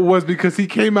Critic was because he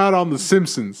came out on The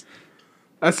Simpsons.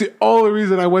 That's the only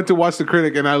reason I went to watch The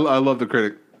Critic, and I love The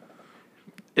Critic.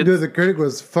 Dude, The Critic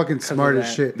was fucking smart as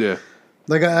that. shit. Yeah.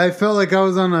 Like I felt like I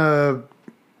was on a,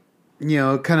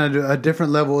 kind of a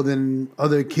different level than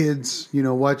other kids.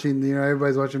 Watching.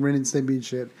 Everybody's watching Ren and Stimpy and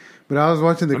shit. But I was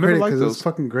watching The never Critic liked because it was those.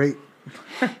 fucking great.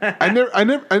 I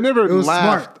never was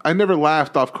laughed. smart. I never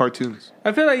laughed off cartoons.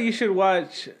 I feel like you should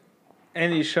watch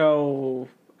any show.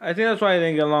 I think that's why I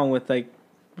didn't get along with like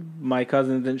my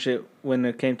cousins and shit when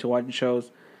it came to watching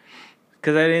shows.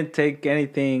 Because I didn't take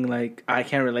anything like I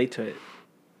can't relate to it.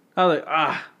 I was like,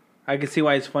 I can see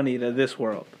why it's funny to this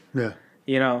world, Yeah.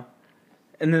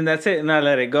 And then that's it, and I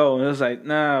let it go. And it was like,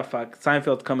 nah, fuck,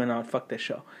 Seinfeld's coming on, fuck this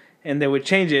show. And they would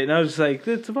change it, and I was just like,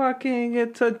 it's a Dude,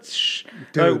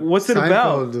 like, what's it Seinfeld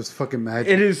about? was fucking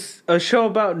magic. It is a show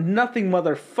about nothing,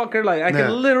 motherfucker. Like, I Yeah.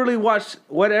 can literally watch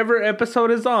whatever episode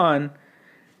is on.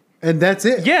 And that's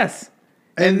it. Yes.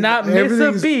 And not miss a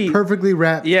everything's beat. perfectly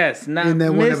wrapped. Yes, not in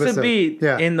that one miss a episode. beat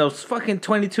Yeah. in those fucking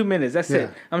 22 minutes. That's it. Yeah.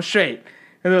 I'm straight.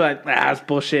 And they're like, that's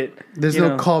bullshit. There's You no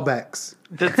know? callbacks.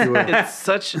 It's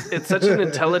such an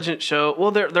intelligent show.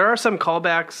 Well, there are some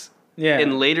callbacks Yeah.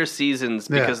 in later seasons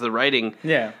because of the writing.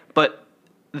 Yeah. But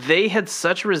they had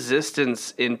such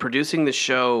resistance in producing the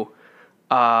show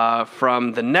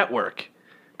from the network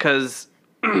because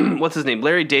what's his name?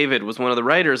 Larry David was one of the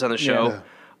writers on the show.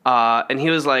 And he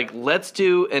was like, let's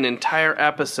do an entire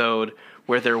episode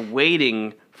where they're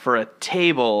waiting for a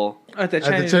table At the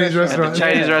Chinese at restaurant. the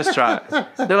Chinese restaurant.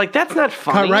 They're like, that's not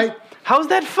funny. right? How's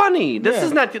that funny? This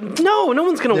is not. No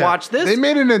one's going to Yeah. watch this. They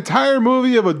made an entire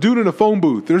movie of a dude in a phone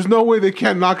booth. There's no way they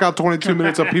can't knock out 22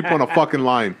 minutes of people in a fucking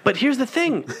line. But here's the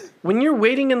thing. When you're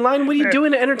waiting in line, what are you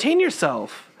doing to entertain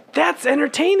yourself? That's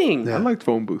entertaining. I liked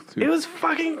phone booth too. It was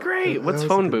fucking great. What's was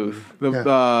phone a good booth?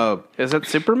 The, Is that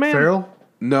Superman? Farrell?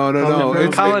 no. Farrell?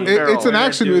 It's, Colin Farrell. it's an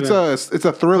action. Yeah, It's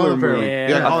a thriller Colin Farrell. movie. Yeah.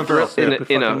 Yeah, Colin Farrell. In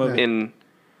fucking a movie. in You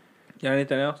got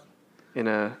anything else? in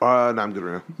a. No, I'm good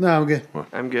right now. No, I'm good.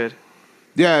 I'm good.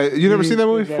 Yeah, you never seen that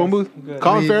movie, guys- Phone Booth? good.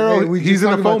 Colin Hey, Farrell, we he's just in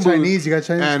a talked phone about booth, Chinese. You got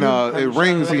Chinese and food? it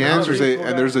rings. He answers it,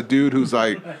 and there's a dude who's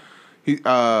like,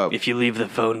 If you leave the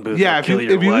phone booth, yeah. I'll If you kill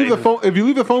your leave the wife. phone, if you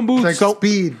leave the phone booth, It's like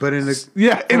Speed, but in a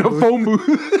in a phone booth.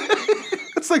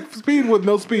 It's like Speed with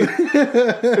no speed.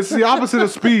 It's the opposite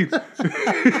of Speed.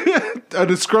 A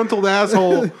disgruntled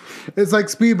asshole. it's like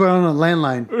Speed, but on a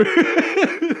landline.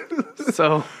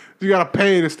 So You gotta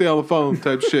pay to stay on the phone,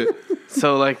 type shit.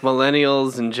 like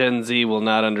millennials and Gen Z will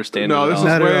not understand. No, it this at is all.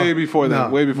 Not at way all. before that.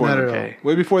 No, Way before not that. at all. Okay.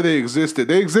 Way before they existed.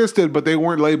 They existed, but they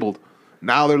weren't labeled.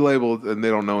 Now they're labeled, and they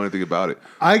don't know anything about it.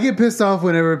 I get pissed off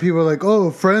whenever people are like, "Oh,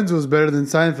 Friends was better than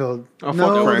Seinfeld." Oh, fuck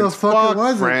no, the Friends. fuck Fuck it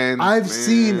wasn't. Friends, I've man.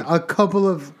 seen a couple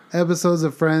of episodes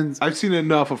of Friends. I've seen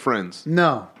enough of Friends.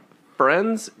 No,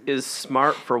 Friends is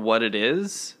smart for what it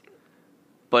is,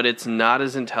 but it's not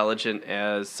as intelligent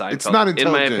as Seinfeld. It's not in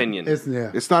my intelligent. opinion.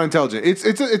 It's not intelligent.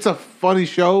 It's a funny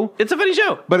show, It's a funny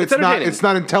show, but it's not entertaining. it's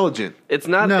not intelligent. It's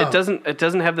not. No. It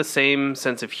doesn't have the same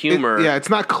sense of humor. Yeah, it's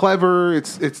not clever.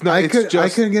 It's not. I It's could. just. I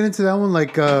couldn't get into that one.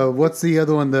 Like, what's the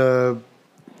other one? The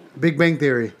Big Bang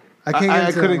Theory. I can't.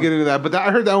 I couldn't get into that, but I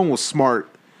heard that one was smart.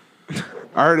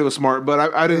 I heard it was smart,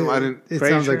 but I didn't. It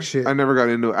sounds Frasier? like shit. I never got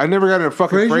into it. I never got into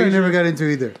fucking Frasier, I Frasier. never got into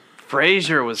either.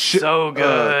 Frasier was so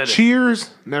good. Cheers,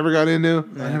 never got into.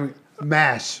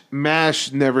 Mash.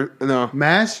 MASH, never. No,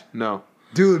 Mash, no.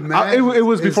 dude. Mash. It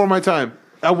was is- before my time.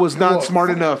 I was not Whoa, smart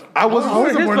enough. I was. I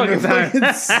wasn't His born in the fucking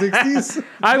time. fucking 60s.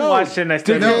 I No, watched it and I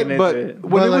still dickhead, didn't but into it.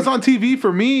 when But it was like- on TV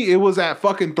for me, it was at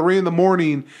fucking 3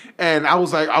 a.m, and I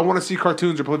was like, I want to see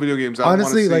cartoons or play video games. I don't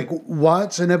Honestly, wanna see. like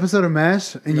watch an episode of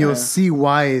MASH and you'll see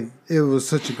why it was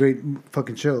such a great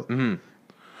fucking show.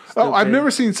 oh, I've never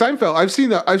seen Seinfeld.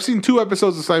 I've seen 2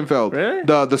 episodes of Seinfeld. Really?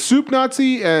 The soup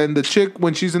Nazi and the chick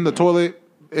when she's in the toilet.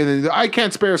 And I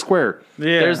can't spare a square.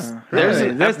 Yeah. There's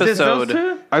an This- those episode.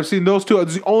 two? I've seen those 2.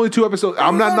 It's the only 2 episodes.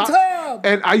 I'm not.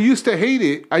 And I used to hate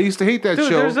it. I used to hate that Dude,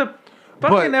 show. there's a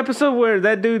fucking But- episode where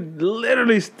that dude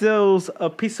literally steals a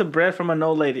piece of bread from an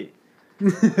old lady. How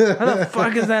the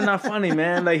fuck is that not funny,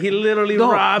 man? Like he literally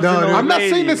robs no, an old I'm not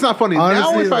lady. saying it's not funny.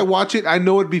 Honestly, now, if I like- watch it, I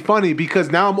know it'd be funny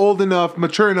because now I'm old enough,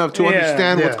 mature enough to Yeah.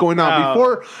 understand what's Yeah. going on. Oh.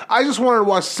 Before, I just wanted to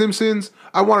watch Simpsons.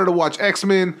 I wanted to watch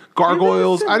X-Men,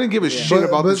 Gargoyles. I didn't give a shit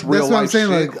about this real that's what I'm life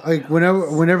saying. shit. Like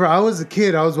whenever I was a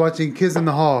kid, I was watching Kids in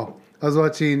the Hall. I was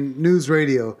watching News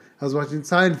Radio. I was watching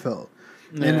Seinfeld,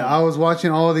 and I was watching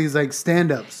all these like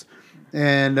stand-ups.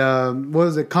 And what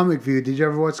was it? Comic View. Did you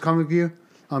ever watch Comic View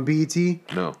on BET?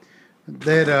 No,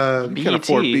 They had you can't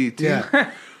afford BET.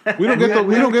 yeah, We don't get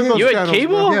we don't get those You had channels,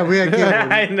 cable? bro. yeah. We had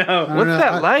cable. I know. What's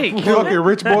that like? Fucking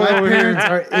rich boy My over here. parents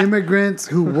are immigrants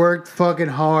who worked fucking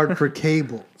hard for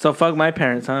cable. So fuck my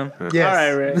parents, huh? Yes.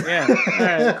 All right, Rick. Yeah. All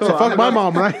right, cool. Fuck my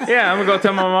mom, right? Yeah, I'm gonna go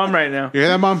tell my mom right now. You hear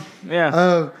that, mom?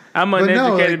 Yeah. I'm but no,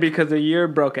 uneducated like- because of your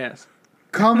broke ass.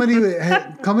 Comedy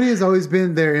has always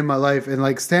been there in my life, and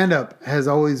like stand-up has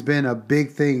always been a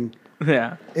big thing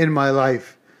Yeah. in my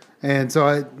life. And so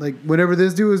I like whenever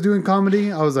this dude was doing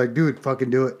comedy, I was like, dude,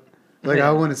 fucking do it. Like Yeah.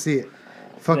 I want to see it.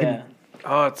 Fucking. Yeah.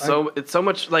 Oh, it's so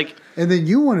much like And then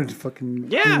you wanted to fucking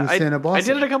do stand-up also. I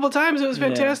did it a couple of times. It was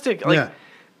fantastic. Like Yeah.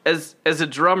 as a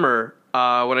drummer,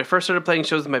 when I first started playing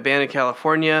shows with my band in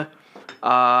California,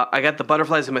 I got the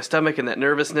butterflies in my stomach and that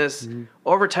nervousness.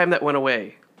 Over time, that went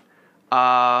away. When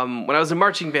I was in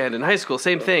marching band in high school,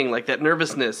 same thing, like that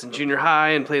nervousness in junior high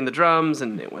and playing the drums,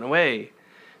 and it went away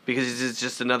because it's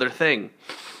just another thing.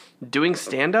 Doing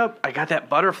stand up, I got that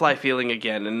butterfly feeling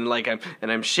again, and like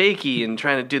I'm shaky and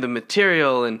trying to do the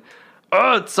material, and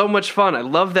oh, it's so much fun. I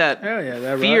love that, Hell yeah,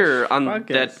 that fear rush. on Fuck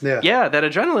that. yes. Yeah, that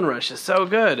adrenaline rush is so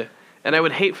good. And I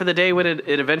would hate for the day when it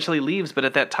eventually leaves, but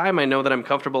at that time, I know that I'm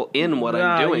comfortable in what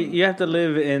I'm doing. You have to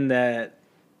live in that.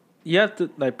 You have to,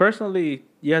 like, personally,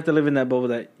 you have to live in that bubble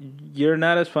that you're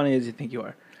not as funny as you think you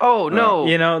are. Oh no!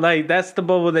 You know, like, that's the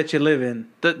bubble that you live in.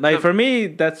 The- For me,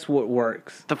 that's what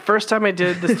works. The first time I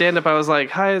did the stand up, I was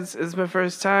like, "Hi, it's my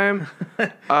first time.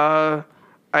 I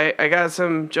got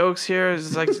some jokes here. I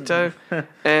just like to tell you."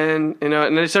 And and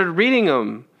I started reading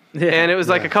them, And it was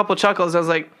like a couple chuckles. I was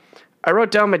like, I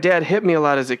wrote down my dad hit me a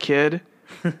lot as a kid.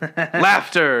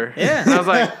 Laughter. Yeah. And I was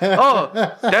like,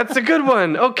 oh, that's a good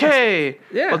one. Okay.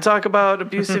 Yeah. We'll talk about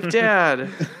abusive dad.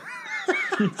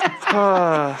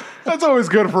 That's always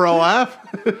good for a laugh.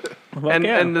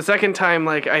 And the second time,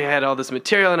 like, I had all this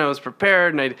material and I was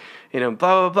prepared and blah,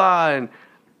 blah, blah, and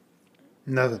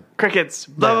Nothing. crickets,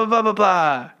 blah, blah, blah, blah,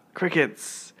 blah,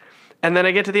 crickets. And then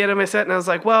I get to the end of my set and I was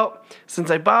like, well,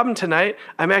 since I bombed tonight,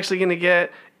 I'm actually going to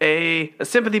get a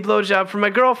sympathy blowjob from my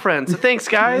girlfriend. So thanks,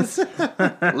 guys.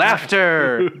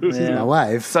 Laughter. She's my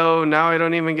wife. So now I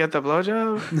don't even get the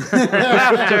blowjob?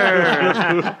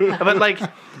 Laughter. But like,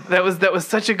 that was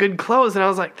such a good close. And I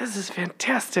was like, this is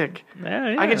fantastic.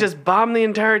 Yeah. I could just bomb the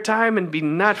entire time and be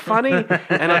not funny,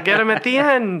 and I'll get him at the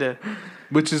end.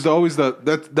 Which is always the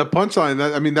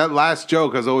punchline. That last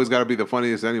joke has always got to be the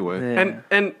funniest anyway.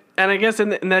 Yeah. And I guess in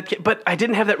that, but I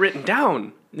didn't have that written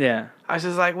down. Yeah. I was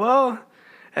just like, well,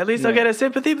 at least I'll get a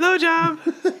sympathy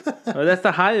blowjob. Well, that's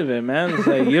the height of it, man. It's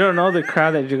like you don't know the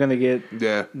crowd that you're gonna get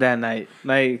Yeah. that night.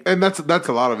 Like, And that's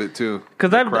a lot of it too.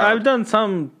 because The crowd. I've done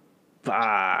some.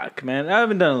 Fuck, man. I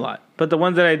haven't done a lot, but the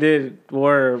ones that I did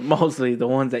were mostly the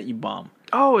ones that you bomb.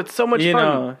 Oh, it's so much You fun.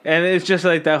 know, and it's just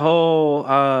like that whole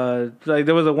like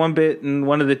there was a one bit in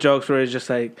one of the jokes where it's just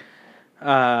like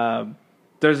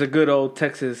there's a good old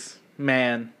Texas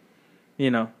man,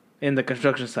 in the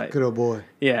construction site. Good old boy.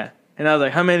 Yeah. And I was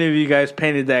like, how many of you guys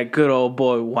painted that good old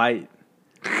boy white?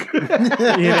 And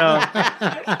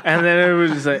then it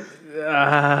was just like,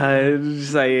 it was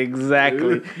just like,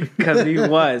 exactly. Because he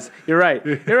was. You're right.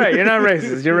 You're not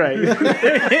racist. You're right.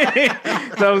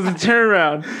 That was a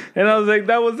turnaround. And I was like,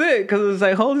 that was it. Because it was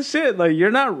like, holy shit. Like,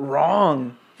 you're not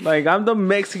wrong. Like, I'm the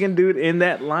Mexican dude in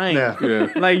that line. Yeah.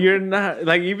 Like, you're not,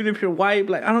 like, even if you're white,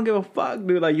 like, I don't give a fuck,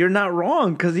 dude. Like, you're not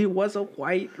wrong. Because he was a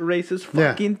white, racist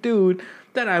fucking dude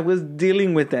that I was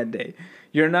dealing with that day.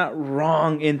 You're not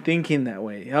wrong in thinking that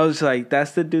way. I was like,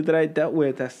 that's the dude that I dealt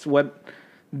with. That's what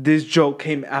this joke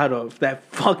came out of. That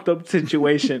fucked up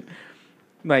situation.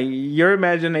 Like, your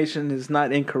imagination is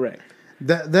not incorrect.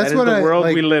 That's That is what the world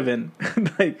like, we live in.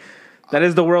 Like, that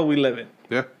is the world we live in.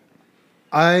 Yeah.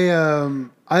 I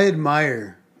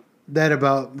admire that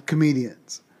about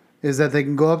comedians is that they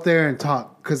can go up there and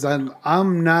talk because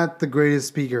I'm not the greatest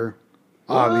speaker,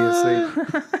 obviously.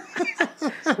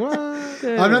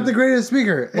 I'm not the greatest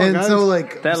speaker, and guys. so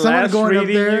like That someone last going up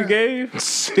reading there, you gave?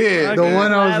 Shit. the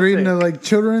one I was reading to Classic. like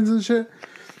children's and shit.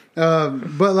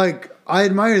 But like I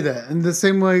admire that, and the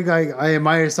same way I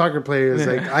admire soccer players.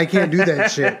 Like I can't do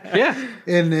that shit. Yeah.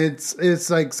 And it's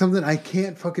like something I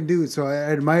can't fucking do. So I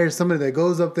admire somebody that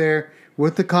goes up there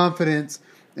with the confidence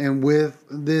and with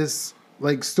this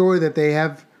like story that they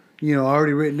have,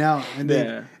 already written out, and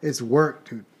then it's work,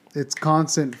 dude. It's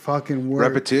constant fucking work.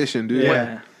 Repetition, dude.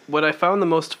 Yeah. What I found the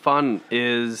most fun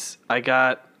is I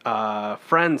got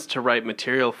friends to write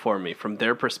material for me from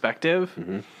their perspective.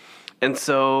 Mm-hmm. And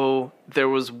so there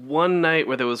was one night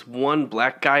where there was one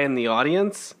black guy in the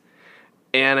audience,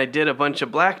 and I did a bunch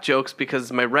of black jokes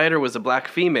because my writer was a black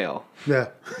female. Yeah,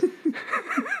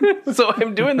 So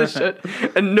I'm doing this shit,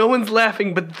 and no one's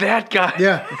laughing but that guy.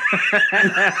 yeah.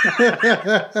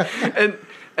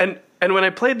 And when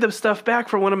I played the stuff back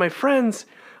for one of my friends,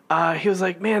 he was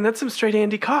like, man, that's some straight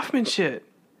Andy Kaufman shit.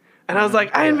 And I was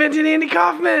like, I invented Andy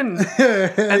Kaufman.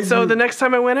 And so the next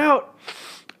time I went out,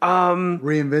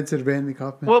 Reinvented Randy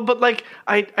Kaufman. well, but like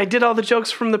I did all the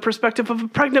jokes from the perspective of a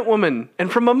pregnant woman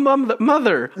and from a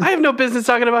mother. I have no business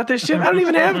talking about this shit. I don't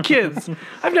even have kids.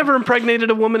 I've never impregnated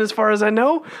a woman as far as I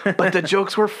know, but the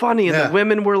jokes were funny and Yeah. the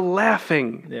women were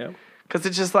laughing. Yeah. Because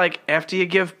it's just like after you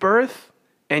give birth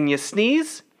and you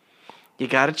sneeze, you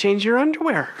got to change your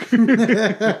underwear.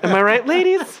 Am I right,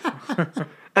 ladies?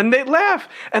 And they laugh.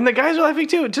 And the guys are laughing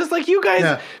too, just like you guys.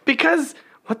 Yeah. Because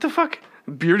what the fuck?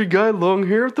 Bearded guy, long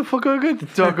hair, what the fuck I got to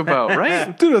talk about,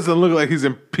 right? Dude doesn't look like he's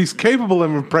capable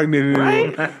of impregnating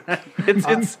anyone. Right?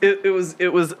 It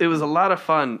was a lot of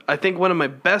fun. I think one of my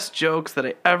best jokes that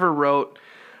I ever wrote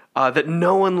that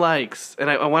no one likes, and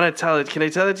I want to tell it. Can I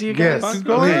tell it to you guys? Yes.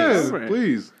 Go Please. ahead,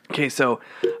 please. Okay, so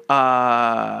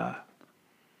LeBron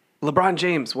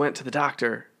James went to the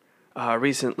doctor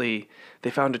recently. They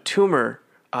found a tumor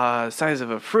size of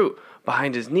a fruit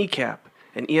behind his kneecap.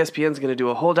 And ESPN's going to do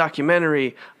a whole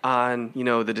documentary on,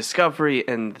 the discovery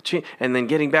and and then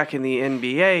getting back in the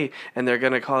NBA, and they're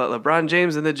going to call it LeBron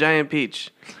James and the Giant Peach.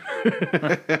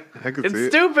 I could It's see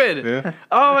it. stupid. Yeah.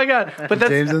 Oh my god! But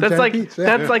James and that's Jack like Peach, yeah.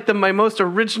 that's like my most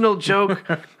original joke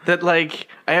that like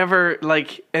I ever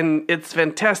like, and it's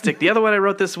fantastic. The other one I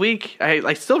wrote this week,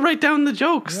 I still write down the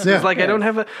jokes. Yeah. It's like I don't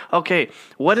have a okay.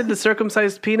 What did the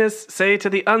circumcised penis say to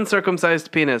the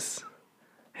uncircumcised penis?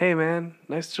 Hey man,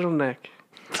 nice turtleneck.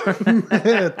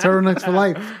 Turtlenecks for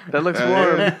life. That looks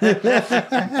warm.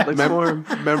 Looks warm.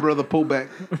 Member of the pullback.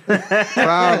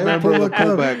 Proud member of the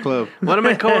pullback club. One of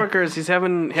my coworkers, he's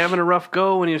having a rough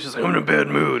go, and he was just like, "I'm in a bad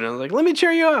mood." And I was like, "Let me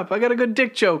cheer you up. I got a good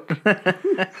dick joke."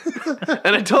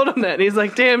 And I told him that, and he's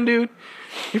like, "Damn, dude,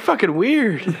 you're fucking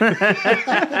weird."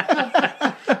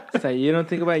 So you don't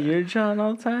think about your John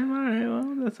all the time? All right,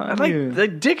 well, that's on Like you. the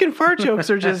dick and fart jokes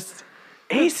are just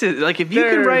aces. Like if you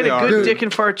can write a are. good Dude. dick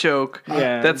and fart joke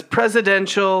Yeah. that's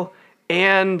presidential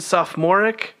and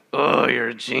sophomoric, oh, you're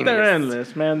a genius. They're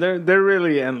endless, man. They're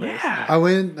really endless. Yeah. I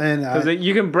went and Because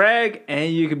you can brag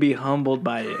and you can be humbled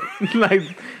by it. Like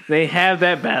they have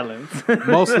that balance.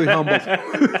 Mostly humbled.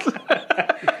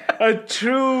 A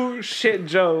true shit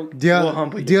joke will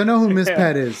humble you. do you know who Miss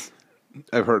Pat is?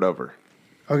 I've heard of her.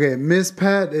 Okay, Miss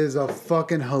Pat is a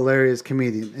fucking hilarious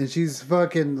comedian, and she's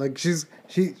fucking like she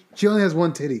only has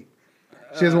one titty.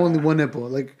 She has only one nipple.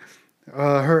 Like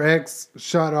her ex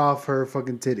shot off her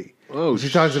fucking titty. Oh, she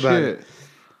talks about shit. it,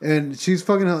 and she's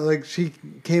fucking like she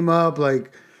came up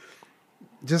like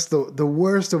just the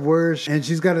worst of worst, and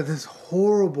she's got this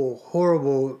horrible,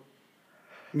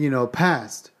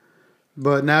 past.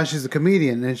 But now she's a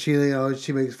comedian, and she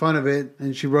makes fun of it,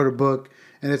 and she wrote a book,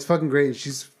 and it's fucking great. And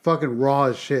she's fucking raw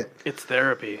as shit. It's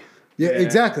therapy. Yeah,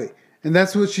 exactly. And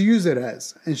that's what she used it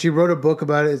as. And she wrote a book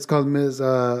about it. It's called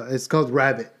it's called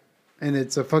Rabbit, and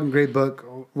it's a fucking great book.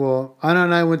 Well, Anna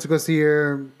and I went to go see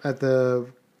her at the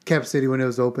Cap City when it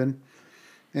was open,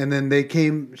 and then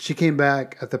she came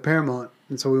back at the Paramount,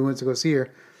 and so we went to go see her,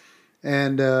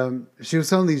 and she was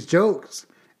telling these jokes,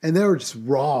 and they were just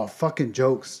raw fucking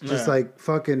jokes, just like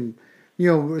fucking,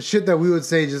 shit that we would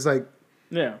say, just like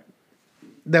Yeah.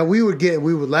 that we would get,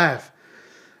 we would laugh.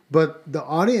 But the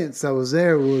audience that was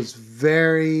there was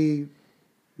very,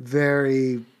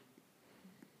 very,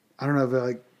 I don't know if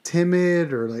like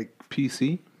timid or like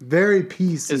PC. very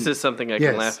PC. Is this something I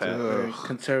Yes. can laugh at? Very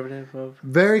conservative of.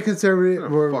 Very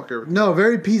conservative. Or, fuck everything. no,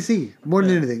 very PC more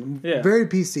than anything. Yeah. Very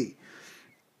PC.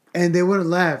 And they wouldn't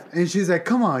laugh. And she's like,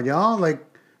 "Come on, y'all! Like,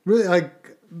 really, like."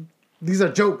 These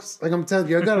are jokes. Like I'm telling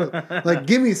you, I gotta like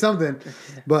give me something.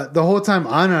 But the whole time,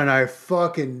 Anna and I are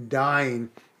fucking dying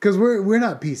because we're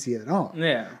not PC at all.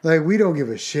 Yeah. Like we don't give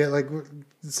a shit. Like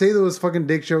say those fucking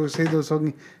dick jokes, say those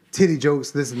fucking titty jokes,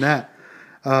 this and that.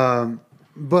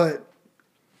 But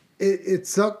it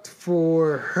sucked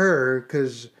for her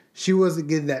because she wasn't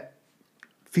getting that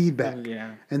feedback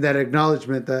Yeah. and that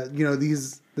acknowledgement that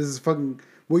this is fucking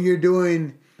what you're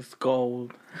doing. It's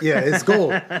gold. Yeah, it's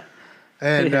gold.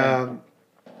 And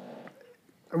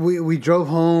we drove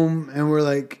home and we're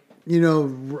like,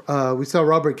 we saw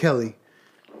Robert Kelly,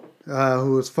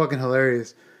 who was fucking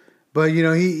hilarious. But,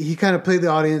 he kind of played the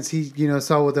audience. He,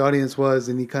 saw what the audience was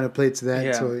and he kind of played to that.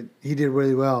 Yeah. So he did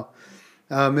really well.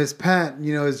 Miss Pat,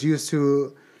 is used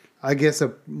to, I guess,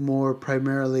 a more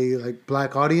primarily like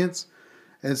black audience.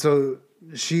 And so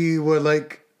she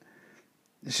would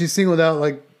she singled out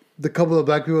like the couple of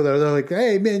black people that are like,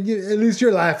 "Hey man, at least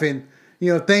you're laughing.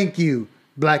 Thank you,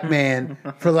 black man,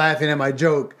 for laughing at my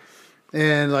joke."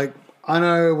 And like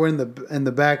Anna were in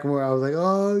the back where I was like,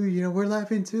 "Oh, we're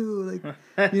laughing too.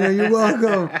 Like, you're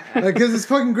welcome." Like, cause it's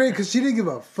fucking great. Cause she didn't give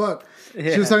a fuck.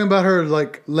 Yeah. She was talking about her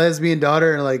like lesbian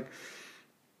daughter and like,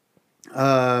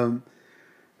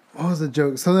 what was the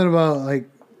joke? Something about like,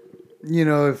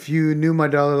 if you knew my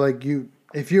daughter, like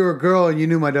if you were a girl and you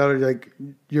knew my daughter, like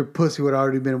your pussy would have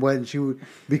already been wet, and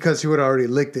because she would have already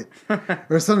licked it,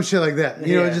 or some shit like that.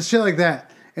 Just shit like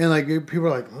that. And like people are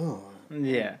like, "Oh,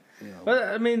 Yeah. But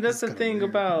I mean, that's the thing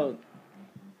about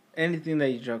anything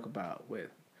that you joke about with.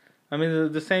 I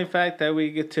mean, the same fact that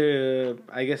we get to,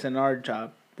 I guess, in our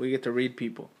job, we get to read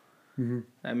people. Mm-hmm.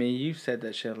 I mean, you said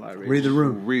that shit a lot. Rich. read the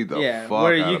room." Read the Yeah, fuck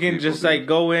where out you of can people, just dude. like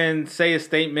go in, say a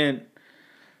statement.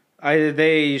 Either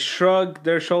they shrug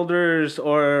their shoulders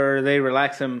or they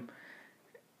relax them,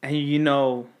 and You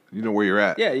know where you're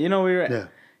at. yeah, you know where you're at.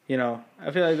 Yeah. I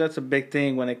feel like that's a big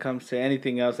thing when it comes to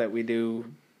anything else that we do,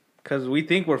 because we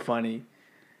think we're funny,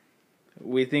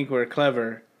 we think we're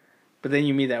clever, but then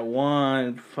you meet that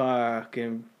one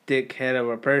fucking dickhead of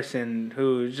a person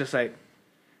who's just like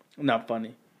not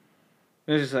funny.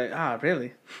 It's just like,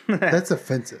 really? That's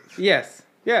offensive. Yes.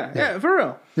 Yeah, for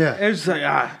real. Yeah. It's just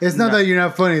like, It's not that you're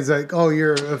not funny. It's like, oh,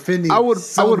 you're offending. I would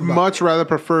somebody. much rather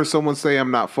prefer someone say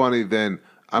I'm not funny than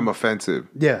I'm offensive.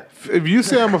 Yeah. If you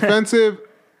say I'm offensive,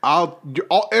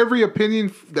 every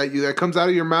opinion that comes out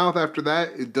of your mouth after that,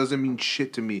 it doesn't mean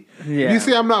shit to me. Yeah. If you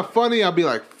say I'm not funny, I'll be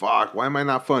like, fuck, why am I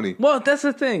not funny? Well, that's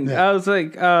the thing. Yeah. I was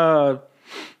like,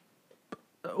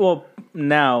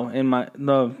 now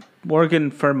in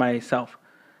working for myself,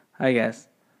 I guess,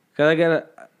 because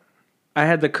I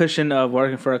had the cushion of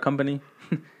working for a company.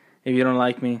 If you don't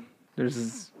like me,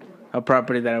 there's a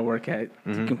property that I work at.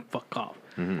 You can fuck off.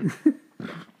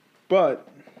 But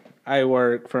I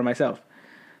work for myself,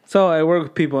 so I work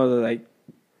with people that like,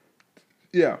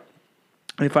 yeah.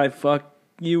 If I fuck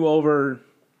you over,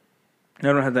 I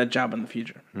don't have that job in the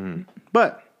future.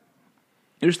 But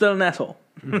you're still an asshole.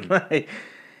 Like,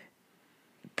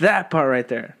 that part right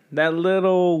there, that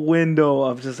little window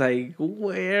of just like,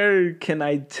 where can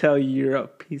I tell you you're a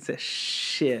piece of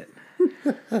shit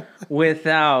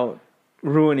without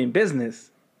ruining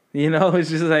business? You know, it's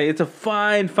just like, it's a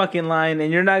fine fucking line,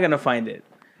 and you're not going to find it.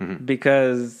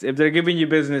 Because if they're giving you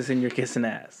business and you're kissing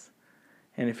ass,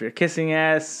 and if you're kissing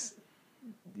ass,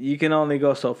 you can only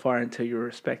go so far until you're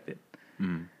respected.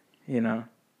 You know?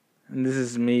 And this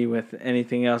is me with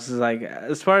anything else. Is like,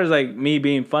 as far as like me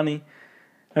being funny,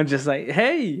 I'm just like,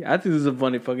 hey, I think this is a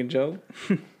funny fucking joke.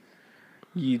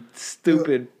 You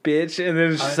stupid bitch. And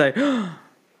then it's just like, oh,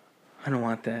 I don't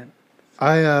want that.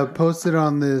 I posted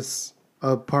on this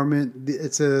apartment.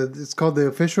 It's called the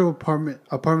Official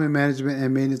Apartment Management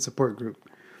and Maintenance Support Group,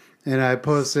 and I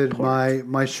posted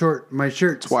my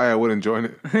shirts. That's why I wouldn't join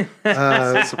it. So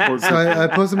I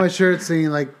posted my shirt saying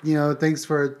like, you know, thanks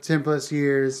for 10+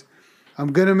 years.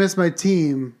 I'm gonna miss my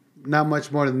team. Not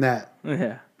much more than that.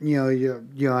 Yeah. You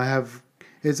know, I have,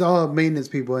 it's all maintenance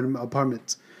people in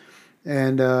apartments,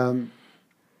 and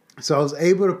so I was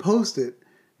able to post it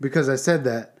because I said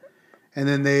that, and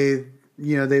then they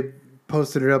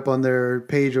posted it up on their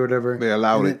page or whatever. They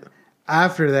allowed it.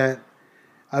 After that,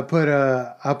 I put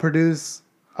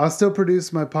I'll still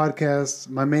produce my podcast,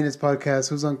 my maintenance podcast,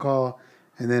 Who's on Call,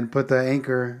 and then put the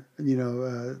Anchor,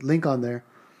 link on there.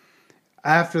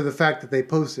 After the fact that they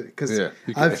posted it, because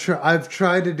I've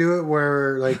tried to do it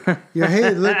where like,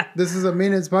 hey, look, this is a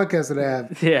maintenance podcast that I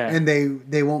have, and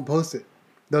they won't post it.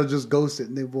 They'll just ghost it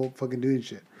and they won't fucking do any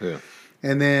shit. Yeah,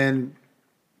 and then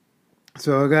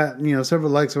so I got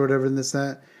several likes or whatever and this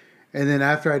that, and then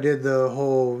after I did the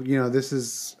whole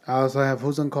I also have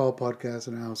Who's on Call podcast,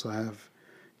 and I also have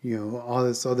all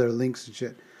this other links and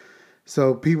shit.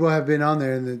 So people have been on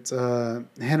there, and it's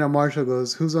Hannah Marshall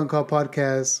goes, Who's on Call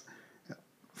podcast.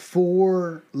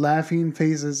 4 laughing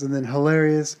faces and then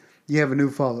hilarious. You have a new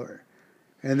follower,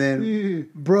 and then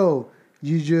bro,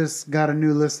 you just got a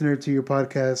new listener to your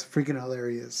podcast. Freaking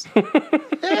hilarious. And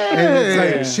it's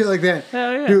like shit like that.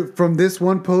 Yeah. Dude, from this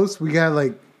one post, we got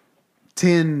like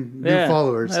 10 new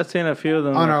followers. I've seen a few of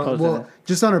them on our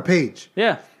just on our page.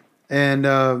 Yeah, and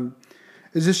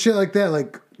it's just shit like that.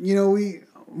 Like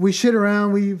we shit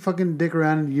around, we fucking dick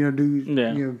around, and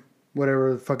do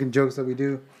whatever fucking jokes that we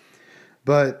do.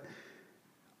 But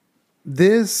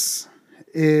this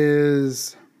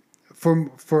is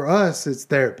for us, it's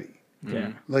therapy.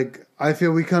 Yeah. Like I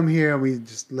feel we come here and we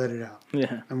just let it out.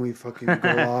 Yeah. And we fucking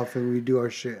go off and we do our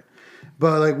shit.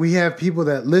 But like we have people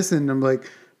that listen. And I'm like,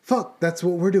 fuck, that's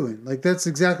what we're doing. Like that's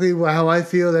exactly how I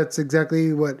feel. That's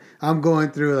exactly what I'm going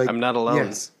through. Like I'm not alone.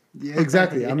 Yes, yeah,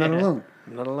 exactly. I'm not alone.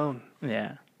 I'm not alone.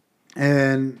 Yeah.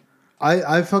 And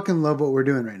I fucking love what we're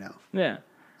doing right now. Yeah.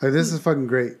 Like this is fucking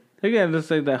great. Again, just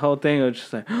like that whole thing of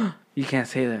just like, oh, you can't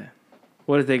say that.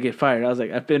 What if they get fired? I was like,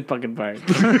 I've been fucking fired.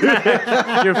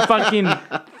 You're fucking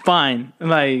fine.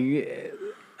 Like,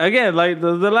 again, like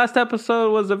the last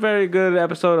episode was a very good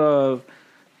episode of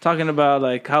talking about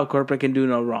like how corporate can do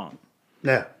no wrong.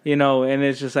 Yeah. And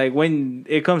it's just like when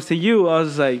it comes to you, I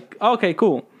was like, okay,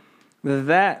 cool.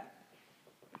 That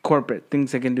corporate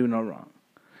thinks they can do no wrong.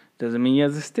 Doesn't mean you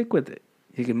have to stick with it.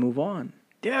 You can move on.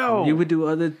 Yo, you would do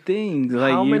other things.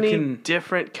 Like how many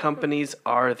different companies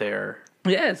are there?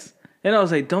 Yes, and I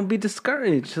was like, don't be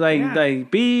discouraged.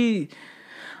 Like be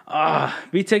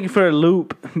taken for a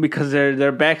loop because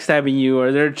they're backstabbing you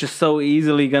or they're just so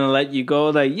easily gonna let you go.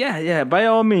 Like yeah, by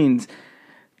all means,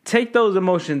 take those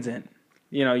emotions in.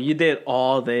 You did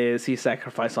all this. You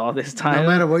sacrificed all this time. No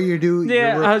matter what you do,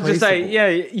 yeah. I was just like, yeah,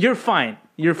 you're fine.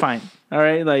 You're fine. All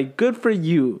right, like good for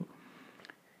you.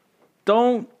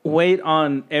 Don't wait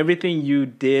on everything you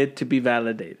did to be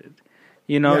validated.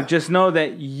 Just know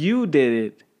that you did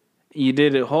it. You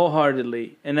did it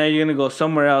wholeheartedly. And now you're going to go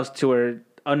somewhere else to where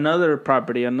another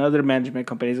property, another management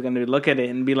company is going to look at it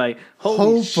and be like,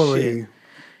 Hopefully.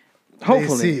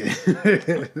 See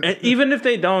it. Even if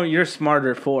they don't, you're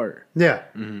smarter for it. Yeah.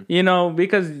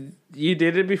 Because you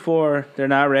did it before. They're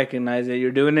not recognizing it.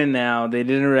 You're doing it now. They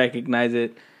didn't recognize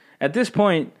it. At this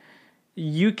point,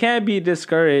 you can't be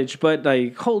discouraged. But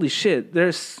like, holy shit,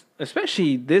 there's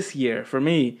especially this year for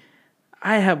me.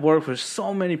 I have worked for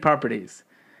so many properties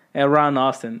around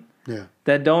Austin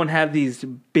that don't have these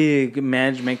big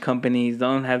management companies,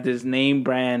 don't have this name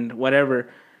brand, whatever.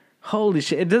 Holy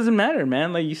shit, it doesn't matter,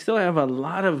 man. Like, you still have a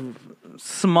lot of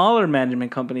smaller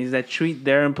management companies that treat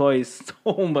their employees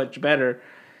so much better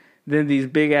than these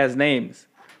big ass names.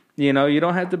 You know, you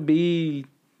don't have to be,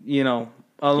 you know,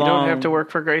 along. You don't have to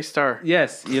work for Greystar.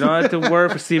 Yes, you don't have to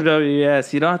work for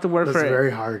CWS. You don't have to work That's for.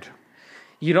 very hard.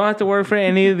 You don't have to work for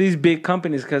any of these big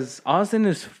companies because Austin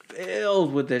is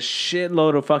filled with a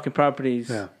shitload of fucking properties.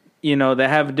 Yeah. You know, that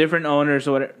have different owners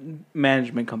or whatever,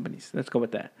 management companies. Let's go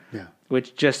with that. Yeah.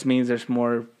 Which just means there's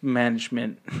more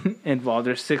management involved.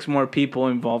 There's 6 more people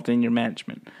involved in your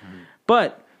management. Mm-hmm.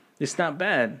 But it's not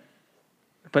bad.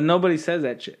 But nobody says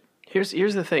that shit. Here's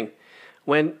the thing.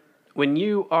 When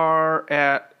you are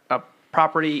at a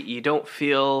property, you don't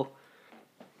feel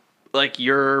like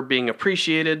you're being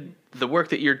appreciated. The work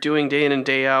that you're doing day in and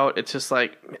day out, it's just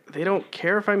like, they don't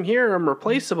care if I'm here. I'm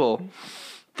replaceable.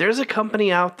 There's a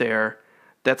company out there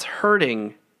that's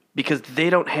hurting because they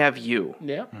don't have you.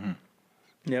 Yeah. Mm-hmm.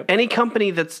 Yep. Any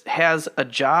company that has a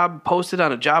job posted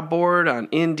on a job board, on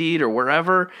Indeed or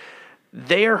wherever,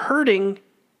 they are hurting.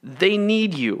 They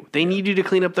need you. They need you to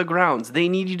clean up the grounds. They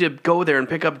need you to go there and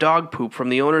pick up dog poop from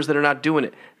the owners that are not doing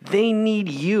it. They need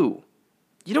you.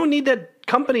 You don't need that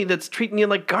company that's treating you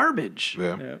like garbage.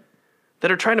 Yeah. Yep.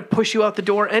 That are trying to push you out the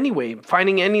door anyway,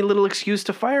 finding any little excuse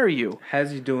to fire you.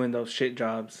 Has you doing those shit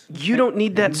jobs. You don't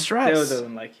need that They stress.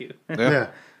 don't like you. Yeah.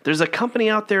 There's a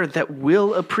company out there that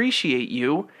will appreciate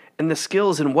you and the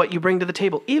skills and what you bring to the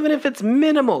table. Even if it's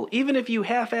minimal, even if you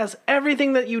half-ass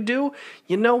everything that you do,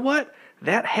 you know what?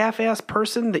 That half-ass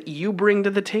person that you bring to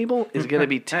the table is going to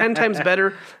be 10 times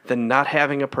better than not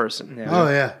having a person. Yeah. Oh,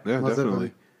 yeah. Yeah, Most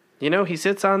definitely. You know, he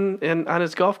sits on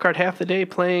his golf cart half the day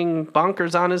playing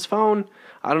Bonkers on his phone.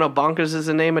 I don't know, Bonkers is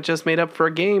a name I just made up for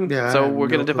a game. Yeah, I so have we're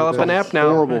going no to clue what develop that an is. app now.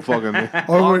 Horrible fucking name.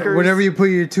 Or Bonkers. whenever you put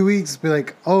your 2 weeks, be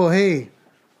like, oh, hey,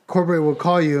 corporate will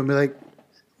call you and be like,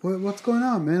 what's going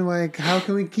on, man? Like, how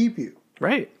can we keep you?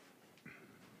 Right.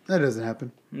 That doesn't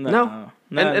happen. No.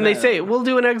 And they say, we'll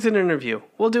do an exit interview.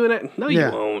 We'll do it. No,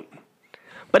 Yeah. you won't.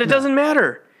 But it doesn't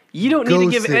matter. You don't need to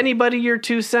give Ghosted. anybody your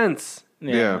 2 cents.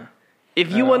 Yeah. If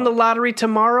you won the lottery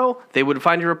tomorrow, they would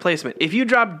find your replacement. If you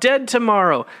drop dead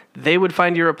tomorrow, they would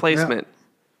find your replacement.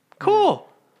 Cool.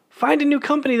 Find a new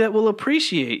company that will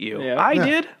appreciate you. Yeah. I Yeah.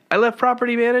 did. I left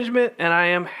property management, and I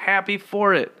am happy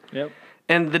for it. Yep.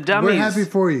 And the dummies. We're happy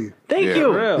for you. Thank Yeah.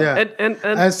 you. For real. Yeah. And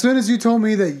As soon as you told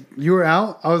me that you were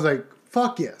out, I was like,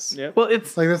 fuck yes. Yep. well,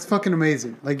 it's Like, that's fucking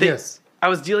amazing. Like, They- yes. I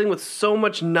was dealing with so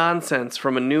much nonsense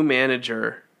from a new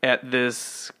manager at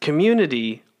this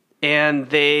community, and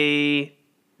they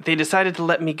decided to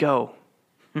let me go.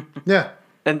 Yeah.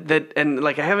 And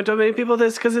like I haven't told many people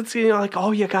this because it's like,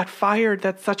 oh, you got fired.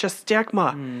 That's such a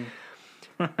stigma.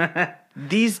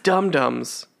 These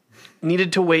dum-dums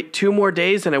needed to wait 2 more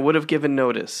days, and I would have given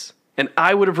notice, and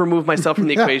I would have removed myself from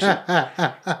the equation.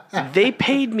 They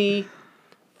paid me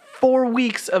 4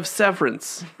 weeks of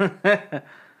severance,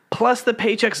 plus the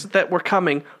paychecks that were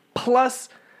coming, plus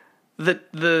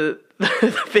the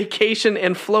vacation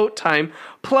and float time,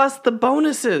 plus the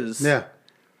bonuses. Yeah.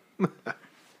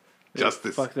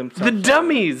 Justice. Fuck them. The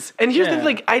dummies. And here's the Yeah.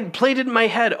 thing, I played it in my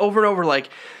head over and over like,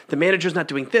 the manager's not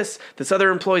doing this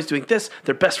other employee's doing this,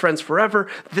 they're best friends forever,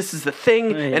 this is the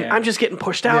thing, and Yeah. I'm just getting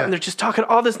pushed out, Yeah. and they're just talking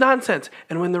all this nonsense.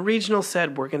 And when the regional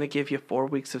said, we're going to give you 4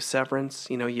 weeks of severance,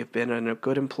 you've been a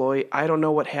good employee, I don't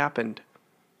know what happened.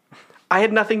 I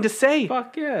had nothing to say.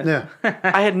 Fuck yeah. Yeah.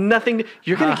 I had nothing to,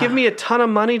 you're going to give me a ton of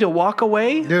money to walk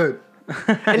away? Dude.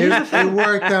 It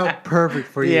worked out perfect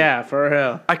for you. Yeah, for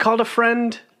real. I called a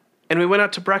friend, and we went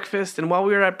out to breakfast, and while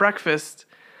we were at breakfast,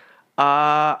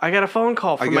 I got a phone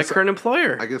call from my guess- current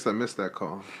employer. I guess I missed that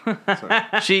call.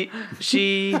 She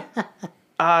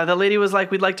the lady was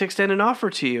like, we'd like to extend an offer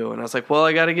to you. And I was like, well,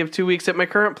 I got to give 2 weeks at my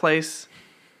current place.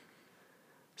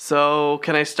 So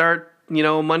can I start,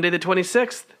 Monday the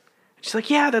 26th? And she's like,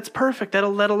 yeah, that's perfect.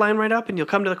 That'll line right up, and you'll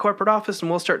come to the corporate office, and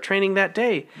we'll start training that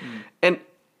day. And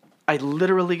I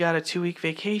literally got a 2-week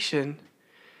vacation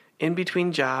in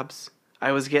between jobs.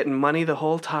 I was getting money the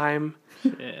whole time.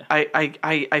 Yeah.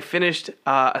 I finished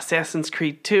Assassin's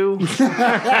Creed 2. 2? I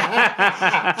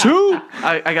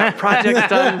got projects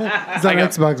done. It's on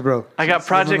Xbox, bro. I got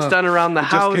projects done around the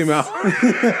house. Just came out.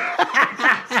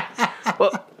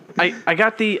 Well, I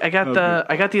got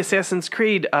the Assassin's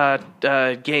Creed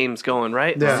games going,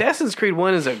 right? Yeah. Assassin's Creed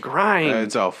 1 is a grind.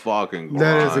 It's a fucking grind,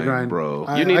 That is a grind, bro.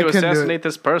 You need to couldn't do it. assassinate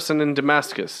this person in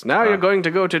Damascus. Now you're going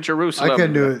to go to Jerusalem. I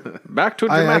couldn't do it. Back to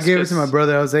I Damascus. gave it to my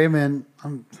brother. I was like, hey, man,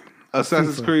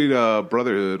 Assassin's Creed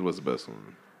Brotherhood was the best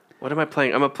one. What am I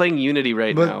playing? I'm playing Unity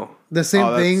right but now. the same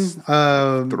Oh, thing.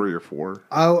 that's 3 or 4.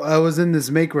 I was in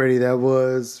this make ready that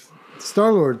was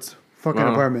Star-Lord's fucking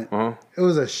apartment. It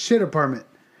was a shit apartment.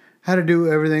 Had to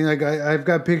do everything. Like I've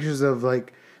got pictures of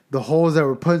like the holes that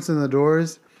were punched in the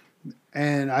doors,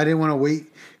 and I didn't want to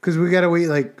wait because we got to wait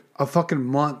like a fucking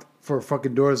month for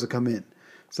fucking doors to come in.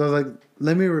 So I was like,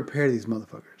 let me repair these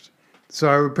motherfuckers. So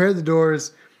I repaired the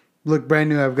doors. Look brand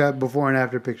new. I've got before and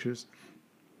after pictures.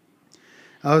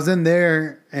 I was in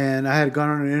there and I had gone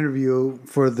on an interview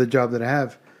for the job that I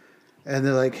have, and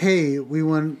they're like, "Hey, we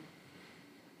want,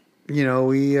 we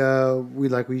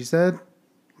like what you said.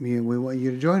 We want you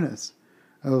to join us."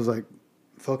 I was like,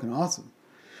 "Fucking awesome."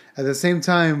 At the same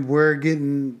time, we're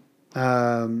getting,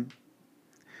 we're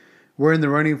in the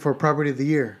running for Property of the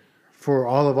Year for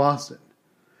all of Austin,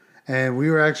 and we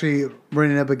were actually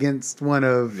running up against one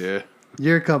of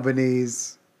your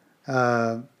company's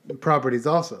properties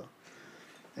also.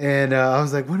 And I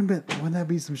was like, wouldn't that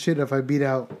be some shit if I beat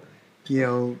out,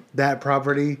 that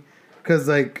property? Because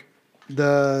like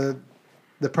the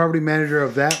property manager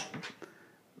of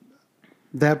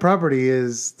that property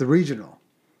is the regional.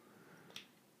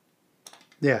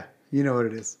 Yeah, you know what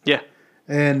it is. Yeah.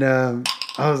 And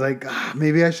I was like,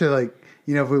 maybe I should like,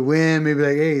 if we win, maybe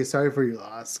like, hey, sorry for your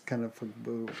loss, kind of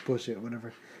bullshit,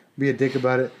 whatever. Be a dick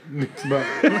about it.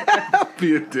 But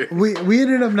Be a dick. we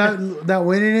ended up not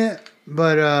winning it.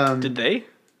 But Did they?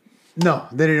 No,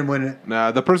 they didn't win it.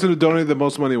 Nah, the person who donated the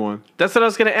most money won. That's what I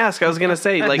was gonna ask. I was gonna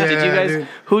say, like, did you Yeah, guys dude.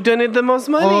 who donated the most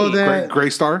money? Oh, that Gray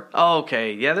Star. Oh,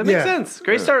 okay, yeah, that makes Yeah. sense.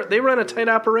 Greystar, they run a tight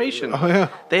operation. Oh yeah,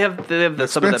 They have some of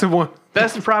expensive the one.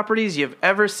 best properties you've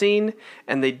ever seen,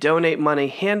 and they donate money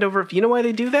hand over. You know why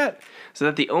they do that? So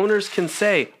that the owners can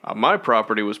say, my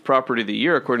property was property of the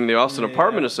year according to the Austin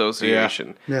Apartment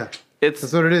Association. yeah, It's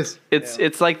that's what it is.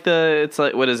 it's like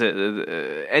what is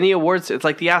it? Any awards? It's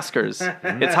like the Oscars.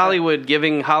 It's Hollywood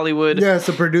giving Hollywood Yeah, it's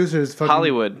the producers. Fucking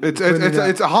Hollywood. it's Putting it out.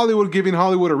 it's a Hollywood giving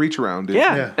Hollywood a reach around, dude.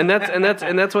 Yeah. Yeah. and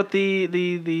that's what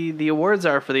the awards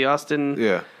are for the Austin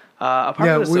yeah.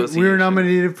 Apartment Association. we were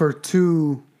nominated for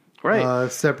 2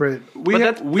 Right. separate. We But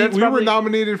had, that's we were probably-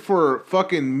 nominated for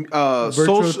fucking Virtual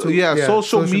social to- yeah, yeah,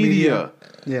 social social media. media.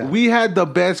 Yeah. We had the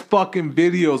best fucking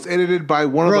videos edited by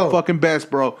one of Bro. the fucking best,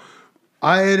 bro.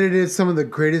 I edited some of the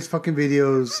greatest fucking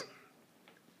videos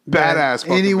that Badass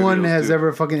fucking anyone videos, has dude.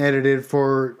 ever fucking edited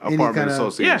for any Apartment kind of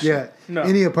association. yeah, No.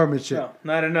 any apartment shit. No,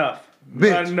 not enough.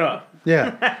 Bitch. Not enough.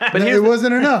 Yeah, But No, here's it the-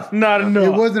 wasn't enough. Not enough.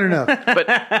 It wasn't enough.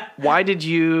 But why did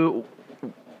you?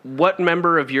 What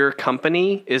member of your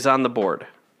company is on the board?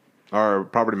 Our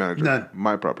property manager. None.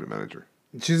 My property manager.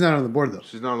 She's not on the board though.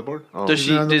 She's not on the board? Oh. Does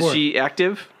not on the is board. she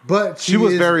active? But She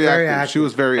was is very active. She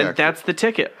was very And active. that's the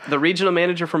ticket. The regional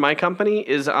manager for my company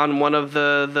is on one of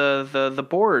the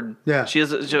board. Yeah. She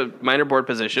has a minor board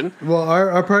position. Well,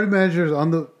 our party manager is on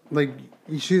the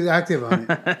she's active on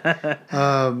it.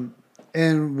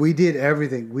 And we did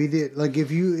everything. We did like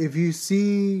if you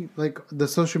see like the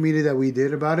social media that we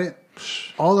did about it,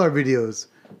 all our videos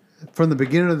from the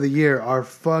beginning of the year are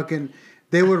fucking.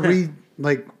 They would read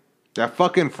like That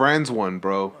fucking Friends one,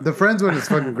 bro. the Friends one is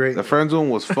fucking great. The Friends one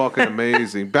was fucking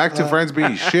amazing. Back to Friends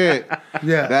being shit.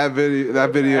 Yeah. That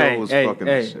video Hey, was hey, fucking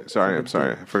hey. shit. Sorry, I'm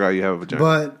sorry. I forgot you have a vagina.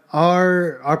 But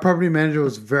our property manager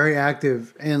was very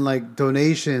active in like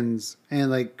donations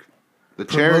and like the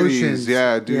promotions. charities,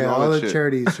 yeah, dude, all the that shit.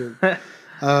 charities. Shit.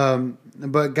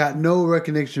 But got no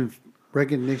recognition for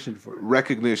it.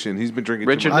 Recognition. He's been drinking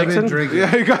Richard too much. I've been Nixon? drinking.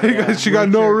 Yeah, she got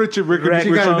no Richard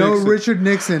She got no Nixon. Richard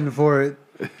Nixon for it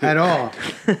at all.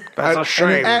 That's a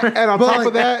shame. And on But top like-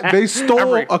 of that, they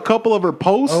stole a couple of her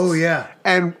posts. Oh, yeah.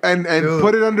 and Dude.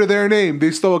 put it under their name.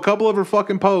 They stole a couple of her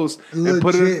fucking posts and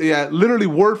put it, Legit. literally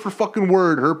word for fucking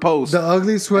word, her post. The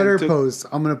ugly sweater And took- post.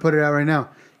 I'm gonna put it out right now.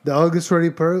 The ugly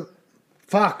sweater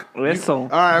Fuck. Whistle. All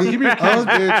right, give me your keys,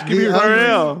 bitch. Give me your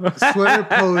ugly sweater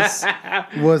post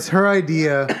was her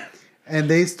idea, and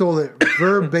they stole it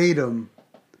verbatim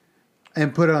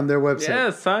and put it on their website. Yeah,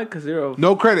 son, because you're a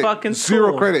No credit. fucking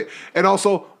Zero tool. credit. And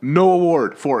also, no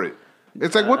award for it.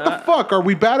 It's like, what the fuck? Are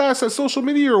we badass at social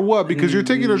media or what? Because you're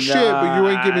taking her shit, but you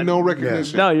ain't giving no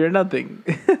recognition. No, you're nothing.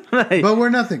 Like, But we're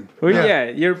nothing.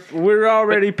 we're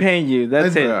already paying you.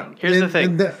 That's it. Yeah. Here's the And- thing.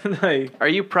 and that- Like, Are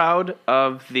you proud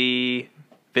of the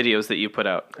videos that you put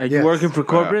out? are you Yes. working for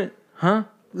corporate? Huh?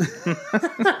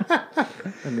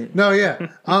 No, yeah,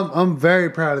 I'm very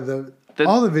proud of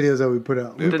all the videos that we put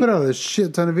out. We put out a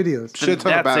shit ton of videos. Shit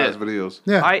ton of That's badass it. videos.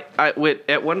 Yeah,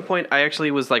 At one point, I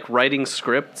actually was like writing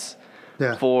scripts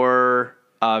yeah. for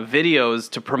videos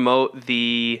to promote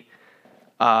the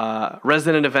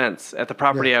resident events at the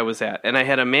property I was at. And I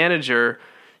had a manager.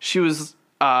 She was,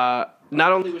 not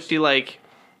only was she like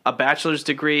a bachelor's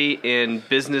degree in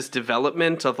business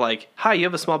development of like, hi, you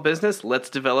have a small business? Let's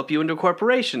develop you into a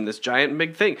corporation, this giant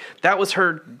big thing. That was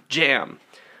her jam.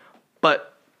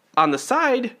 But on the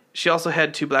side, she also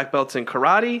had 2 black belts in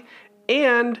karate.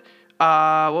 And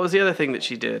what was the other thing that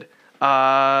she did?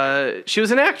 She was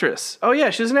an actress. Oh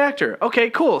yeah, she was an actor. Okay,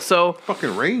 cool. So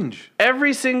Fucking range.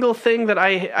 every single thing that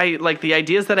I like, the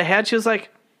ideas that I had, she was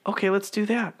like, okay, let's do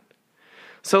that.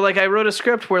 So like I wrote a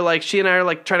script where like she and I are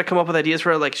like trying to come up with ideas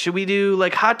for like, should we do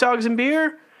like hot dogs and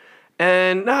beer?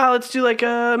 And let's do like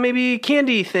maybe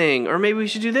candy thing, or maybe we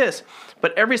should do this.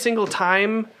 But every single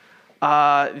time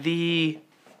the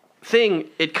thing,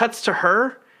 it cuts to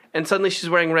her, and suddenly she's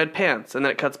wearing red pants, and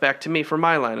then it cuts back to me for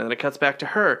my line, and then it cuts back to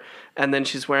her, and then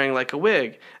she's wearing like a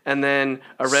wig, and then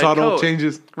a red Subtle coat.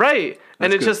 changes. Right.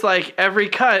 And That's it's good. just like every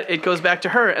cut, it goes back to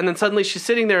her, and then suddenly she's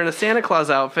sitting there in a Santa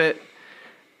Claus outfit,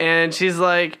 and she's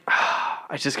like,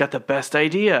 I just got the best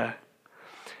idea.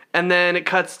 And then it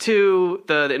cuts to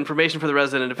the information for the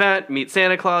resident event, meet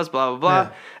Santa Claus, blah, blah, blah.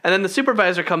 Yeah. And then the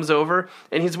supervisor comes over,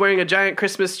 and he's wearing a giant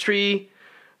Christmas tree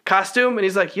costume, and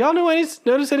he's like, y'all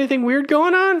notice anything weird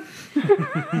going on?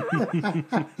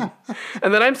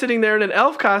 And then I'm sitting there in an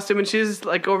elf costume, and she's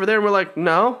like over there, and we're like,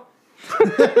 no.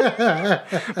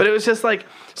 But it was just like,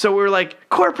 so we were like,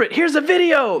 corporate, here's a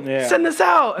video, send this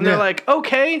out. And they're like,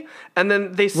 okay. And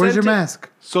then they sent Where's your mask?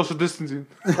 Social distancing.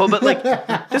 Well, but like,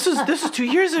 this was 2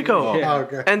 years ago. Oh,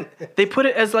 okay. And they put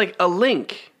it as like a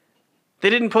link. They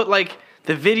didn't put like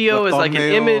the video The as like an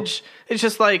thumbnail. image. It's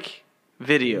just like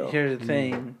video. Here's the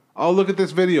thing. Oh, look at this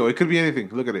video. It could be anything.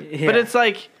 Look at it. Yeah. But it's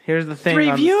like Here's the thing 3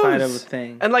 on views. the side of a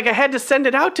thing. And like I had to send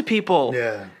it out to people.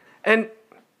 Yeah. And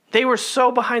they were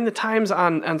so behind the times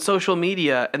on social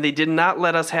media, and they did not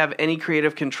let us have any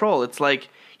creative control. It's like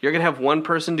you're going to have one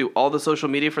person do all the social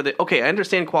media for the... Okay, I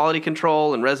understand quality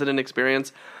control and resident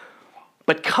experience,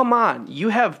 but come on. You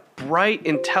have bright,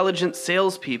 intelligent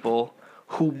salespeople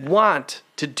who want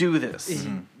to do this.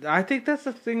 I think that's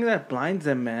the thing that blinds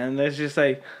them, man. That's just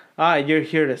like, you're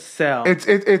here to sell.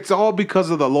 It's all because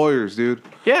of the lawyers, dude.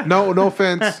 Yeah. No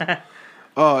offense.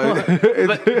 But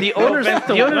the owners,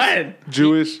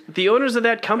 Jewish. the owners of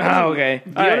that company, okay.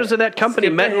 the owners of that company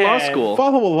Skip met in law ahead. school.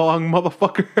 Follow along,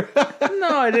 motherfucker.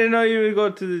 No, I didn't know you would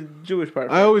go to the Jewish part.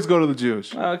 I always go to the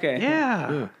Jewish. Okay.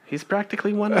 Yeah, he's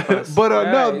practically one of us. But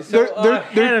no, Alright, so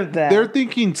ahead of that. they're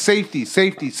thinking safety.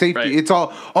 Right. It's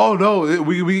all, oh no,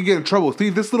 we can get in trouble. See,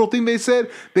 this little thing they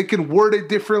said, they can word it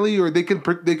differently, or they can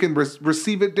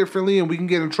receive it differently, and we can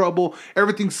get in trouble.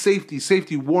 Everything's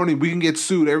safety, warning. We can get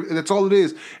sued. That's all it is.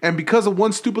 And because of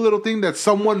one stupid little thing that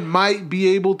someone might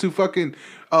be able to fucking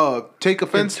take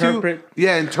offense Interpret.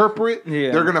 interpret.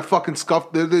 Yeah. They're gonna fucking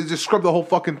scuff. They just scrub the whole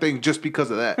fucking thing just because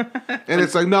of that. And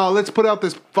it's like, no, let's put out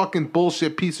this fucking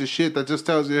bullshit piece of shit that just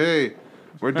tells you, hey,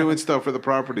 we're doing stuff for the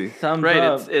property. Thumbs Right,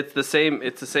 up. it's the same.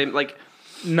 It's the same. Like,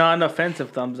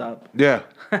 Non-offensive thumbs up. Yeah.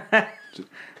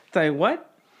 It's like,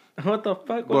 what? What the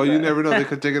fuck? Well, was you that? never know. They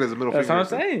could take it as a middle That's finger.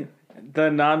 what I'm saying.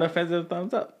 The non-offensive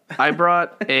thumbs up. I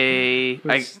brought I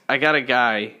got a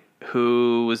guy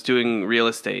who was doing real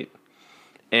estate,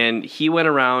 and he went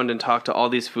around and talked to all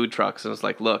these food trucks and was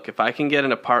like, look, if I can get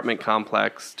an apartment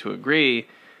complex to agree,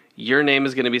 your name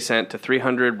is going to be sent to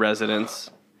 300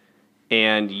 residents,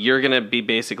 and you're going to be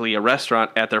basically a restaurant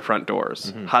at their front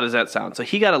doors. Mm-hmm. How does that sound? So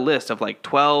he got a list of like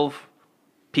 12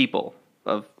 people,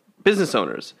 of business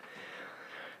owners.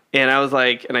 And I was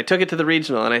like, and I took it to the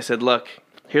regional, and I said, look,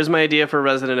 here's my idea for a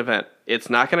resident event. It's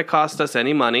not going to cost us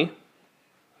any money.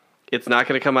 It's not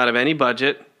going to come out of any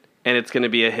budget, and it's going to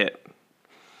be a hit.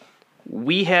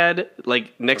 We had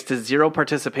like next to zero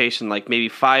participation, like maybe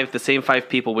the same five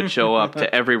people would show up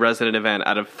to every resident event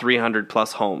out of 300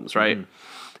 plus homes, right?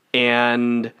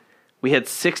 And we had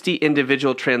 60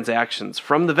 individual transactions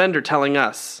from the vendor telling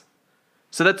us.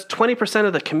 So that's 20%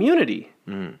 of the community.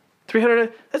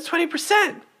 300, that's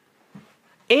 20%.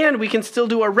 And we can still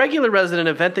do a regular resident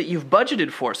event that you've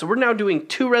budgeted for. So we're now doing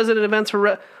 2 resident events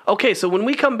for... Okay, so when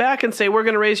we come back and say we're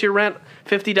going to raise your rent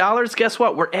 $50, guess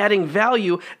what? We're adding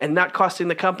value and not costing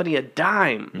the company a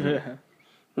dime.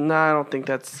 No, I don't think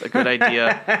that's a good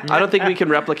idea. I don't think we can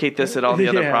replicate this at all the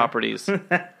other Yeah. properties.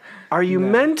 Are you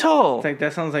mental? It's like,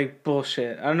 that sounds like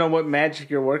bullshit. I don't know what magic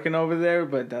you're working over there,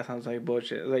 but that sounds like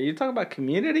bullshit. Like, you talking about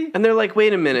community? And they're like,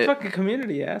 wait a minute. Fucking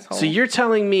community, asshole. So you're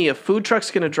telling me a food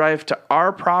truck's going to drive to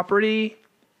our property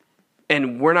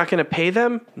and we're not going to pay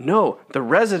them? No, the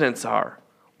residents are.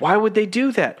 Why would they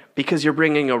do that? Because you're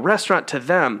bringing a restaurant to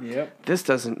them. Yep. This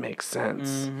doesn't make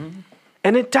sense.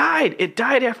 And it died. It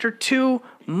died after 2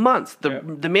 months.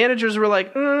 The managers were like,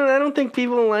 I don't think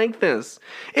people like this.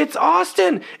 It's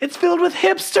Austin. It's filled with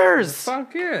hipsters.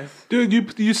 Fuck yes.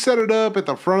 Dude, you set it up at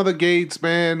the front of the gates,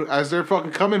 man. As they're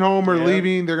fucking coming home or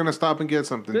leaving, they're gonna stop and get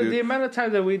something, dude. The amount of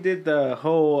times that we did the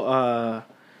whole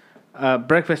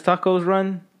breakfast tacos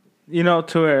run, you know,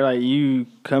 to where like you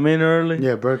come in early,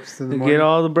 Yeah, breakfast in the to morning. get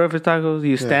all the breakfast tacos,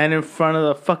 you stand in front of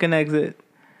the fucking exit.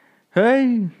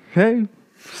 Hey,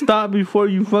 stop before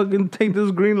you fucking take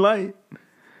this green light.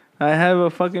 I have a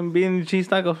fucking bean and cheese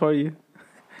taco for you.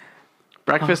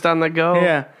 Breakfast on the go.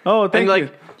 Yeah. Oh, thank And like you.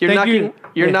 you're Thank knocking you.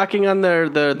 you're knocking on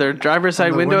their driver's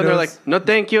side the window and they're windows? like, no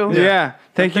thank you. Yeah.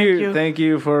 Thank thank you. you. Thank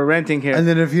you for renting here. And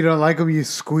then if you don't like them, you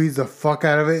squeeze the fuck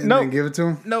out of it and Nope. then give it to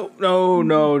them. No.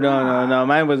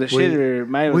 Mine was a shitter.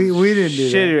 Mine was we didn't do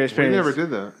that. shitter We experience. never did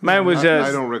that. Mine was just.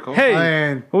 I don't recall. Hey,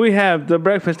 Man. we have the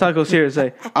breakfast tacos here.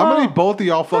 Say, I'm gonna need both of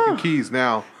y'all fucking keys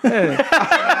now. the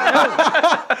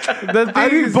I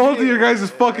thing need is- both of your guys'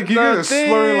 fucking keys. You're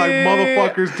slurring like thing-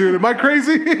 motherfuckers, dude. Am I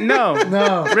crazy? No,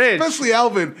 No. Rich. Especially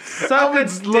Alvin. Suck a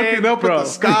Alvin's looking dick, up bro. at the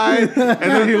sky, and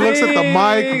then he looks at the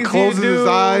mic and things closes you his do.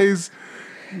 eyes.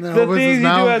 No, The opens his things you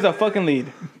mouth. do as a fucking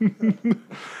lead.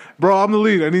 Bro, I'm the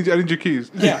lead. I need your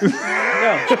keys. Yeah.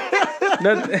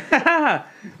 No.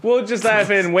 We'll just laugh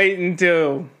and wait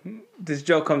until this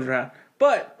joke comes around.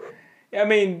 But, I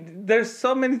mean, there's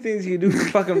so many things you do for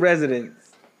fucking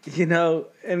residents, you know,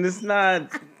 and it's not.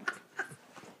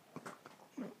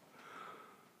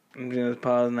 I'm gonna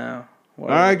pause now.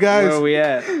 Where, All right, guys. Where are we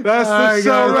at? That's All the right,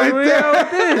 show guys. right Where we there.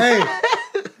 at with this? Hey,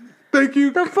 Thank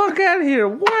you. The fuck out of here.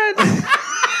 What?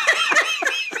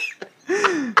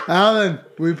 Alan,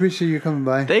 we appreciate you coming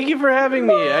by. Thank you for having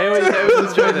me. I always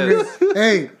enjoy this.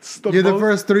 Hey, you're the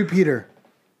first three-peater.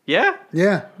 Yeah?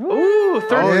 Yeah. Ooh,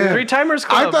 yeah. three timers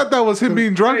club. I thought that was him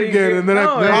being drunk again, and then I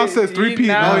processed three-peat.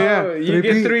 No, Oh, yeah. you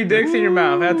get Three-peat. 3 dicks in your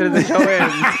mouth after the show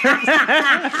ends.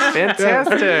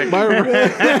 Fantastic.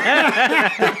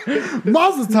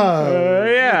 Mazel tov.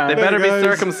 Yeah. They better be guys.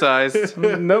 circumcised.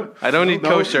 Nope. I don't need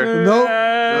kosher. Nope.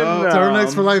 No.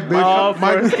 Turtlenecks for life, bitch. All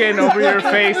foreskin over your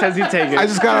face as you take it. I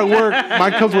just gotta work.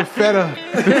 Mine comes with feta.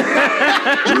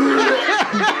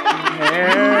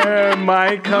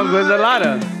 Mine comes with a lot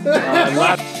of.